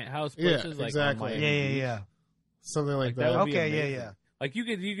like penthouse Yeah, places. like exactly. on Yeah, Miami Beach. yeah. Something like Like, that that. would be Okay, yeah, amazing. yeah. Like you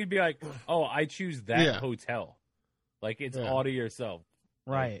could be like, oh, I choose that Yeah. hotel. Like it's Yeah. all to yourself.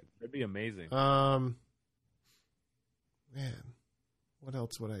 Like, Right. that'd be amazing. Man, what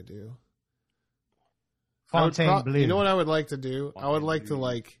else would I do? I would Fontainebleau. you know what I would like to do? I would like to Fontainebleau.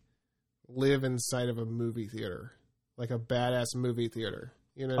 like live inside of a movie theater, like a badass movie theater.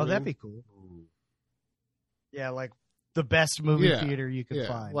 You know? Oh, what I that'd mean? be cool. Yeah, like the best movie Yeah, theater you could yeah.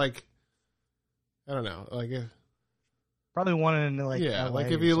 find. Like, I don't know, like Probably one in like yeah, LA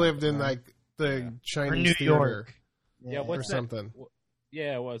like if or you lived something, in right? like the Yeah. Chinese or New theater York. Yeah, or what's that? something.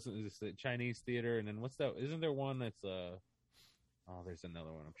 Yeah, it was the Chinese theater, and then what's that? Isn't there one that's oh, there's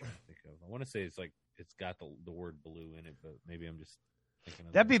another one I'm trying to think of. I want to say it's like it's got the word blue in it, but maybe I'm just thinking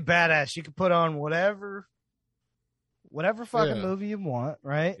of That'd be badass. You could put on whatever fucking Yeah. movie you want,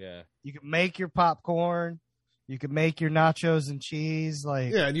 right? yeah. You can make your popcorn. You can make your nachos and cheese.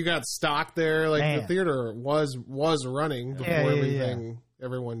 Like, Yeah, and you got stock there. Like the Man. theater was running before Yeah.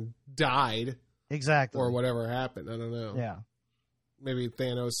 everyone died exactly. or whatever happened. I don't know. Yeah. Maybe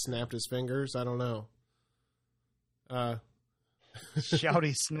Thanos snapped his fingers. I don't know.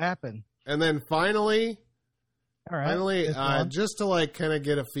 Shouty snapping. And then finally, All right. This one. just to like kind of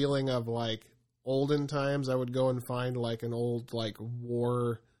get a feeling of like olden times, I would go and find like an old like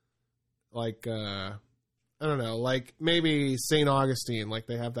war, like I don't know, like maybe St. Augustine, like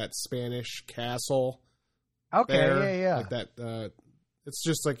they have that Spanish castle Okay. there, Yeah. like that. It's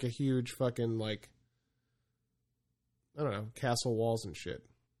just like a huge fucking like I don't know, castle walls and shit.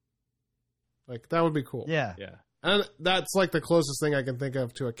 Like that would be cool. Yeah. Yeah. And that's like the closest thing I can think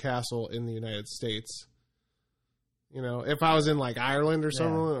of to a castle in the United States. You know, if I was in like Ireland or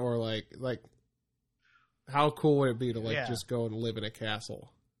something, or like, how cool would it be to like Yeah. just go and live in a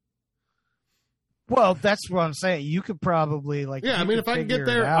castle? Well, that's what I'm saying. You could probably like. Yeah, I you mean, could if I can get figure it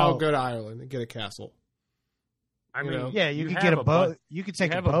there, I'll out. go to Ireland and get a castle. I You mean, know? Yeah, you could have get a boat. bunch- You could you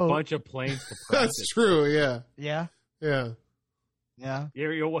take a have boat. bunch of planes to practice. That's true. Yeah, Yeah. yeah. Yeah.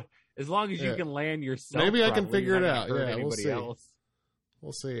 You're, as long as you Yeah. can land yourself. Maybe I can properly, figure you're it not out. gonna hurt Yeah, we'll anybody see. else.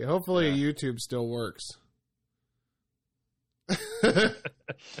 We'll see. Hopefully, Yeah. YouTube still works.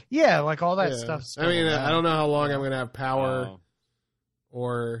 Yeah, like all that Yeah. stuff. I mean, I don't know how long I'm going to have power. Oh.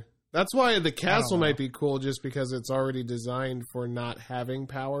 Or that's why the castle know. might be cool, just because it's already designed for not having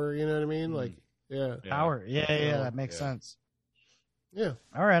power. You know what I mean? Like, yeah, Yeah. Power. Yeah, Yeah. that makes Yeah. sense. yeah.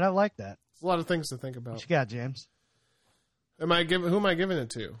 All right, I like that. It's a lot of things to think What about. you got, James? Who am I giving it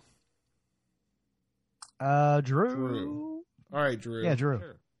to? Drew. Drew. All right, Drew. Yeah, Drew.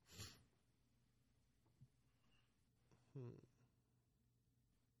 Sure.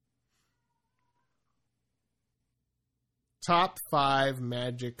 Top 5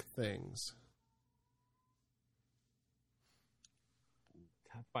 magic things.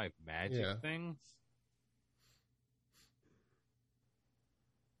 Top 5 magic Yeah. things?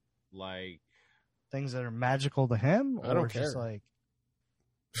 Like, Things that are magical to him, I don't or just care. like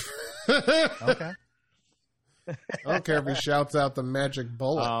okay. I don't care if he shouts out the magic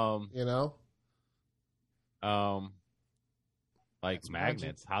bullet. You know? Like That's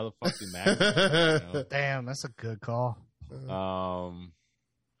magnets. How the fuck do magnets? You Damn, that's a good call. know?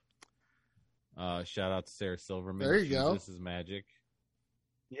 Shout out to Sarah Silverman. There you go. This is magic.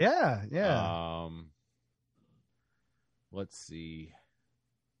 Yeah, yeah. Let's see.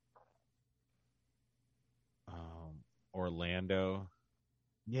 Orlando.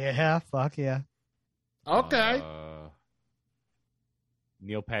 Yeah, fuck yeah. Okay.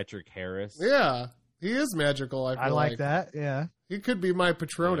 Neil Patrick Harris. Yeah. He is magical, I feel I like that. Yeah. He could be my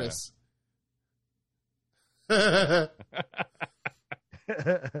Patronus.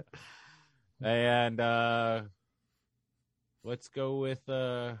 And let's go with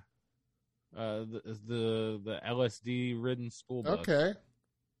the LSD ridden school bus. Okay.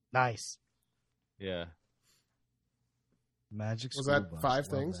 Nice. Yeah. Magic Was School that Bus. 5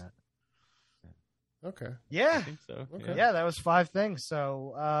 Love things? that. Okay. I Yeah. think so. Okay. Yeah, that was 5 things.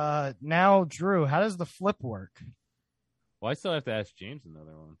 So now, Drew, how does the flip work? Well, I still have to ask James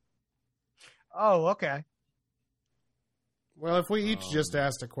another one. Oh, okay. Well, if we each just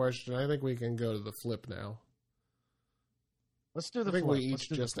asked a question, I think we can go to the flip now. Let's do I the think flip. we Let's each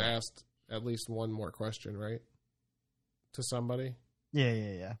do the just flip. asked at least one more question, right? To somebody. Yeah,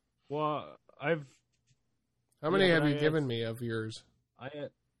 yeah, yeah. Well, How many Yeah, have but you I given me of yours? I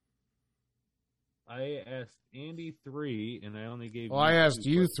asked Andy 3, and I only gave. Well, I asked 2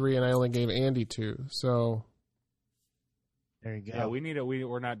 you questions. 3, and I only gave Andy 2. So There you go. Yeah,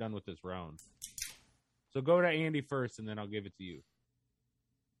 we're not done with this round. So go to Andy first, and then I'll give it to you.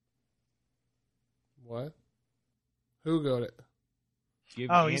 what? Who got it? Give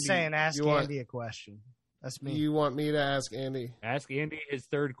Oh, Andy, he's saying ask you want- Andy a question. That's me. You want me to ask Andy? ask Andy his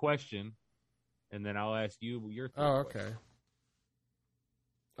third question, and then I'll ask you your third. Oh, question. okay.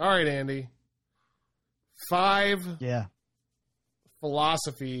 All right, Andy. 5 Yeah.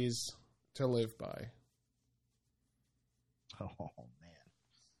 philosophies to live by. Oh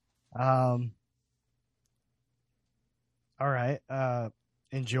man. All right.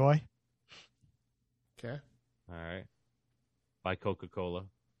 Enjoy. Okay. All right. By Coca-Cola.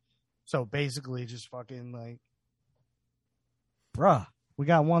 So basically, just fucking like, bruh, we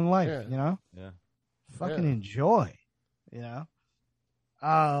got one life. Yeah. You know. Yeah. Fucking Yeah. enjoy. You know.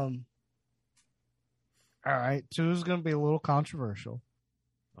 All right. 2 is gonna be a little controversial.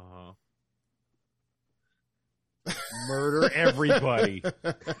 Uh-huh. Murder everybody.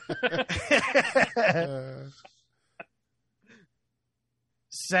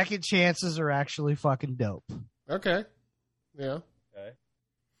 Second chances are actually fucking dope. Okay. Yeah. Okay.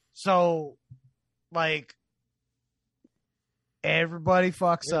 So, like, everybody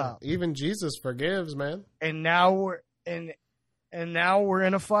fucks Yeah. up, Even Jesus forgives, man. and now we're in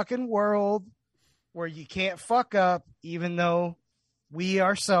a fucking world where you can't fuck up, even though we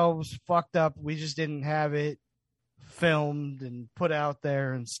ourselves fucked up. We just didn't have it filmed and put out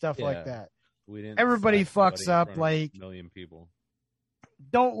there and stuff Yeah. like that. We didn't Everybody slap fucks somebody in up, front of like- a million people.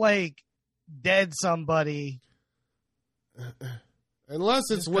 Don't like dead somebody. Unless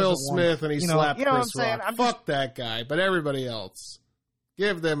it's Just 'cause Will it won't- Smith and he you know slapped what I'm Chris saying? Rock. I'm Fuck that guy. But everybody else,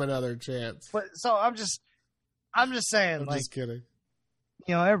 give them another chance. But so I'm just saying, I'm like, just kidding.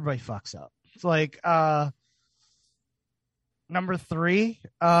 you know, everybody fucks up. It's like number 3,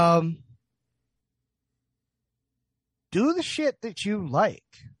 do the shit that you like.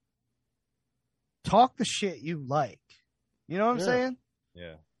 Talk the shit you like. You know what I'm Yeah. saying?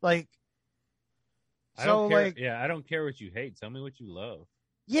 Yeah. Like, I so don't care. like, Yeah, I don't care what you hate. Tell me what you love.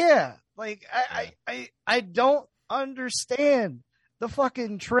 yeah, like I don't understand the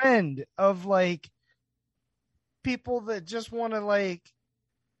fucking trend of like people that just want to like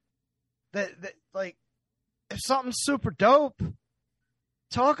that like if something's super dope,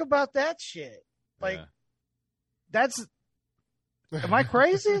 talk about that shit. Like Yeah. that's am I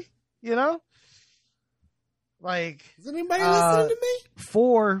crazy? You know? Like Is anybody listening to me?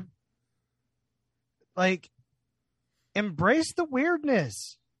 4, like, embrace the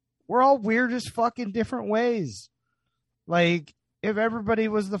weirdness. We're all weird as fucking different ways. Like, if everybody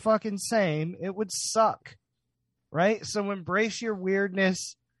was the fucking same, it would suck. Right? So embrace your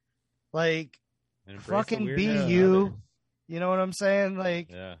weirdness. Like, And embrace the fucking be weirdness of you. others. You know what I'm saying?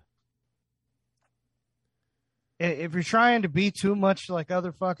 Like, Yeah. if you're trying to be too much like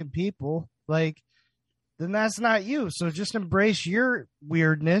other fucking people, like, then that's not you. So just embrace your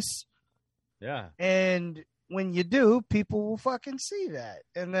weirdness. Yeah. And when you do, people will fucking see that.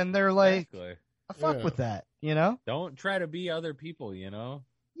 And then they're like, Exactly. I fuck Yeah. with that, you know? Don't try to be other people, you know?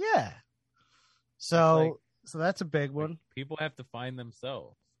 Yeah. So Like- so that's a big Like, one. people have to find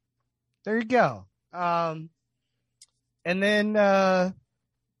themselves. There you go. And then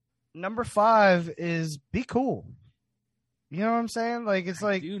number 5 is be cool. You know what I'm saying? Like it's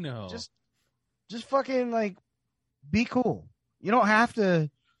like You know. just fucking like be cool. You don't have to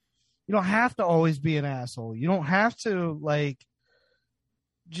always be an asshole. You don't have to like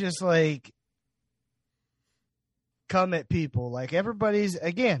just like come at people. Like everybody's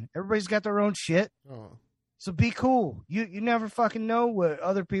got their own shit. Oh. So be cool. You never fucking know what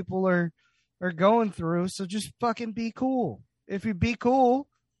other people are going through. So just fucking be cool. If you be cool,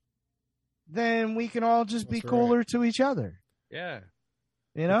 then we can all just be That's cooler right. to each other. Yeah.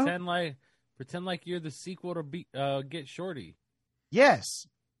 You know? Pretend like you're the sequel to Get Shorty. Yes.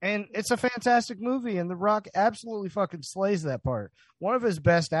 And it's a fantastic movie, and The Rock absolutely fucking slays that part. One of his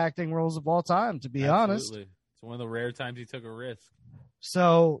best acting roles of all time, to be honest. Absolutely. It's one of the rare times he took a risk.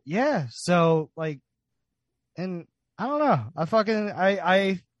 So yeah, like, and I don't know.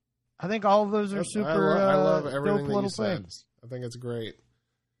 I think all of those are super. I love dope everything that you little said. things. I think it's great.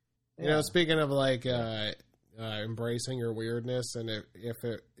 You Yeah. know, speaking of like embracing your weirdness, and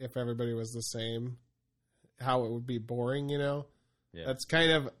if everybody was the same, how it would be boring. You know, Yeah. that's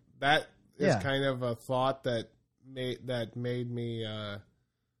kind of Yeah. kind of a thought that made me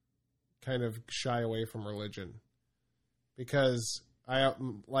kind of shy away from religion, because I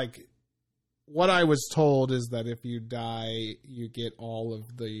like what I was told is that if you die, you get all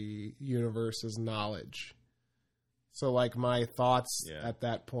of the universe's knowledge. So, like, my thoughts at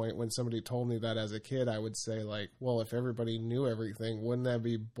that point, when somebody told me that as a kid, I would say, like, well, if everybody knew everything, wouldn't that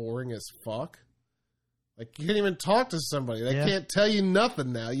be boring as fuck? Like, you can't even talk to somebody. They can't tell you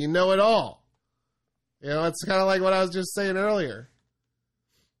nothing now. You know it all. You know, it's kind of like what I was just saying earlier.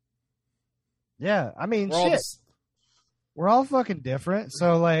 Yeah, I mean, We're all shit. the- We're all fucking different.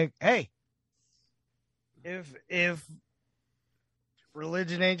 So, like, hey, if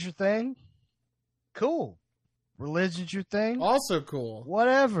religion ain't your thing, cool. Religion's your thing, also cool.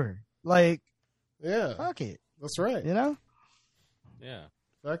 whatever. Like, Yeah, fuck it. that's right. You know, Yeah.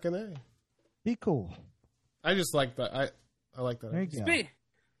 Fucking A. be cool. I just like that. I like that. There you go.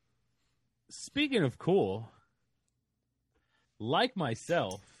 Speaking of like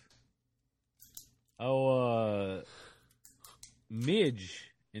myself,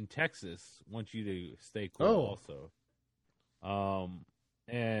 Midge in Texas wants you to stay cool also.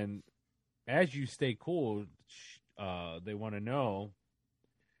 And as you stay cool, they want to know,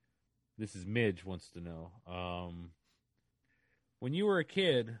 this is Midge wants to know, when you were a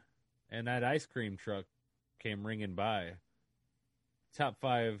kid and that ice cream truck came ringing by, top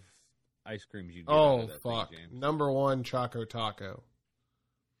 5 ice creams you get out Oh, of that fuck. thing, James. Number 1, Choco Taco.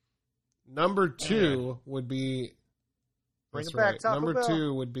 Number 2 would be... Bring That's it back, right. Taco Number Bell.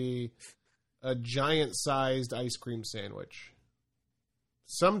 2 would be a giant-sized ice cream sandwich.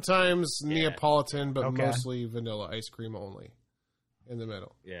 Sometimes Neapolitan, but Okay. mostly vanilla ice cream only in the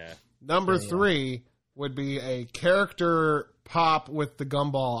middle. Yeah. Number 3 would be a character pop with the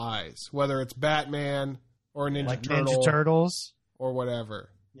gumball eyes, whether it's Batman or Ninja Like Turtle Ninja Turtles. or whatever.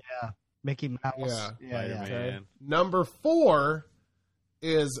 Yeah. Mickey Mouse. Yeah. Yeah. Spider-Man. Number 4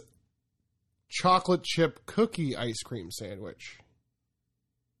 is chocolate chip cookie ice cream sandwich.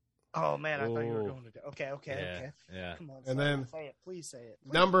 Oh, man, I thought you were Oh. going to do. Okay. Yeah. Come on, And say then- it. Say it. Please say it.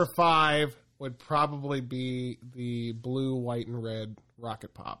 Number 5 would probably be the blue, white, and red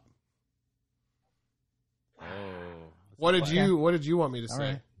Rocket Pop. Oh. What did you want me to All say?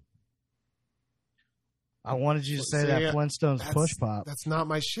 right. I wanted you to say See, that yeah, Flintstones push pop. That's not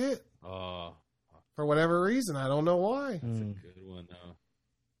my shit. Oh. For whatever reason, I don't know why. That's Mm. a good one, though.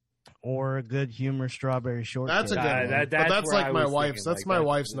 Or a good humor strawberry shortcake. That's a good one. That's But that's where like I my was wife's. thinking, That's like, my that's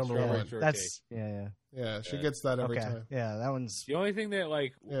wife's the number strawberry one. shortcake. That's yeah. Yeah, she Yeah. gets that every Okay. time. Yeah, that one's The only thing that,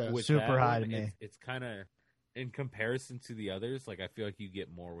 like, Yeah. with Super that high one, to me. it's kind of, in comparison to the others, like, I feel like you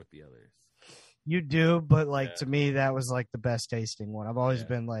get more with the others. you do, but like Yeah. to me that was like the best tasting one. I've always Yeah.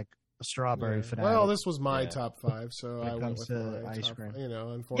 been like a strawberry Yeah. fanatic. Well, this was my Yeah. top 5, so When it I went comes with to my ice top, cream. You know,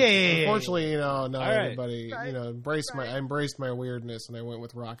 unfortunately, Yeah. unfortunately, you know, not All right. everybody, you know, I embraced my weirdness, and I went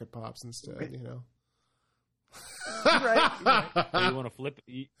with Rocket Pops instead. You know. Oh, you want to flip?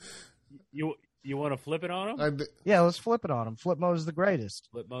 You want to flip it on them? Yeah, let's flip it on him. Flip mode is the greatest.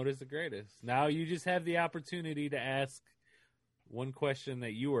 Flip mode is the greatest. Now you just have the opportunity to ask one question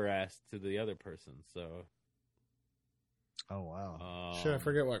that you were asked to the other person. So, Oh wow. Shit, I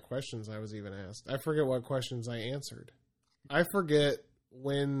forget what questions I was even asked. I forget what questions I answered. I forget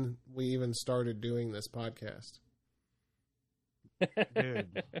when we even started doing this podcast.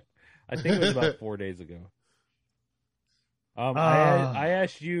 Dude. I think it was about 4 days ago. Ah. I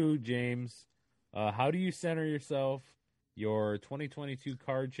asked you, James, how do you center yourself, your 2022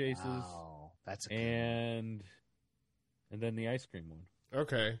 card chases, Wow. That's a good one. and And then the ice cream one.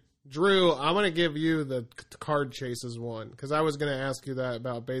 Okay. Drew, I'm going to give you the card chases one because I was going to ask you that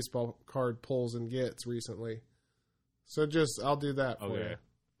about baseball card pulls and gets recently. So I'll do that for you.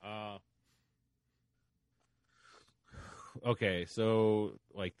 Okay, so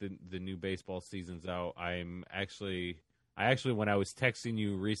like the new baseball season's out. I actually when I was texting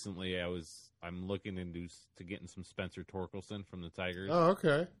you recently, I'm looking into getting some Spencer Torkelson from the Tigers. Oh,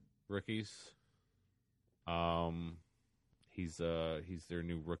 okay. Rookies. He's their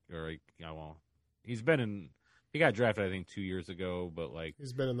new rookie. Or he got drafted I think 2 years ago, but like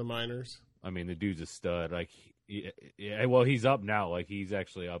he's been in the minors. I mean, the dude's a stud. Like, well, he's up now. Like, he's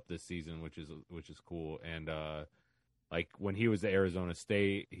actually up this season, which is cool. And like when he was at Arizona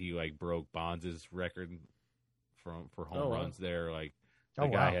State, he like broke Bonds' record for home runs there. Like, the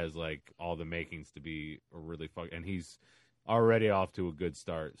guy has like all the makings to be a really and he's already off to a good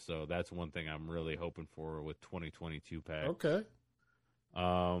start. So that's one thing I'm really hoping for with 2022 pack. Okay.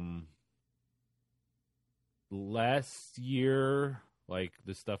 Last year, like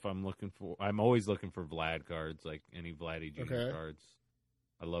the stuff I'm always looking for Vlad cards, like any Vladdy Jr. cards.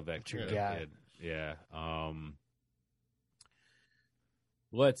 I love that kid. Yeah.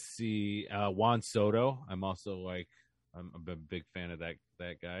 Let's see. Juan Soto. I'm a big fan of that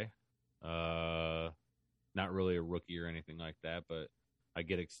guy. Not really a rookie or anything like that, but I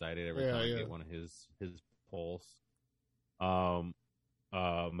get excited every time I get one of his pulls.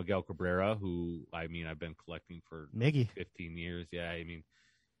 Miguel Cabrera, who I've been collecting for Miggy 15 years. Yeah, I mean,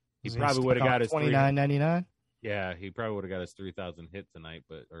 he probably would have got his $29.99. Yeah, he probably would have got his 3,000 hit tonight,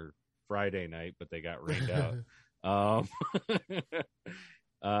 or Friday night, but they got rained out.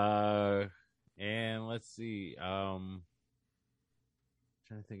 And let's see. Trying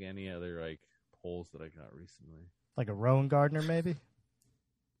to think of any other like polls that I got recently. Like a Rowan Gardner, maybe.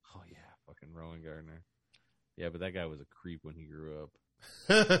 Oh yeah, fucking Rowan Gardner. Yeah, but that guy was a creep when he grew up.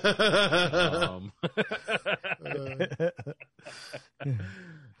 Man,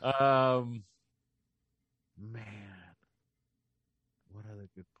 what other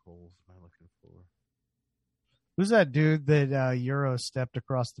good polls am I looking for? Who's that dude that Euro stepped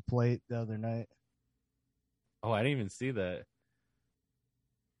across the plate the other night? Oh, I didn't even see that.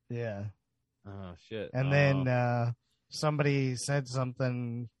 Yeah. Oh shit. And then somebody said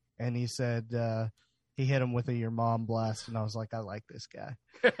something, and he said he hit him with a "your mom" blast, and I was like, I like this guy.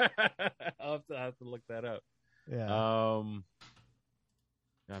 I'll have to look that up. Yeah.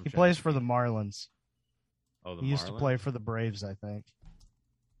 He plays for the Marlins. Oh, he used to play for the Braves, I think.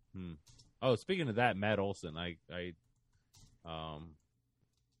 Oh, speaking of that, Matt Olson, I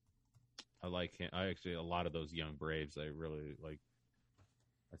like him. I actually a lot of those young Braves. I really like.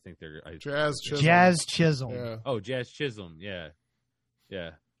 I think they're Jazz Chisholm. Jazz Chisholm. Yeah. Oh, Jazz Chisholm. Yeah.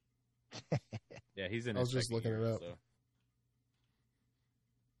 Yeah, he's in. I was just looking it up. So.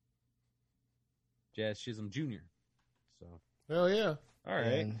 Jazz Chisholm Jr. So. Oh yeah. All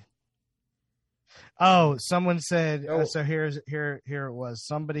right. Oh, someone said. So here it was.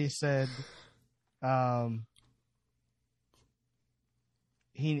 Somebody said, someone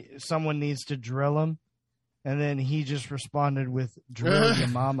needs to drill him, and then he just responded with "drill your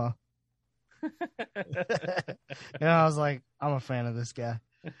mama." And I was like, I'm a fan of this guy.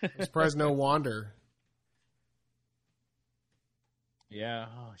 I'm surprised no Wander. Yeah.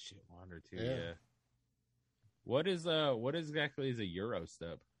 Oh shit, Wander too. Yeah. What exactly is a Euro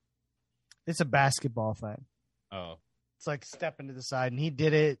step? It's a basketball thing. Oh. It's like stepping to the side, and he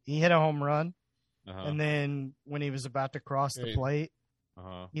did it. He hit a home run, and then when he was about to cross the plate,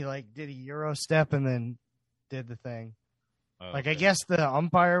 he like did a Euro step and then did the thing. Like, I guess the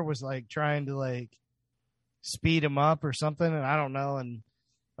umpire was like trying to like speed him up or something, and I don't know. And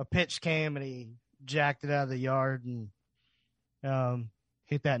a pitch came, and he jacked it out of the yard and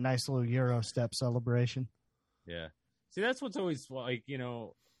hit that nice little Euro step celebration. Yeah. See, that's what's always like,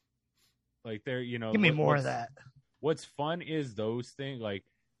 like there, give me more of that. What's fun is those things. Like,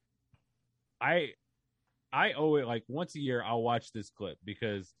 I owe it like once a year. I'll watch this clip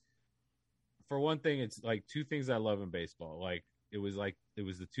because, for one thing, it's like two things I love in baseball. Like it was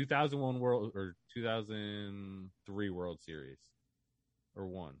the 2001 World or 2003 World Series, or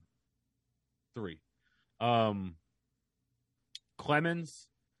 3. Clemens,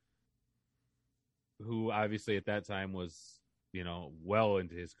 who obviously at that time was well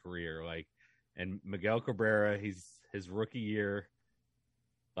into his career, like, and Miguel Cabrera, his rookie year,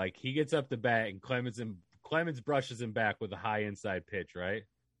 like he gets up to bat and Clemens brushes him back with a high inside pitch, right?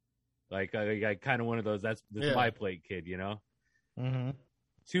 Like I kind of one of those. That's my plate kid, Mm-hmm.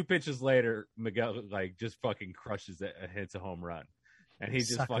 2 pitches later, Miguel like just fucking crushes it and hits a home run, and he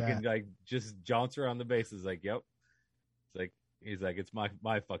just fucking like just jaunts around the bases like, "Yep, He's like, it's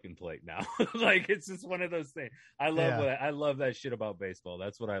my fucking plate now. Like, it's just one of those things. I love that shit about baseball.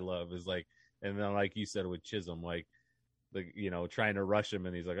 That's what I love is like, and then like you said with Chisholm, like, trying to rush him,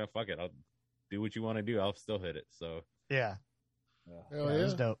 and he's like, oh fuck it, I'll do what you want to do. I'll still hit it. So Yeah. Hell That yeah.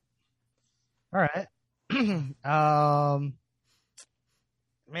 was dope. All right.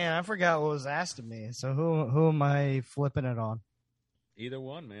 Man, I forgot what was asked of me. So who am I flipping it on? either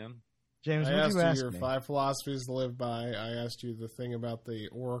one, man. James, I what'd asked you you ask your me? 5 philosophies to live by. I asked you the thing about the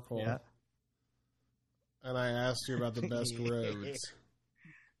Oracle. Yeah. And I asked you about the best roads.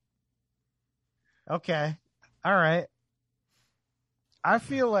 Okay. All right. I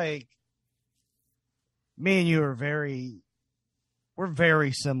feel like me and you are we're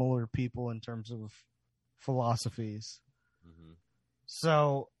very similar people in terms of philosophies. Mm-hmm.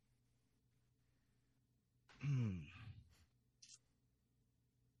 So,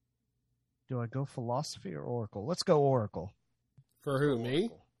 do I go philosophy or Oracle? Let's go Oracle. For who, me?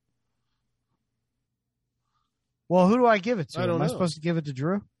 Well, who do I give it to? I don't Am I know. supposed to give it to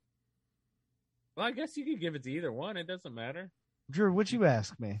Drew? Well, I guess you could give it to either one. It doesn't matter. Drew, what'd you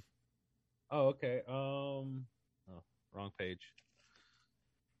ask me? Oh, okay. Wrong page.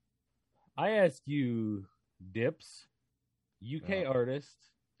 I asked you dips, UK artist,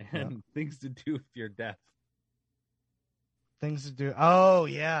 and things to do with your death. Things to do. Oh,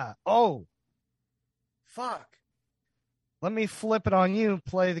 yeah. Oh, fuck. Let me flip it on you,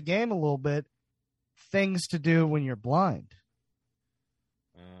 play the game a little bit. Things to do when you're blind.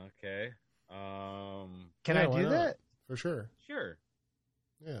 Okay. Can Yeah, I why do not? that? For sure. Sure.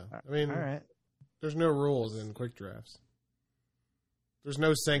 Yeah. I mean, All right. there's no rules in quick drafts. There's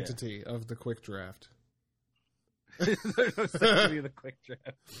no sanctity of the quick draft. There's no sanctity of the quick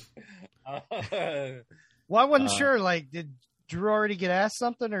draft. Well, I wasn't sure. Like, did Drew already get asked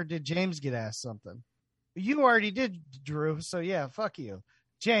something, or did James get asked something? You already did, Drew. So yeah, fuck you,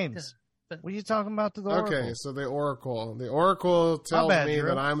 James. What are you talking about to the Oracle? Okay, so the Oracle. The Oracle tells bad, me Drew.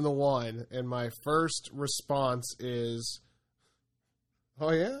 that I'm the one, and my first response is,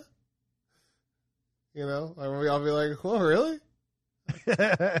 "Oh yeah." You know, I'll be like, "Oh really?" And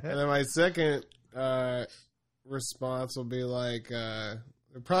then my second response will be like,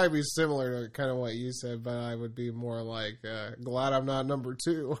 it'd probably be similar to kind of what you said, but I would be more like, glad I'm not number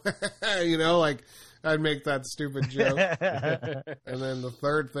 2. You know, like I'd make that stupid joke. And then the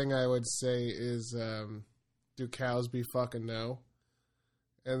third thing I would say is, do cows be fucking no?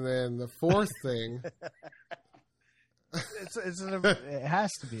 And then the fourth thing, it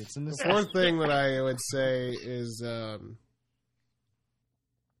has to be. It's in the the fourth thing that I would say is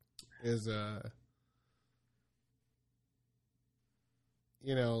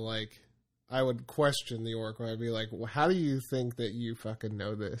you know, like I would question the Oracle. I'd be like, well, how do you think that you fucking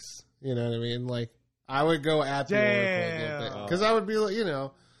know this? You know what I mean? Like I would go at the Oracle a little bit because I would be like, you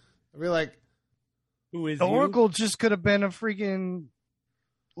know, I'd be like, Who is The you? Oracle just could have been a freaking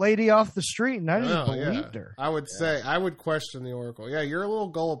lady off the street, and I just no, believed yeah. her. I would say I would question the Oracle. Yeah, you're a little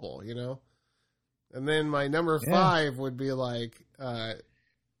gullible, you know. And then my number 5 would be like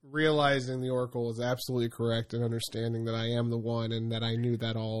realizing the Oracle is absolutely correct and understanding that I am the one and that I knew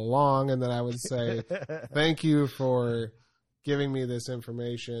that all along, and then I would say thank you for giving me this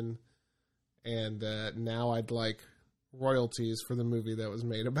information, and now I'd like royalties for the movie that was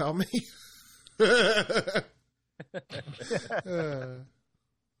made about me.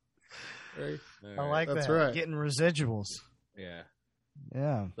 Right? I like That's that. right. Getting residuals. Yeah.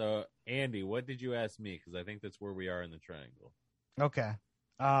 Yeah. So, Andy, what did you ask me? Because I think that's where we are in the triangle. Okay.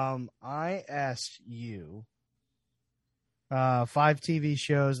 I asked you 5 TV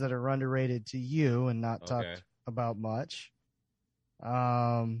shows that are underrated to you and not Okay. talked about much.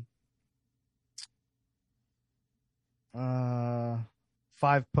 5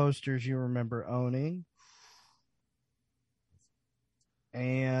 posters you remember owning.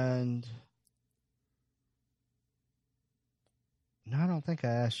 And no, I don't think I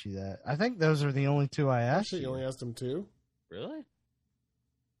asked you that. I think those are the only 2 I asked Actually, you only asked him 2. Really?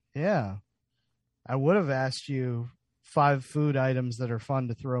 Yeah. I would have asked you 5 food items that are fun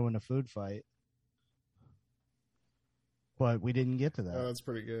to throw in a food fight. But we didn't get to that. Oh, that's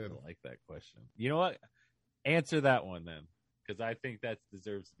pretty I good. don't like that question. You know what? Answer that one then, because I think that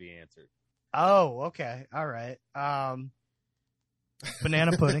deserves to be answered. Oh, okay. All right.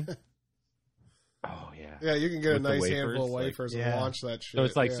 Banana pudding. Oh yeah. Yeah, you can get With a the nice wafers, handful of like- wafers Yeah. and launch that shit. So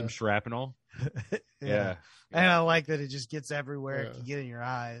it's like yeah. some shrapnel. Yeah. And I like that it just gets everywhere. It Yeah. can get in your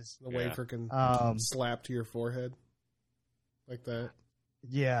eyes. The Yeah. wafer can slap to your forehead like that.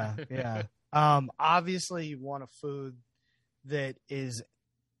 Yeah, yeah. Obviously you want a food that is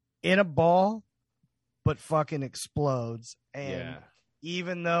in a ball but fucking explodes. And Yeah.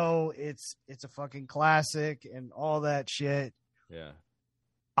 even though it's a fucking classic and all that shit, Yeah.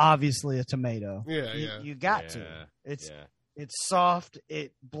 obviously a tomato. Yeah, you, yeah. you got Yeah. to. It's Yeah. it's soft.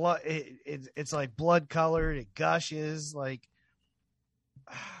 It's like blood colored. It gushes. Like,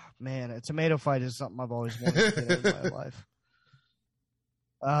 man, a tomato fight is something I've always wanted to get in my life.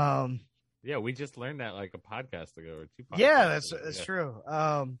 Yeah, we just learned that like a podcast ago or 2 podcasts Yeah, ago. that's Yeah. true.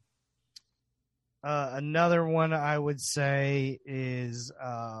 Another one I would say is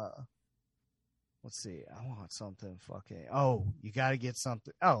let's see. I want something fucking. Oh, you got to get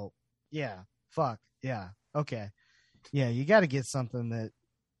something. Oh, yeah. Fuck. Yeah. Okay. Yeah, you got to get something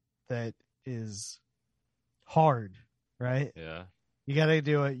that is hard, right? Yeah. You got to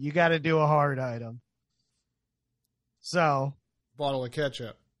do it. You got to do a hard item. So, Bottle of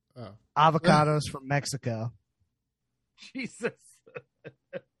ketchup. Oh. avocados from Mexico. Jesus.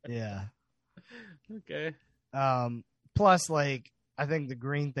 Yeah. Okay. Plus, like, I think the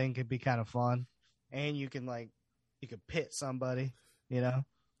green thing could be kind of fun, and you could pit somebody, you know,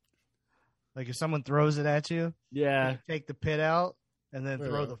 like if someone throws it at you, Yeah. you take the pit out and then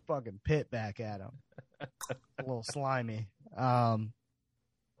throw Yeah. the fucking pit back at them. A little slimy.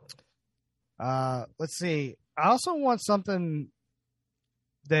 Let's see. I also want something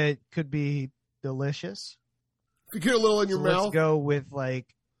that could be delicious. You get a little in your So mouth. let's go with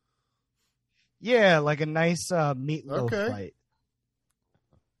like a nice meatloaf Okay. fight.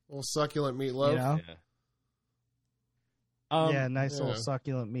 A little succulent meatloaf. You know? Yeah. Yeah, nice yeah. little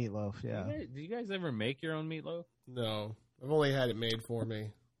succulent meatloaf. Yeah. Do you guys ever make your own meatloaf? No, I've only had it made for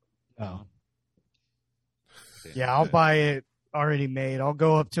me. Oh. Yeah, I'll buy it already made. I'll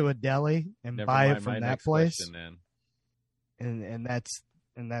go up to a deli and Never buy mind it my from that next place, question, then.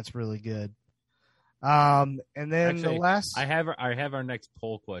 and that's really good. And then Actually, the last. I have our next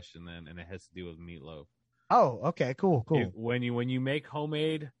poll question then, and it has to do with meatloaf. Oh, okay, cool. When you make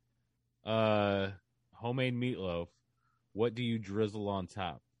homemade meatloaf, what do you drizzle on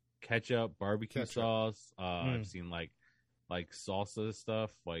top? Ketchup, barbecue Ketchup. sauce. I've seen like salsa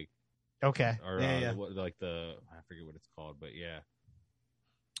stuff, like Okay, or yeah. What, like I forget what it's called, but yeah.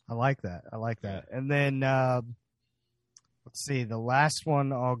 I like that. And then let's see. The last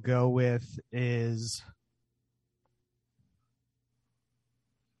one I'll go with is.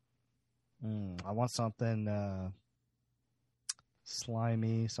 I want something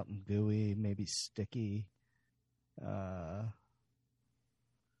slimy, something gooey, maybe sticky. But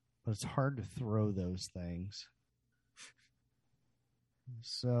it's hard to throw those things.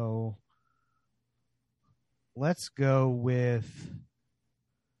 So let's go with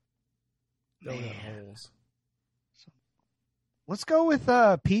Donut holes. let's go with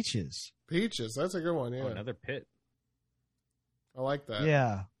peaches. Peaches. That's a good one. Yeah, Oh, another pit. I like that.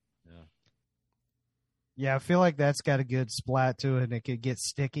 Yeah. Yeah, I feel like that's got a good splat to it, and it could get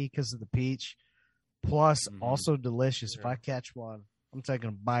sticky because of the peach. Plus, also delicious. If I catch one, I'm taking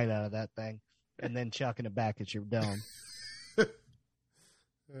a bite out of that thing and then chucking it back at your dome.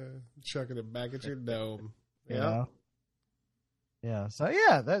 Chucking it back at your dome. You Yeah. know? Yeah. So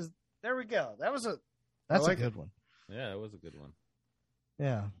yeah, there we go. That's like a good one. Yeah, that was a good one.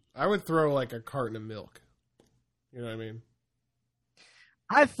 Yeah. I would throw like a carton of milk. You know what I mean?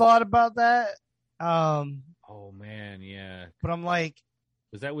 I thought about that. Oh man, yeah. But I'm like,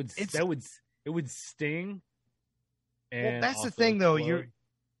 Because it would sting. well, And that's the also thing though. explode.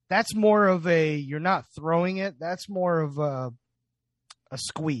 That's more of you're not throwing it. That's more of a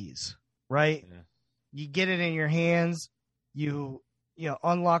squeeze, right? Yeah. You get it in your hands, you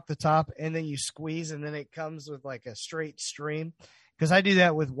unlock the top, and then you squeeze, and then it comes with like a straight stream. Because I do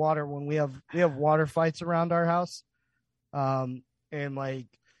that with water when we have water fights around our house, and like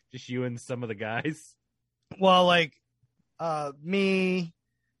Just you and some of the guys. well, like me,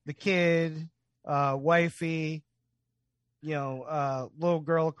 the kid, wifey, little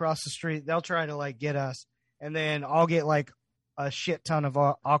girl across the street, they'll try to like get us, and then I'll get like a shit ton of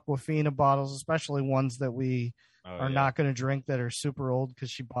Aquafina bottles, especially ones that we are not going to drink that are super old because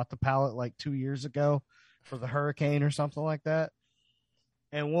she bought the pallet like 2 years ago for the hurricane or something like that.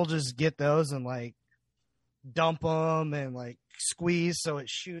 And we'll just get those and like dump them and like squeeze so it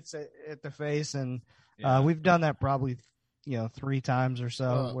shoots at the face. And we've done that probably 3 times or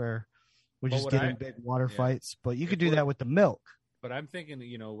so where we just get in big water fights. But you could do that with the milk. But I'm thinking,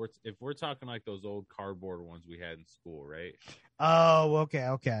 if we're talking like those old cardboard ones we had in school, right? Oh, okay.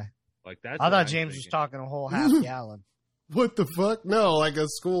 Like that's. I what thought I'm James was thinking. talking a whole half gallon. What the fuck? No, like a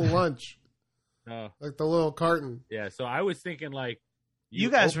school lunch. No. Like the little carton. Yeah, so I was thinking like You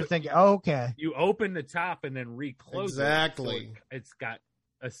guys were thinking, oh, okay. You open the top and then reclose Exactly. it. So it's got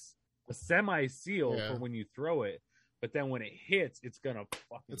a semi-seal Yeah. for when you throw it, but then when it hits, it's gonna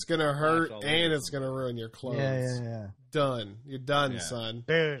fucking. It's gonna hurt splash all and over it's gonna something. ruin your clothes. Yeah. Done. You're done, Yeah. son.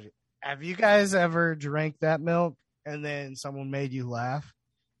 Dude, have you guys ever drank that milk and then someone made you laugh?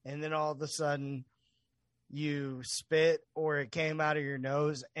 And then all of a sudden you spit or it came out of your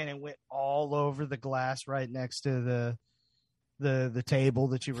nose and it went all over the glass right next to the table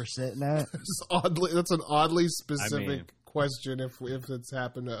that you were sitting at? That's an oddly specific mean- question if it's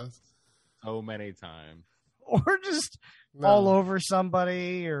happened to us. So many times. Or just No. all over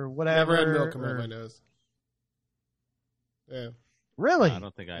somebody or whatever? Never had milk come out or- my nose. Yeah. Really? I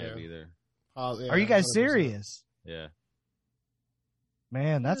don't think I have Yeah. either. Yeah, Are you guys 100%. serious? Yeah,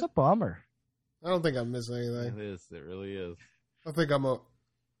 Man, that's a bummer. I don't think I'm missing anything. it is. It really is. I think I'm a. Have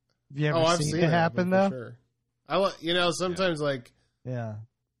you ever I've seen seen it happen though? for sure. Sometimes like Yeah.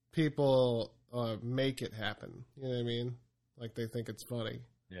 people make it happen. You know what I mean? Like they think it's funny.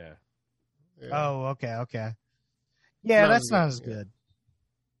 Yeah. Yeah. Oh, okay. Yeah, Not that's as not good, as yeah. good.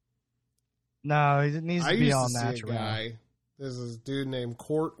 No, it needs I to be used all to see natural. a guy. There's this dude named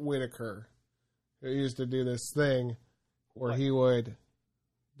Court Whitaker who used to do this thing where he would.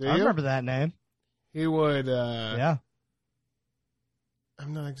 Do I you? remember that name. He would. Yeah.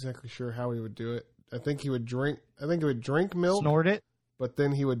 I'm not exactly sure how he would do it. I think he would drink milk, Snort it. but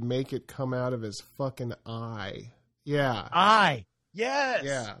then he would make it come out of his fucking eye. Yeah. Yes.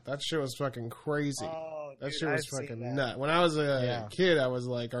 Yeah, that shit was fucking crazy. Oh, That dude, shit was I've seen fucking that. nut. When I was a Yeah. kid, I was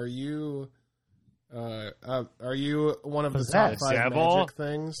like, "Are you one of the What's top that? 5 Devil? magic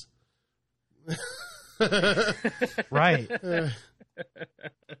things?" Right.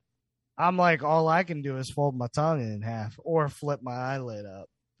 I'm like, all I can do is fold my tongue in half or flip my eyelid up.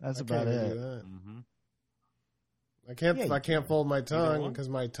 That's I about can't even it. do that. Mm-hmm. I can't. Yeah, you I can't fold my tongue one? because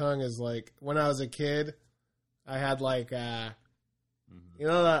my tongue is like. When I was a kid, I had like Mm-hmm. you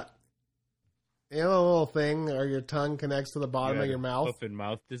know that. You know the little thing where your tongue connects to the bottom of your mouth? Hoof and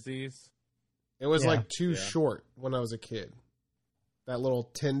mouth disease. It was Yeah. like too Yeah. short when I was a kid. That little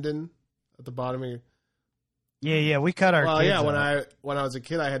tendon at the bottom of your. Yeah. We cut our Well, kids yeah. up. When I was a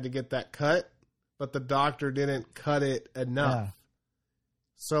kid, I had to get that cut, but the doctor didn't cut it enough. Yeah.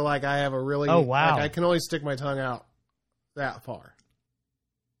 So like, I have a really. Oh, wow. Like, I can only stick my tongue out that far.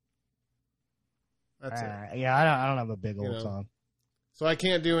 That's it. Yeah, I don't have a big You old know. tongue. So I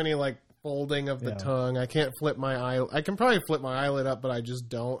can't do any like folding of the Yeah. tongue. I can't flip my eye. I can probably flip my eyelid up, but I just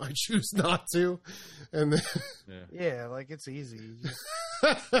don't. I choose not to. And then, Yeah. Yeah, like it's easy. You just,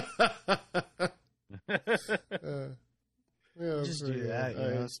 yeah, that's Just pretty do good. that, you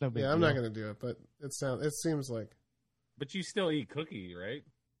know, it's no big Yeah, I'm not deal. gonna do it, but it seems like But you still eat cookie, right,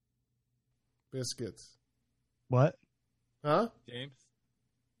 biscuits, what? huh? James?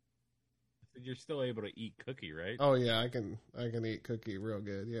 I said you're still able to eat cookie, right? Oh yeah, I can eat cookie real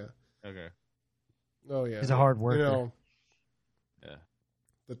good. Yeah. Okay. Oh yeah. He's a hard worker. You know, Yeah.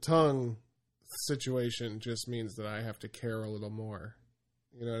 the tongue situation just means that I have to care a little more.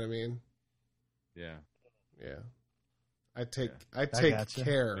 You know what I mean? Yeah. Yeah. I take gotcha.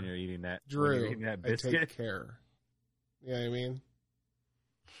 care. When you're eating that, when Drew, you're eating that I biscuit. take care. You know what I mean?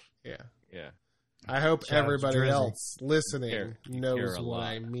 Yeah. Yeah. I hope Shout out to everybody Drizzy. else listening You care knows a what lot.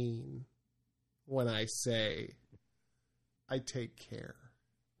 I mean when I say I take care.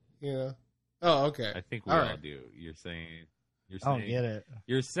 You know? Oh, okay. I think we All all right. do. You're saying. I don't get it.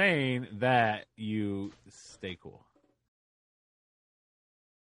 You're saying that you stay cool.